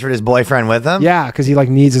transferred his boyfriend with him? Yeah, because he like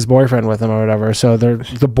needs his boyfriend with him or whatever. So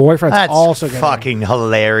the boyfriend's That's also getting... fucking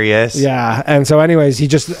hilarious. Yeah, and so anyways, he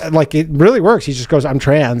just like it really works. He just goes, "I'm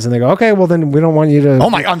trans," and they go, "Okay, well then we don't want you to." Oh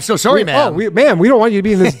my, I'm so sorry, man. Ma'am, we don't want you to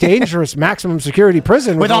be in this dangerous maximum security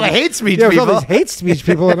prison with all the hate speech with people. all these hate speech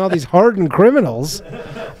people and all these hardened criminals.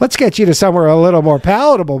 Let's get you to somewhere a little more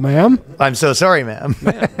palatable, ma'am. I'm so sorry, ma'am.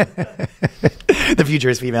 The future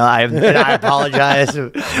is female. I apologize.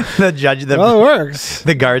 The judge, Well, it works.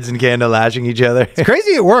 the guards in Canada lashing each other. It's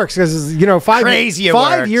crazy it works because, you know, five works.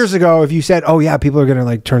 years ago, if you said, oh, yeah, people are going to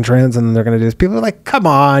like turn trans and they're going to do this, people are like, come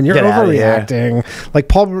on, you're Get outta here. overreacting. Like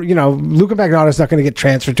Paul, you know, Luca Magnotta's not going to get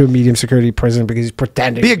transferred to a medium security prison because he's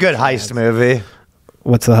pretending. Be a good heist movie.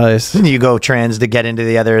 What's the heist? You go trans to get into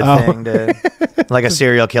the other thing, to, like a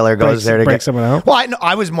serial killer goes there to break get someone out. Well,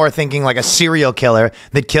 I was more thinking like a serial killer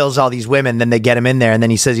that kills all these women, then they get him in there, and then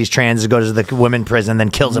he says he's trans, goes to the women prison, then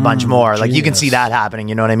kills a bunch more. Like you can see that happening.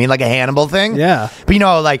 You know what I mean? Like a Hannibal thing. Yeah. But you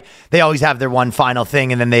know, like they always have their one final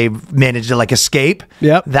thing, and then they manage to like escape.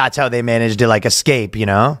 Yep. That's how they manage to like escape. You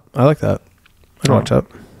know? I like that. I'd watch that.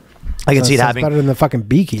 I can see it Sounds happening. better than the fucking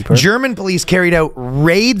Beekeeper. German police carried out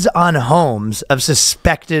raids on homes of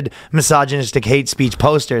suspected misogynistic hate speech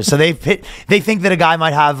posters. So they think that a guy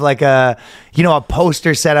might have like a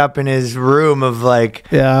poster set up in his room of like,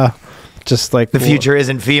 Yeah. Just like the future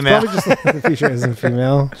isn't female. Probably just like the future isn't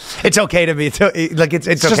female. It's okay to be like it's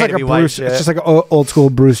It's okay just like to a be white Bruce. shit. It's just like an old school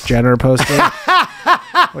Bruce Jenner poster.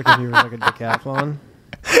 Like if he was like a decathlon.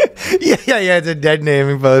 yeah. It's a dead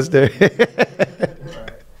naming poster.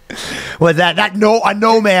 Was that a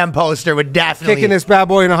no man poster would definitely Kicking this bad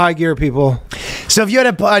boy into high gear, people. So if you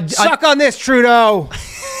had a Suck on this, Trudeau.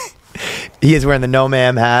 he is wearing the no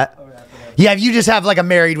ma'am hat. Yeah, if you just have like a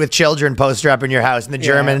married with children poster up in your house, and the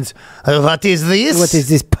Germans, what is this? What is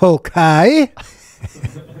this polkai?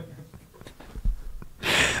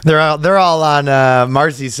 They're all on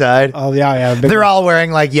Marcy's side. Oh yeah. They're all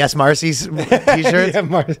wearing like Yes Marcy's t-shirts.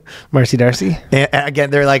 Yeah, Marcy Darcy. And again,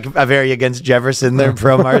 they're like very against Jefferson. They're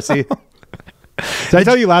pro Marcy. Did I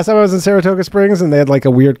tell you last time I was in Saratoga Springs and they had like a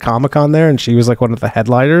weird Comic-Con there and she was like one of the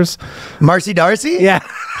headliners? Marcy Darcy? Yeah.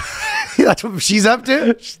 That's what she's up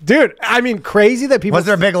to? Dude, I mean, crazy that people... Was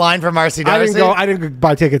there a big line for Marcy Darcy? I didn't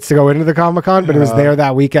buy tickets to go into the Comic-Con, but it was there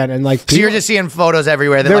that weekend. And like, So you're just seeing photos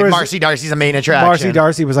everywhere that like Marcy Darcy's a main attraction. Marcy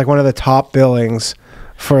Darcy was like one of the top billings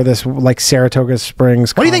for this like Saratoga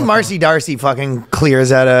Springs. What do you think Marcy Darcy fucking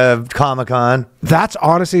clears out of Comic-Con? That's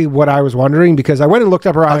honestly what I was wondering because I went and looked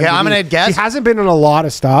up her. Okay, I'm gonna guess. She hasn't been in a lot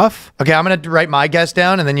of stuff. Okay, I'm gonna write my guess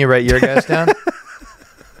down, and then you write your guess down.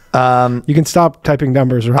 You can stop typing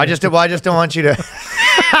numbers. Right? I just don't want you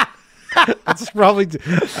to. It's probably.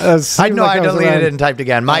 I know I deleted it and typed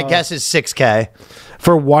again. My guess is $6,000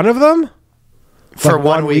 for one of them. For Like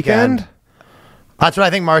one weekend. That's what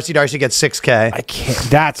I think. Marcy Darcy gets $6,000. I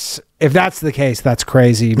can't. If that's the case, that's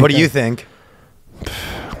crazy. What do you think?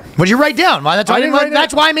 What'd you write down? Why? That's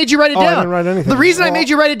why I made you write it down. I didn't write anything. The reason I made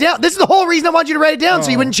you write it down. This is the whole reason I want you to write it down,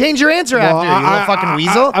 so you wouldn't change your answer after. You little fucking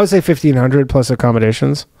weasel. I would say 1,500 plus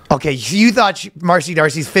accommodations. Okay, you thought Marcy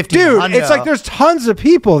Darcy's 1,500. Dude, it's like there's tons of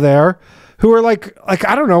people there who are like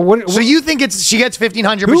I don't know what. So you think she gets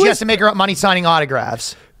 1,500, but she has to make her money signing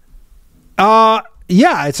autographs?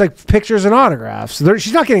 Yeah, it's like pictures and autographs.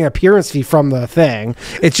 She's not getting an appearance fee from the thing.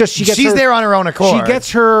 It's just she's there on her own accord. She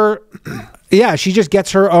gets her. Yeah, she just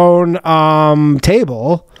gets her own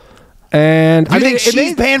table, and you think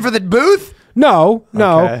she's paying for the booth? No.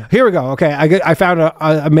 Okay. Here we go. Okay, I found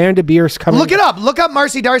Amanda Bierce coming. Look it up. Look up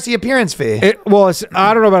Marcy Darcy appearance fee. I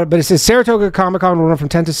don't know about it, but it says Saratoga Comic-Con will run from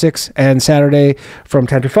 10 to 6 and Saturday from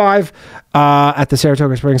 10 to 5 at the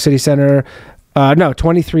Saratoga Springs City Center. No,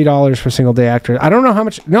 $23 for single day actor. I don't know how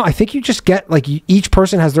much. No, I think you just get like each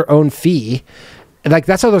person has their own fee. Like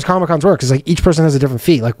that's how those Comic Cons work. Because like each person has a different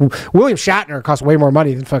fee. Like William Shatner costs way more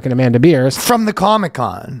money than fucking Amanda Beers From the Comic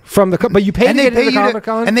Con. but you pay to get into the Comic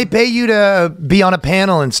Con, and they pay you to be on a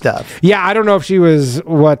panel and stuff. yeah, I don't know if she was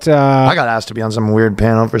what. I got asked to be on some weird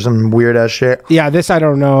panel for some weird ass shit. Yeah, this I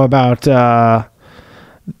don't know about. I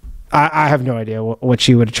have no idea what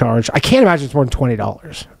she would charge. I can't imagine it's more than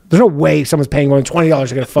 $20. There's no way someone's paying more than $20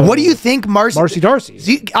 to get a photo. What do you think, Marcy Darcy?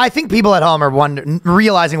 See, I think people at home are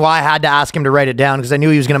realizing why I had to ask him to write it down because I knew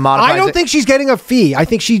he was going to modify. I don't think she's getting a fee. I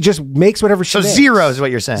think she just makes whatever she. So makes. Zero is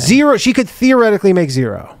what you're saying. Zero. She could theoretically make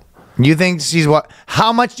zero. You think she's what?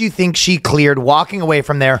 How much do you think she cleared walking away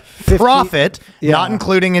from there? 50, profit, yeah. Not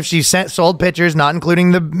including if she sold pictures, not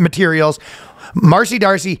including the materials. Marcy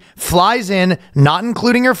Darcy flies in, not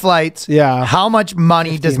including her flights. Yeah. How much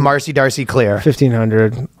money does Marcy Darcy clear?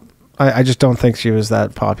 $1,500. I just don't think she was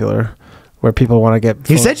that popular where people want to get.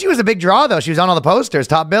 He said she was a big draw, though. She was on all the posters,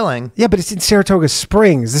 top billing. Yeah, but it's in Saratoga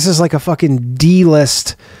Springs. This is like a fucking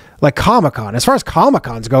D-list, like Comic-Con. As far as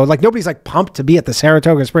Comic-Cons go, like nobody's like pumped to be at the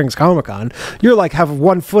Saratoga Springs Comic-Con. You're like have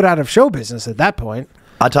one foot out of show business at that point.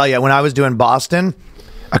 I'll tell you, when I was doing Boston,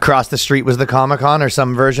 across the street was the Comic-Con or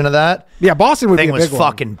some version of that. Yeah, Boston would be a thing was big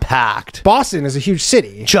fucking one. packed. Boston is a huge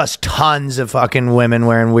city. Just tons of fucking women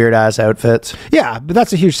wearing weird ass outfits. Yeah, but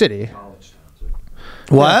that's a huge city.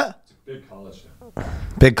 What? Big college town.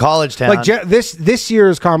 Big college town. Like this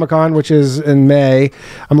year's Comic-Con, which is in May,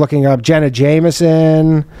 I'm looking up Jenna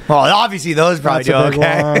Jameson. Well, obviously those probably do That's a big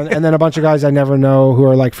okay. one. And then a bunch of guys I never know who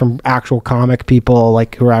are like from actual comic people,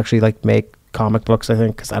 like who are actually like make comic books, I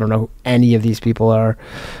think, because I don't know who any of these people are.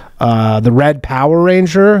 The Red Power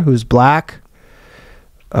Ranger, who's black.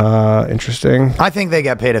 Interesting. I think they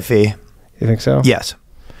get paid a fee. You think so? Yes.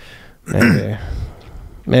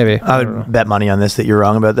 Maybe. I would bet money on this that you're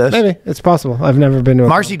wrong about this. Maybe. It's possible. I've never been to a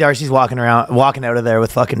Marcy Darcy's walking out of there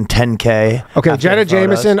with fucking 10K. Okay, Jenna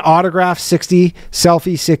Jameson, autograph 60,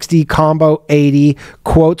 selfie 60, combo 80,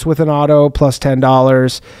 quotes with an auto plus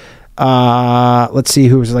 $10. Let's see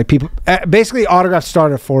who's like people. Basically, autographs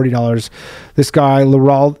start at $40. This guy,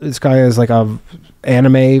 Laurel, this guy is like a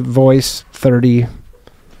anime voice, 30.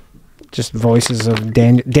 Just voices of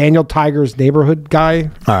Daniel Tiger's neighborhood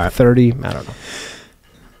guy. All right. 30. I don't know.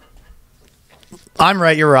 I'm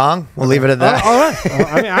right, you're wrong. We'll leave it at that. All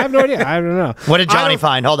right. I mean, I have no idea. I don't know. What did Johnny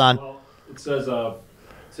find? Hold on. Well, it says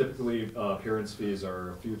typically appearance fees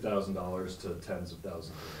are a few $1,000s to tens of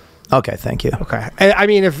thousands. Okay, thank you. Okay. I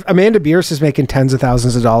mean, if Amanda Bierce is making tens of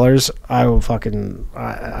thousands of dollars, I will fucking.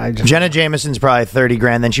 I just. Jenna Jameson's probably 30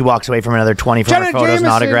 grand. Then she walks away from another 20 for her Jenna photos Jameson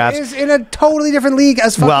and autographs. is in a totally different league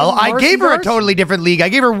as fucking. Well, I Marcy gave her Darcy. a totally different league. I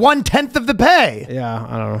gave her 1/10 of the pay. Yeah,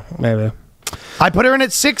 I don't know. Maybe. I put her in at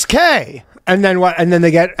 6K. And then what? And then they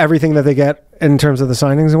get everything that they get in terms of the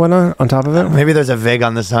signings and whatnot on top of it. Maybe there's a VIG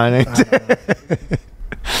on the signing.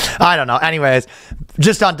 I don't know. Anyways,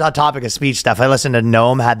 just on the topic of speech stuff, I listened to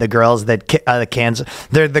Gnome had the girls that cancel.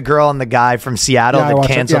 They're the girl and the guy from Seattle that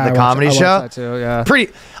canceled the comedy show. That too, yeah.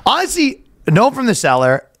 Pretty honestly. Gnome from the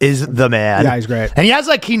Cellar is the man. Yeah, he's great. And he has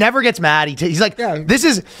like, he never gets mad. He's like, Yeah. this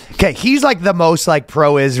is, okay, he's like the most like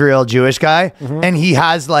pro-Israel Jewish guy. Mm-hmm. And he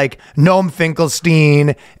has like Noam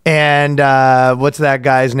Finkelstein and what's that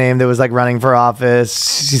guy's name that was like running for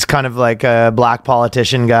office? He's kind of like a black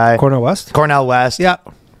politician guy. Cornel West. Cornel West. Yeah.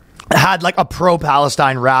 Had like a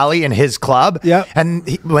pro-Palestine rally in his club. Yep. And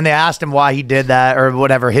when they asked him why he did that or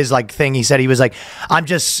whatever, his like thing, he said he was like,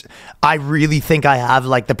 I really think I have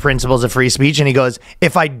like the principles of free speech. And he goes,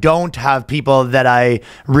 if I don't have people that I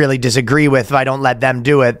really disagree with, if I don't let them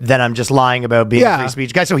do it, then I'm just lying about being a free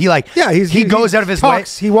speech guy. So he like, he goes out of his way.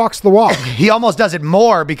 He walks the walk. He almost does it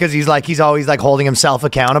more because he's always like holding himself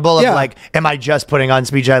accountable of like, am I just putting on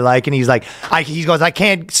speech I like? And he's like, he goes, I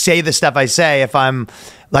can't say the stuff I say if I'm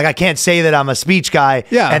like, I can't say that I'm a speech guy.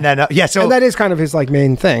 Yeah. And then, so. And that is kind of his like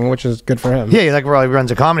main thing, which is good for him. Yeah, he's like, well, he runs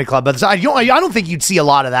a comedy club. But I don't think you'd see a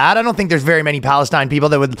lot of that. I don't think there's very many Palestine people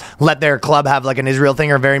that would let their club have like an Israel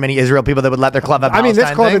thing or very many Israel people that would let their club have Palestine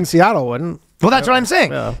this club thing. in Seattle wouldn't. Well, that's what I'm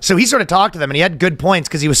saying. Yeah. So he sort of talked to them and he had good points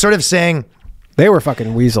because he was sort of saying. They were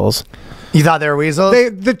fucking weasels. You thought they were weasels?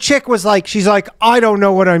 The chick was like, she's like, I don't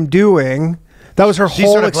know what I'm doing. That was her She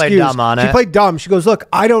whole sort of excuse. played dumb on She it. played dumb. She goes, look,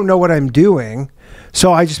 I don't know what I'm doing.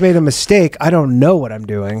 So I just made a mistake. I don't know what I'm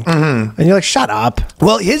doing. Mm-hmm. And you're like, shut up.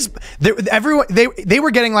 Well, they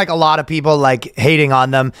were getting like a lot of people like hating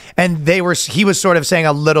on them, and he was sort of saying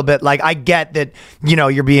a little bit like, I get that,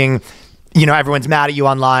 you're being, everyone's mad at you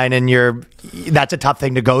online, and that's a tough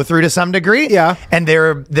thing to go through to some degree. Yeah. And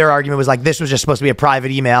their argument was like, this was just supposed to be a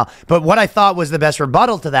private email. But what I thought was the best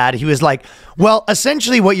rebuttal to that, he was like, well,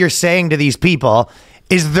 essentially what you're saying to these people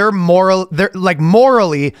is they're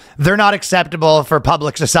morally, they're not acceptable for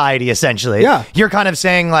public society, essentially. Yeah. You're kind of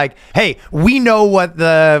saying like, hey, we know what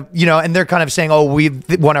and they're kind of saying, oh,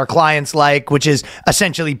 what our clients like, which is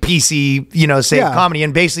essentially PC, safe comedy.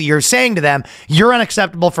 And basically you're saying to them, you're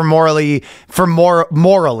unacceptable morally.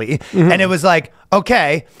 Mm-hmm. And it was like,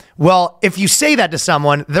 okay, well, if you say that to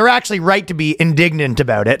someone, they're actually right to be indignant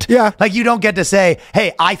about it. Yeah. Like, you don't get to say,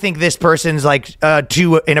 hey, I think this person's like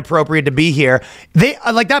too inappropriate to be here. They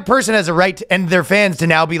that person has a right and their fans to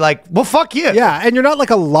now be like, well, fuck you. Yeah, and you're not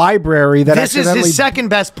like a library that This is his second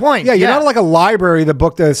best point. Yeah, you're not like a library that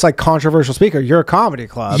booked this like controversial speaker. You're a comedy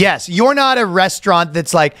club. Yes, you're not a restaurant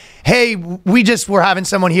that's like, hey, we're having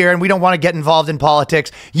someone here and we don't want to get involved in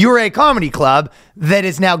politics. You're a comedy club that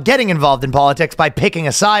is now getting involved in politics by picking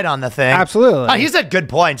a side on the thing. Absolutely. Oh, he said good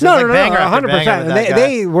points. No, It's like banger after 100%. banger with that guy.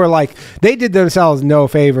 They were like, they did themselves no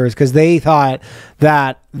favors because they thought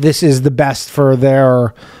that this is the best for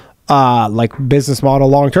their like business model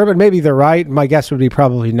long term, and maybe they're right. My guess would be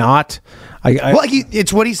probably not.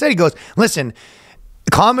 It's what he said. He goes, listen,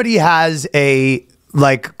 comedy has a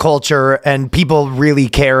like culture, and people really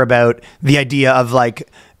care about the idea of like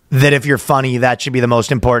that if you're funny, that should be the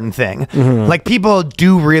most important thing. Mm-hmm. Like, people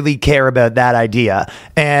do really care about that idea.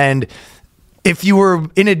 And if you were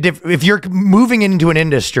if you're moving into an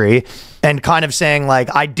industry and kind of saying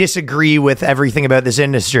like, I disagree with everything about this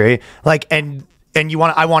industry, like, and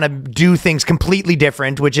I want to do things completely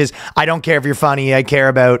different, which is, I don't care if you're funny. I care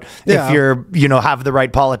about if you're, have the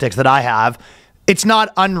right politics that I have. It's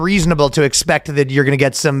not unreasonable to expect that you're going to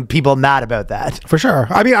get some people mad about that. For sure.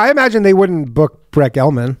 I mean, I imagine they wouldn't book Brett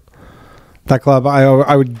Gelman, that club.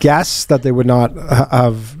 I would guess that they would not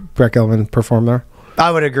have Brett Gelman perform there. I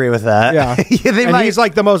would agree with that. Yeah. And he's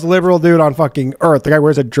like the most liberal dude on fucking earth. The guy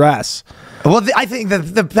wears a dress. Well, I think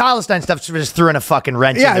the Palestine stuff just threw in a fucking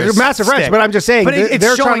wrench. Yeah, it's a massive wrench, but I'm just saying, but it's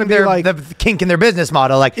they're showing trying to be like the kink in their business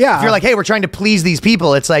model. Like, Yeah. if you're like, hey, we're trying to please these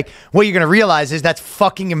people, it's like, what you're going to realize is that's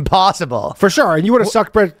fucking impossible. For sure. And you would have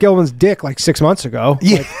sucked Brett Gilman's dick like 6 months ago.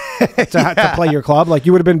 Yeah. To play your club. Like,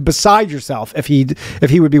 you would have been beside yourself if he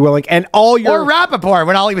would be willing. And all your... Or Rappaport,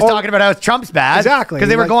 when all he was talking about how Trump's bad. Exactly. Because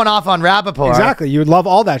they were going off on Rappaport. Exactly. You would love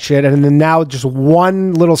all that shit. And then now just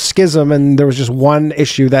one little schism, and there was just one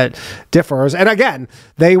issue that differs. And again,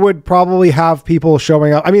 they would probably have people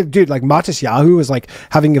showing up. I mean, dude, like Matisyahu is like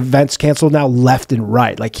having events canceled now left and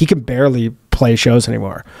right. Like, he can barely play shows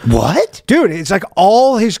anymore. What? Dude, it's like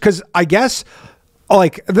all his... Because I guess...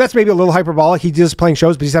 Like, that's maybe a little hyperbolic. He is playing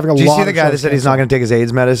shows, but he's having a lot of Did you see the guy that said he's not going to take his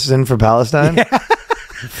AIDS medicine for Palestine? Yeah.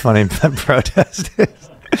 Funny protest.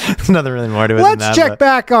 There's nothing really more to it than that. Let's check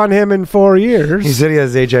back on him in 4 years. He said he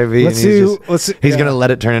has HIV. He's going to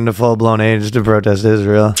let it turn into full-blown AIDS to protest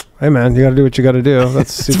Israel. Hey, man, you got to do what you got to do.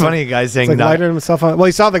 That's it's funny, a guy saying like lighting himself on. Well,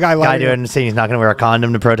 he saw the guy lighting. Guy doing saying he's not going to wear a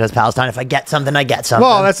condom to protest Palestine. If I get something, I get something.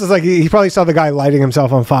 Well, that's just like he probably saw the guy lighting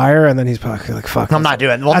himself on fire, and then he's probably like, "Fuck, I'm not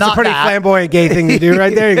doing." Well, that's not a pretty that. flamboyant gay thing to do,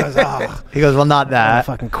 right there. He goes, "Oh." He goes, "Well, not that."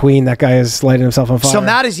 Fucking queen, that guy is lighting himself on fire. So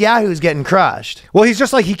Matisyahu's getting crushed. Well, he's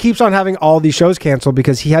just like, he keeps on having all these shows canceled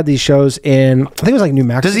because he had these shows in, I think it was like New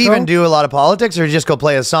Mexico. Does he even do a lot of politics, or just go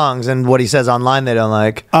play his songs and what he says online they don't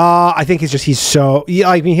like? I think he's so.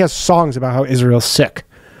 I mean, he has songs about how Israel's sick.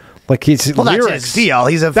 Like, he's lyrics. That's his deal.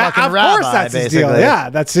 He's a fucking rabbi. Of course, that's basically his deal. Yeah,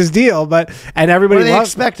 that's his deal. And everybody what do they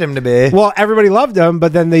expect him to be? Well, everybody loved him,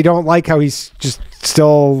 but then they don't like how he's just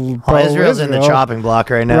still. Israel's in the chopping block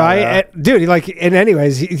right now, right? And, dude, and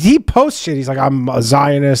anyways, he posts shit. He's like, I'm a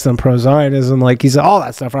Zionist, I'm pro-Zionism, like he's all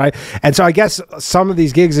that stuff, right? And so I guess some of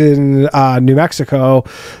these gigs in New Mexico,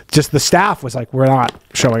 just the staff was like, we're not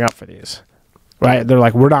showing up for these, right? They're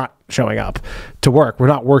like, we're not showing up to work. We're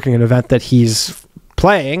not working an event that he's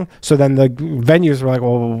playing. So then the venues were like,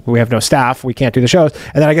 well, we have no staff, we can't do the shows.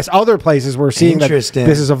 And then I guess other places were seeing that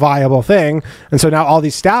this is a viable thing, and so now all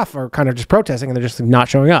these staff are kind of just protesting, and they're just not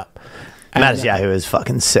showing up. Matisyahu is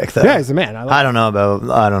fucking sick, though. Yeah, he's the man. I don't know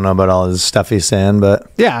about all his stuff he's saying, but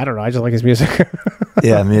yeah, I don't know. I just like his music.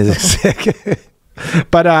 Yeah, music's sick.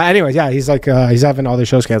 But anyways, yeah, he's like he's having all the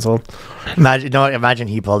shows canceled. Imagine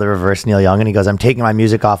he pulled a reverse Neil Young and he goes, "I'm taking my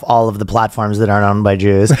music off all of the platforms that aren't owned by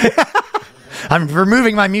Jews." I'm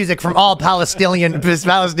removing my music from all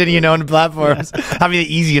Palestinian-owned platforms. That'd be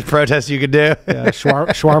the easiest protest you could do. Yeah,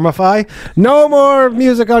 Shawarmafy. No more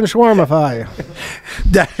music on Shawarmafy.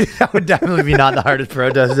 That would definitely be not the hardest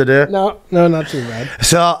protest to do. No, not too bad.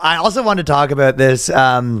 So I also want to talk about this,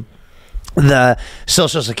 the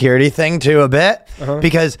Social Security thing too a bit,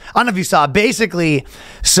 because I don't know if you saw, basically,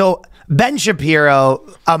 so Ben Shapiro,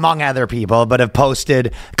 among other people, but have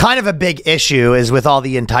posted kind of a big issue is with all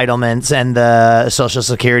the entitlements and the Social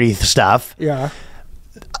Security stuff. Yeah.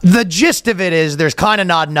 The gist of it is there's kind of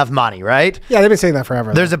not enough money, right? Yeah, they've been saying that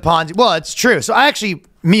forever. There's a Ponzi. Well, it's true. So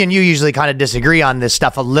me and you usually kind of disagree on this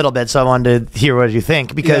stuff a little bit. So I wanted to hear what you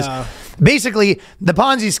think because basically the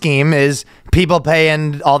Ponzi scheme is people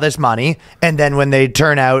paying all this money, and then when they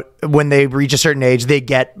reach a certain age, they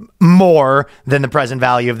get more than the present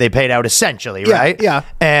value of they paid out, essentially, right? Yeah.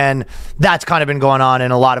 And that's kind of been going on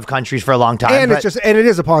in a lot of countries for a long time. And it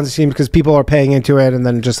is a Ponzi scheme because people are paying into it, and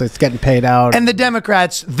then just it's getting paid out. And the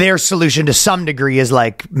Democrats, their solution to some degree is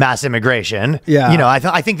like mass immigration. Yeah. You know,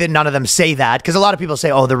 I think that none of them say that because a lot of people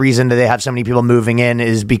say, oh, the reason that they have so many people moving in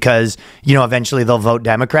is because, you know, eventually they'll vote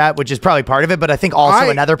Democrat, which is probably part of it. But I think also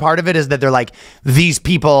another part of it is that they're like, these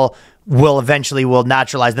people will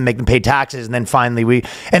naturalize them, make them pay taxes, and then finally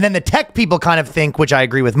and then the tech people kind of think, which I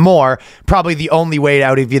agree with more, probably the only way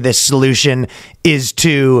out of this solution is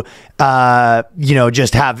to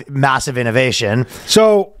just have massive innovation.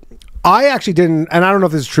 So I actually didn't, and I don't know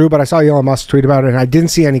if this is true, but I saw Elon Musk tweet about it, and I didn't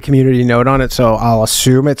see any community note on it, so I'll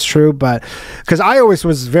assume it's true. But because I always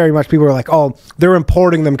was very much, people were like, oh, they're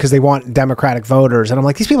importing them because they want Democratic voters, and I'm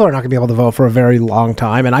like, these people are not going to be able to vote for a very long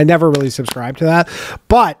time, and I never really subscribed to that.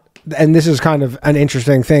 But, and this is kind of an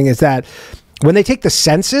interesting thing, is that when they take the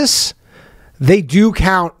census, they do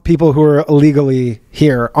count people who are illegally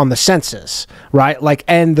here on the census, right? Like,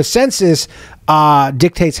 and the census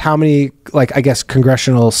dictates how many, like, I guess,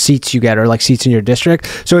 congressional seats you get, or like seats in your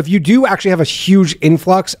district. So if you do actually have a huge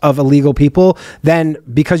influx of illegal people, then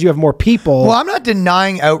because you have more people. Well, I'm not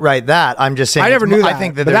denying outright that. I'm just saying. I never knew that. I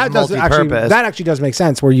think that but there's multi-purpose. That actually does make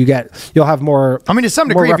sense, where you'll have more. I mean, to some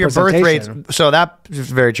degree, if your birth rates, so that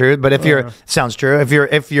is very true. But if sounds true,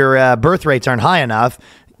 if your birth rates aren't high enough,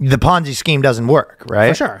 the Ponzi scheme doesn't work, right?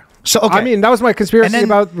 For sure. So, okay. I mean, that was my conspiracy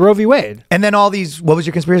about Roe v. Wade. And then all these, what was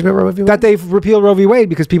your conspiracy about Roe v. Wade? That they've repealed Roe v. Wade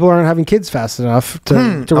because people aren't having kids fast enough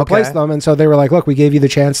to replace them. And so they were like, look, we gave you the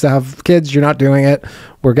chance to have kids. You're not doing it.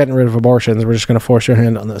 We're getting rid of abortions. We're just going to force your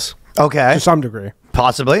hand on this. Okay. To some degree.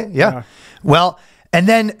 Possibly, yeah. Well, and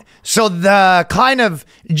then, so the kind of,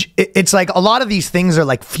 it's like a lot of these things are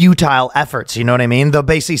like futile efforts, you know what I mean? They'll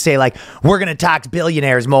basically say like, we're going to tax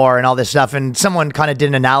billionaires more and all this stuff. And someone kind of did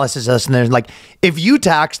an analysis of this, and they're like, if you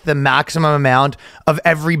taxed the maximum amount of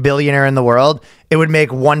every billionaire in the world, it would make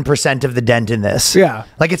 1% of the dent in this. Yeah.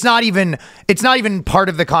 Like it's not even part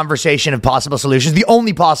of the conversation of possible solutions. The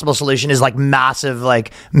only possible solution is like massive,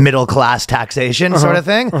 like middle class taxation sort of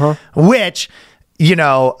thing, which, you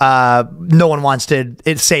know, no one wants to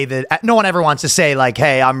say that. No one ever wants to say like,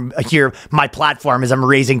 "Hey, I'm here. My platform is I'm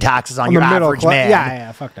raising taxes on your average man."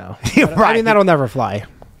 Yeah, fuck no. Right. I mean, that'll never fly.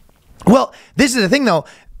 Well, this is the thing, though,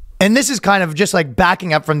 and this is kind of just like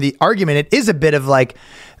backing up from the argument. It is a bit of like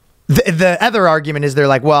the other argument is they're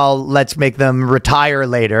like, "Well, let's make them retire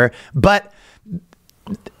later," but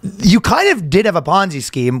you kind of did have a Ponzi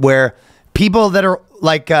scheme where people that are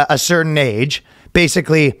like a certain age,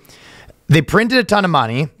 basically. They printed a ton of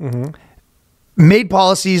money, made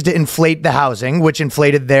policies to inflate the housing, which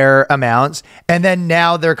inflated their amounts. And then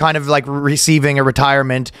now they're kind of like receiving a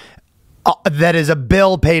retirement that is a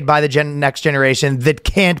bill paid by the next generation that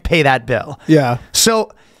can't pay that bill. Yeah.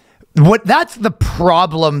 So that's the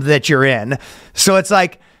problem that you're in. So it's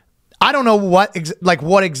like, I don't know what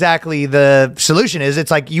exactly the solution is.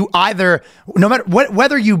 It's like you either, no matter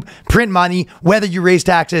whether you print money, whether you raise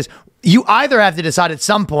taxes, you either have to decide at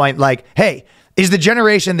some point, like, hey, is the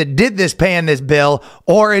generation that did this paying this bill,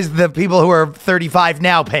 or is the people who are 35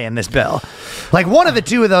 now paying this bill? Like, one of the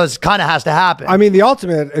two of those kind of has to happen. I mean, the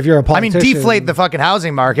ultimate, if you're a politician... I mean, deflate the fucking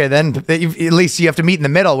housing market, then at least you have to meet in the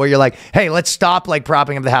middle where you're like, hey, let's stop, like,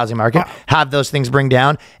 propping up the housing market, have those things bring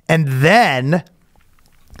down, and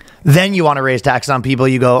then you want to raise taxes on people.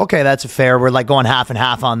 You go, okay, that's fair. We're like going half and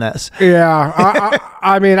half on this. Yeah.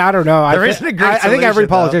 I mean, I don't know. There isn't a great I think every solution,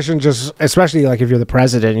 politician just, especially like if you're the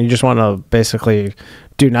president, you just want to basically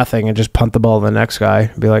do nothing and just punt the ball to the next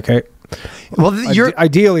guy. Be like, hey. Well,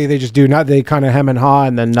 ideally they just do not. They kind of hem and haw,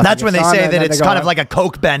 and then nothing. That's when they say that it's kind of like a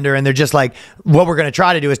coke bender, and they're just like, what we're going to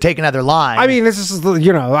try to do is take another line. I mean, this is,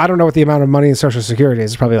 you know, I don't know what the amount of money in Social Security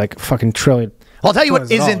is. It's probably like fucking trillion. Well, I'll tell you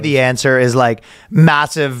what isn't the answer is like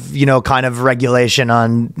massive, you know, kind of regulation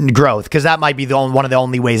on growth, because that might be one of the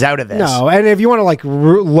only ways out of this. No, and if you want to like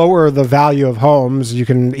lower the value of homes, you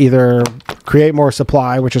can either create more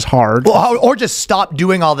supply, which is hard, or just stop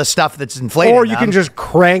doing all the stuff that's inflating. Or you can just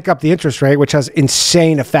crank up the interest rate, which has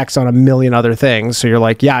insane effects on a million other things. So you're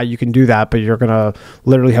like, yeah, you can do that, but you're gonna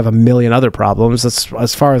literally have a million other problems. That's,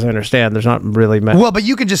 as far as I understand, there's not really many. Well, but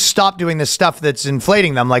you can just stop doing the stuff that's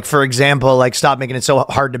inflating them. Like, for example, like stop making it so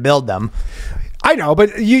hard to build them. I know,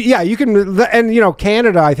 but you can, and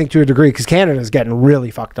Canada, I think to a degree, because Canada is getting really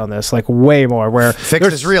fucked on this, like way more. Where Fix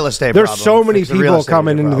this real estate There's problem. so many Fix the real people estate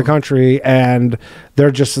coming into the problem. country, and they're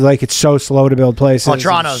just like, it's so slow to build places. Well,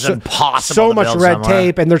 Toronto's so, impossible So to much build red somewhere.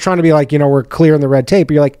 tape, and they're trying to be like, we're clearing the red tape.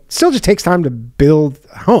 But you're like, it still just takes time to build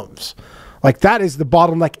homes. Like, that is the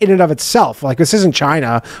bottleneck in and of itself. Like, this isn't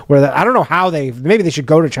China, where I don't know how maybe they should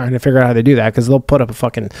go to China to figure out how they do that, because they'll put up a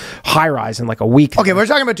fucking high rise in like a week. Okay, we're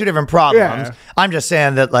talking about two different problems. Yeah. I'm just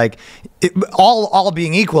saying that, like, all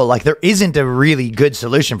being equal, like, there isn't a really good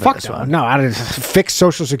solution for this one. No, I don't fix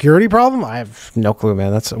Social Security problem. I have no clue,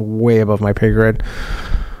 man. That's way above my pay grade.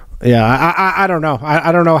 Yeah, I don't know.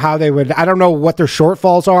 I don't know how they would. I don't know what their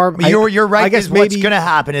shortfalls are. You're right. I guess what's maybe going to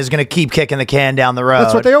happen is going to keep kicking the can down the road.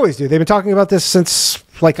 that's what they always do. They've been talking about this since,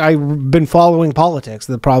 like, I've been following politics.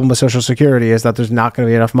 The problem with Social Security is that there's not going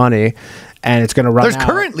to be enough money, and it's going to run There's out.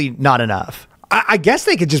 currently not enough. I guess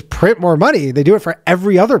they could just print more money. They do it for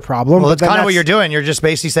every other problem. Well, but that's kind of what you're doing. You're just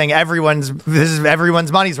basically saying everyone's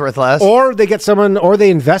money's worth less. Or they get someone, or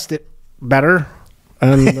they invest it better.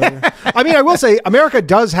 And I mean, I will say, America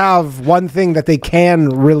does have one thing that they can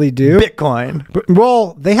really do. Bitcoin.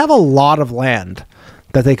 Well, they have a lot of land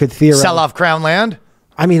that they could theoretically Sell off crown land.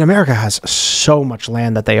 I mean, America has so much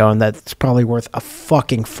land that they own that's probably worth a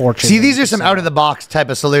fucking fortune. See, these are some out of the box type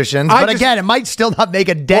of solutions, but again, it might still not make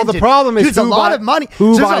a dent. Well, the problem is it's a lot of money.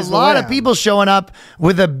 who There's buys a the lot of land? people showing up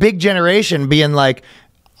with a big generation being like,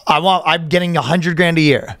 I'm getting $100,000 a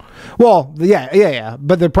year. Well, yeah.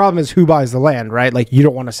 But the problem is who buys the land, right? Like, you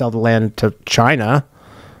don't want to sell the land to China,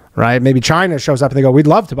 right? Maybe China shows up and they go, "We'd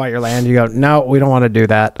love to buy your land." You go, "No, we don't want to do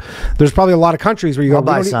that." There's probably a lot of countries where you I'll go,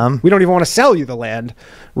 buy some. We don't even want to sell you the land,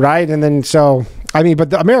 right? And then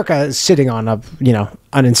but America is sitting on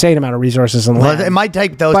an insane amount of resources and land. Well, it might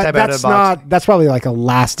take those But type out of the box. that's probably like a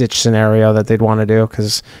last ditch scenario that they'd want to do,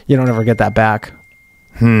 because you don't ever get that back.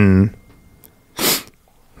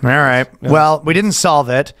 All right. Well, we didn't solve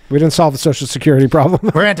it. We didn't solve the Social Security problem.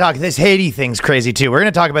 We're going to talk. This Haiti thing's crazy too. We're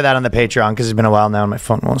going to talk about that on the Patreon because it's been a while now and my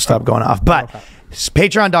phone won't stop going off. But it's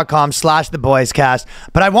patreon.com/theboyscast.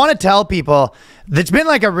 But I want to tell people that it's been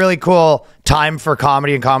like a really cool time for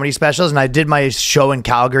comedy and comedy specials. And I did my show in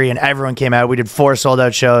Calgary and everyone came out. We did 4 sold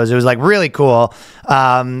out shows. It was like really cool.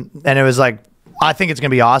 And it was like, I think it's going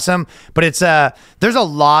to be awesome, but it's there's a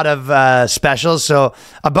lot of specials. So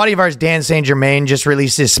a buddy of ours, Dan St. Germain, just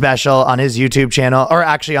released his special on his YouTube channel, or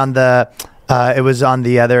actually on it was on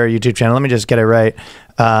the other YouTube channel. Let me just get it right.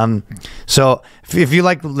 So if you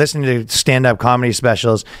like listening to stand-up comedy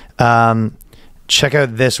specials, check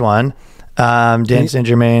out this one. Dan St.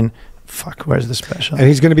 Germain. Fuck, where's the special? And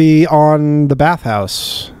he's going to be on The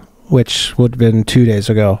Bathhouse, which would have been 2 days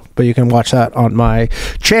ago. But you can watch that on my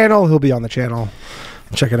channel. He'll be on the channel.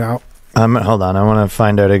 Check it out. Hold on. I want to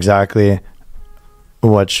find out exactly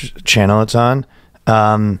which channel it's on.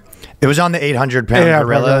 It was on the 800-pound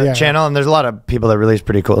gorilla channel, and there's a lot of people that release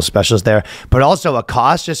pretty cool specials there. But also,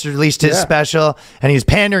 Acost just released his special, and he's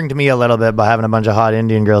pandering to me a little bit by having a bunch of hot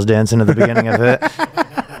Indian girls dancing at the beginning of it.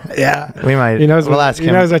 Yeah, we might. We'll ask him.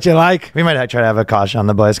 He knows what you like. We might try to have Acost on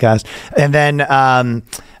the BOYSCAST, and then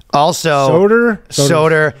also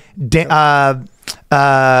Soder.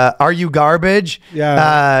 Are You Garbage?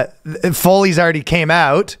 Yeah. Foley's already came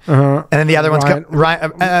out. And then the other one's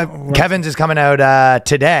Kevin's is coming out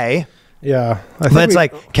today. Yeah. But it's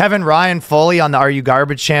like Kevin, Ryan, Foley on the Are You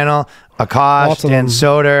Garbage channel, Akash, Dan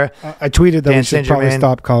Soder. I tweeted that Dan we should probably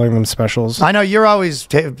stop calling them specials. I know you're always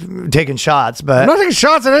taking shots, but I'm not taking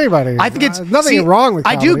shots at anybody. I think it's nothing wrong with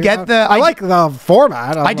I comedy. do get I like the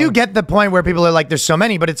format. I do get the point where people are like, there's so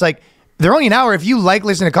many, but it's like, they're only an hour. If you like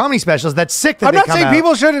listening to comedy specials, that's sick that I'm they not come saying out.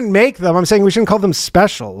 people shouldn't make them. I'm saying we shouldn't call them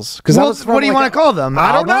specials. Well, what do you want to call them?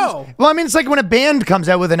 I don't Albums? know. Well, I mean, it's like when a band comes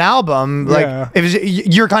out with an album. Like, Yeah.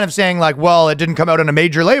 you're kind of saying like, well, it didn't come out on a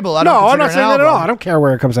major label. I don't No, I'm consider not it an saying that at all. album. I don't care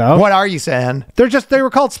where it comes out. What are you saying? They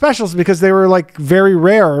were called specials because they were like very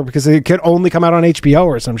rare because they could only come out on HBO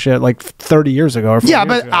or some shit like 30 years ago. Or 40 Yeah, years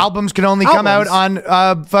but ago. albums can only come out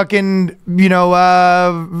on fucking, but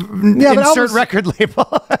insert albums- record label.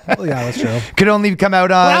 Well, yeah, that's true. Could only come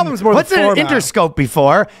out on album's more the what's an format. Interscope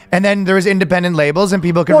before, and then there was independent labels and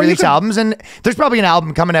people could Well, you release could- albums, and there's probably an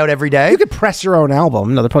album coming out every day. You could press your own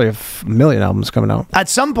album. No, there probably a million albums coming out. At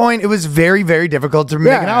some point, it was very, very difficult to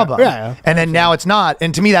make an album. yeah. And then now it's not.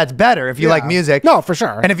 And to me, that's better if you like music. No, for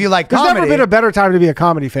sure. And if you like There's comedy. never been a better time to be a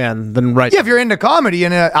comedy fan than right Yeah, if you're into comedy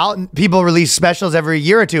and people release specials every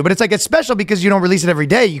year or two, but it's like it's special because you don't release it every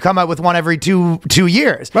day. You come out with one every two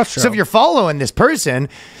years. That's true. So if you're following this person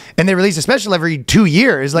and they release a special every 2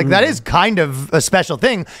 years, like that is kind of a special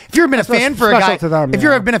thing. If you've been a fan for a special guy, to them, if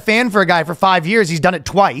yeah. you've been a fan for a guy for 5 years, he's done it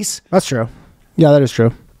twice. That's true. Yeah, that is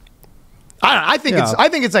true. I don't know. Yeah. I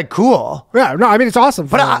think it's like cool. Yeah, no, I mean it's awesome.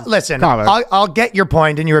 But listen, comedy. I'll get your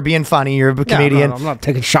point, and you were being funny. You're a comedian. No, I'm not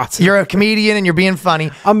taking shots. You're a comedian, and you're being funny.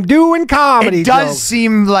 I'm doing comedy. It does jokes.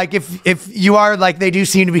 seem like if you are like they do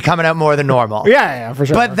seem to be coming out more than normal. Yeah, for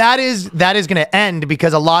sure. But that is going to end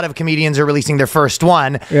because a lot of comedians are releasing their first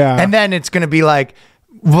one. Yeah. And then it's going to be like,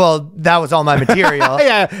 well, that was all my material.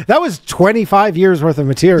 yeah, that was 25 years worth of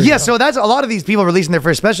material. Yeah, so that's a lot of these people releasing their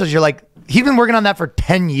first specials. You're like, he's been working on that for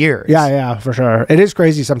 10 years. Yeah, for sure. It is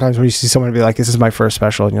crazy sometimes when you see someone be like, this is my first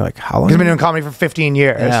special, and you're like, how long? He's been doing comedy for 15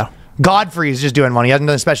 years. Yeah. Godfrey's just doing one. He hasn't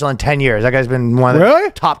done a special in 10 years. That guy's been one of the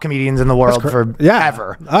Really? top comedians in the world for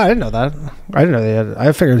ever. Oh, I didn't know that. I didn't know they had.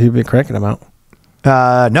 I figured he'd be cranking them out.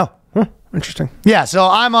 No. Interesting. Yeah, so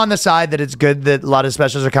I'm on the side that it's good that a lot of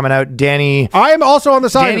specials are coming out. Danny. I am also on the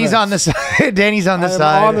side. Danny's on the side. Danny's on the I am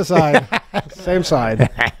side. on the side. Same side.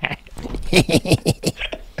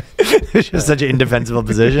 It's just such an indefensible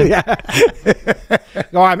position. Yeah.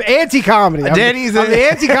 No, I'm anti-comedy. I'm the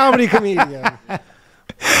anti-comedy comedian.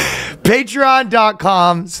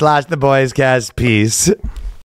 Patreon.com/theboyscast. Peace.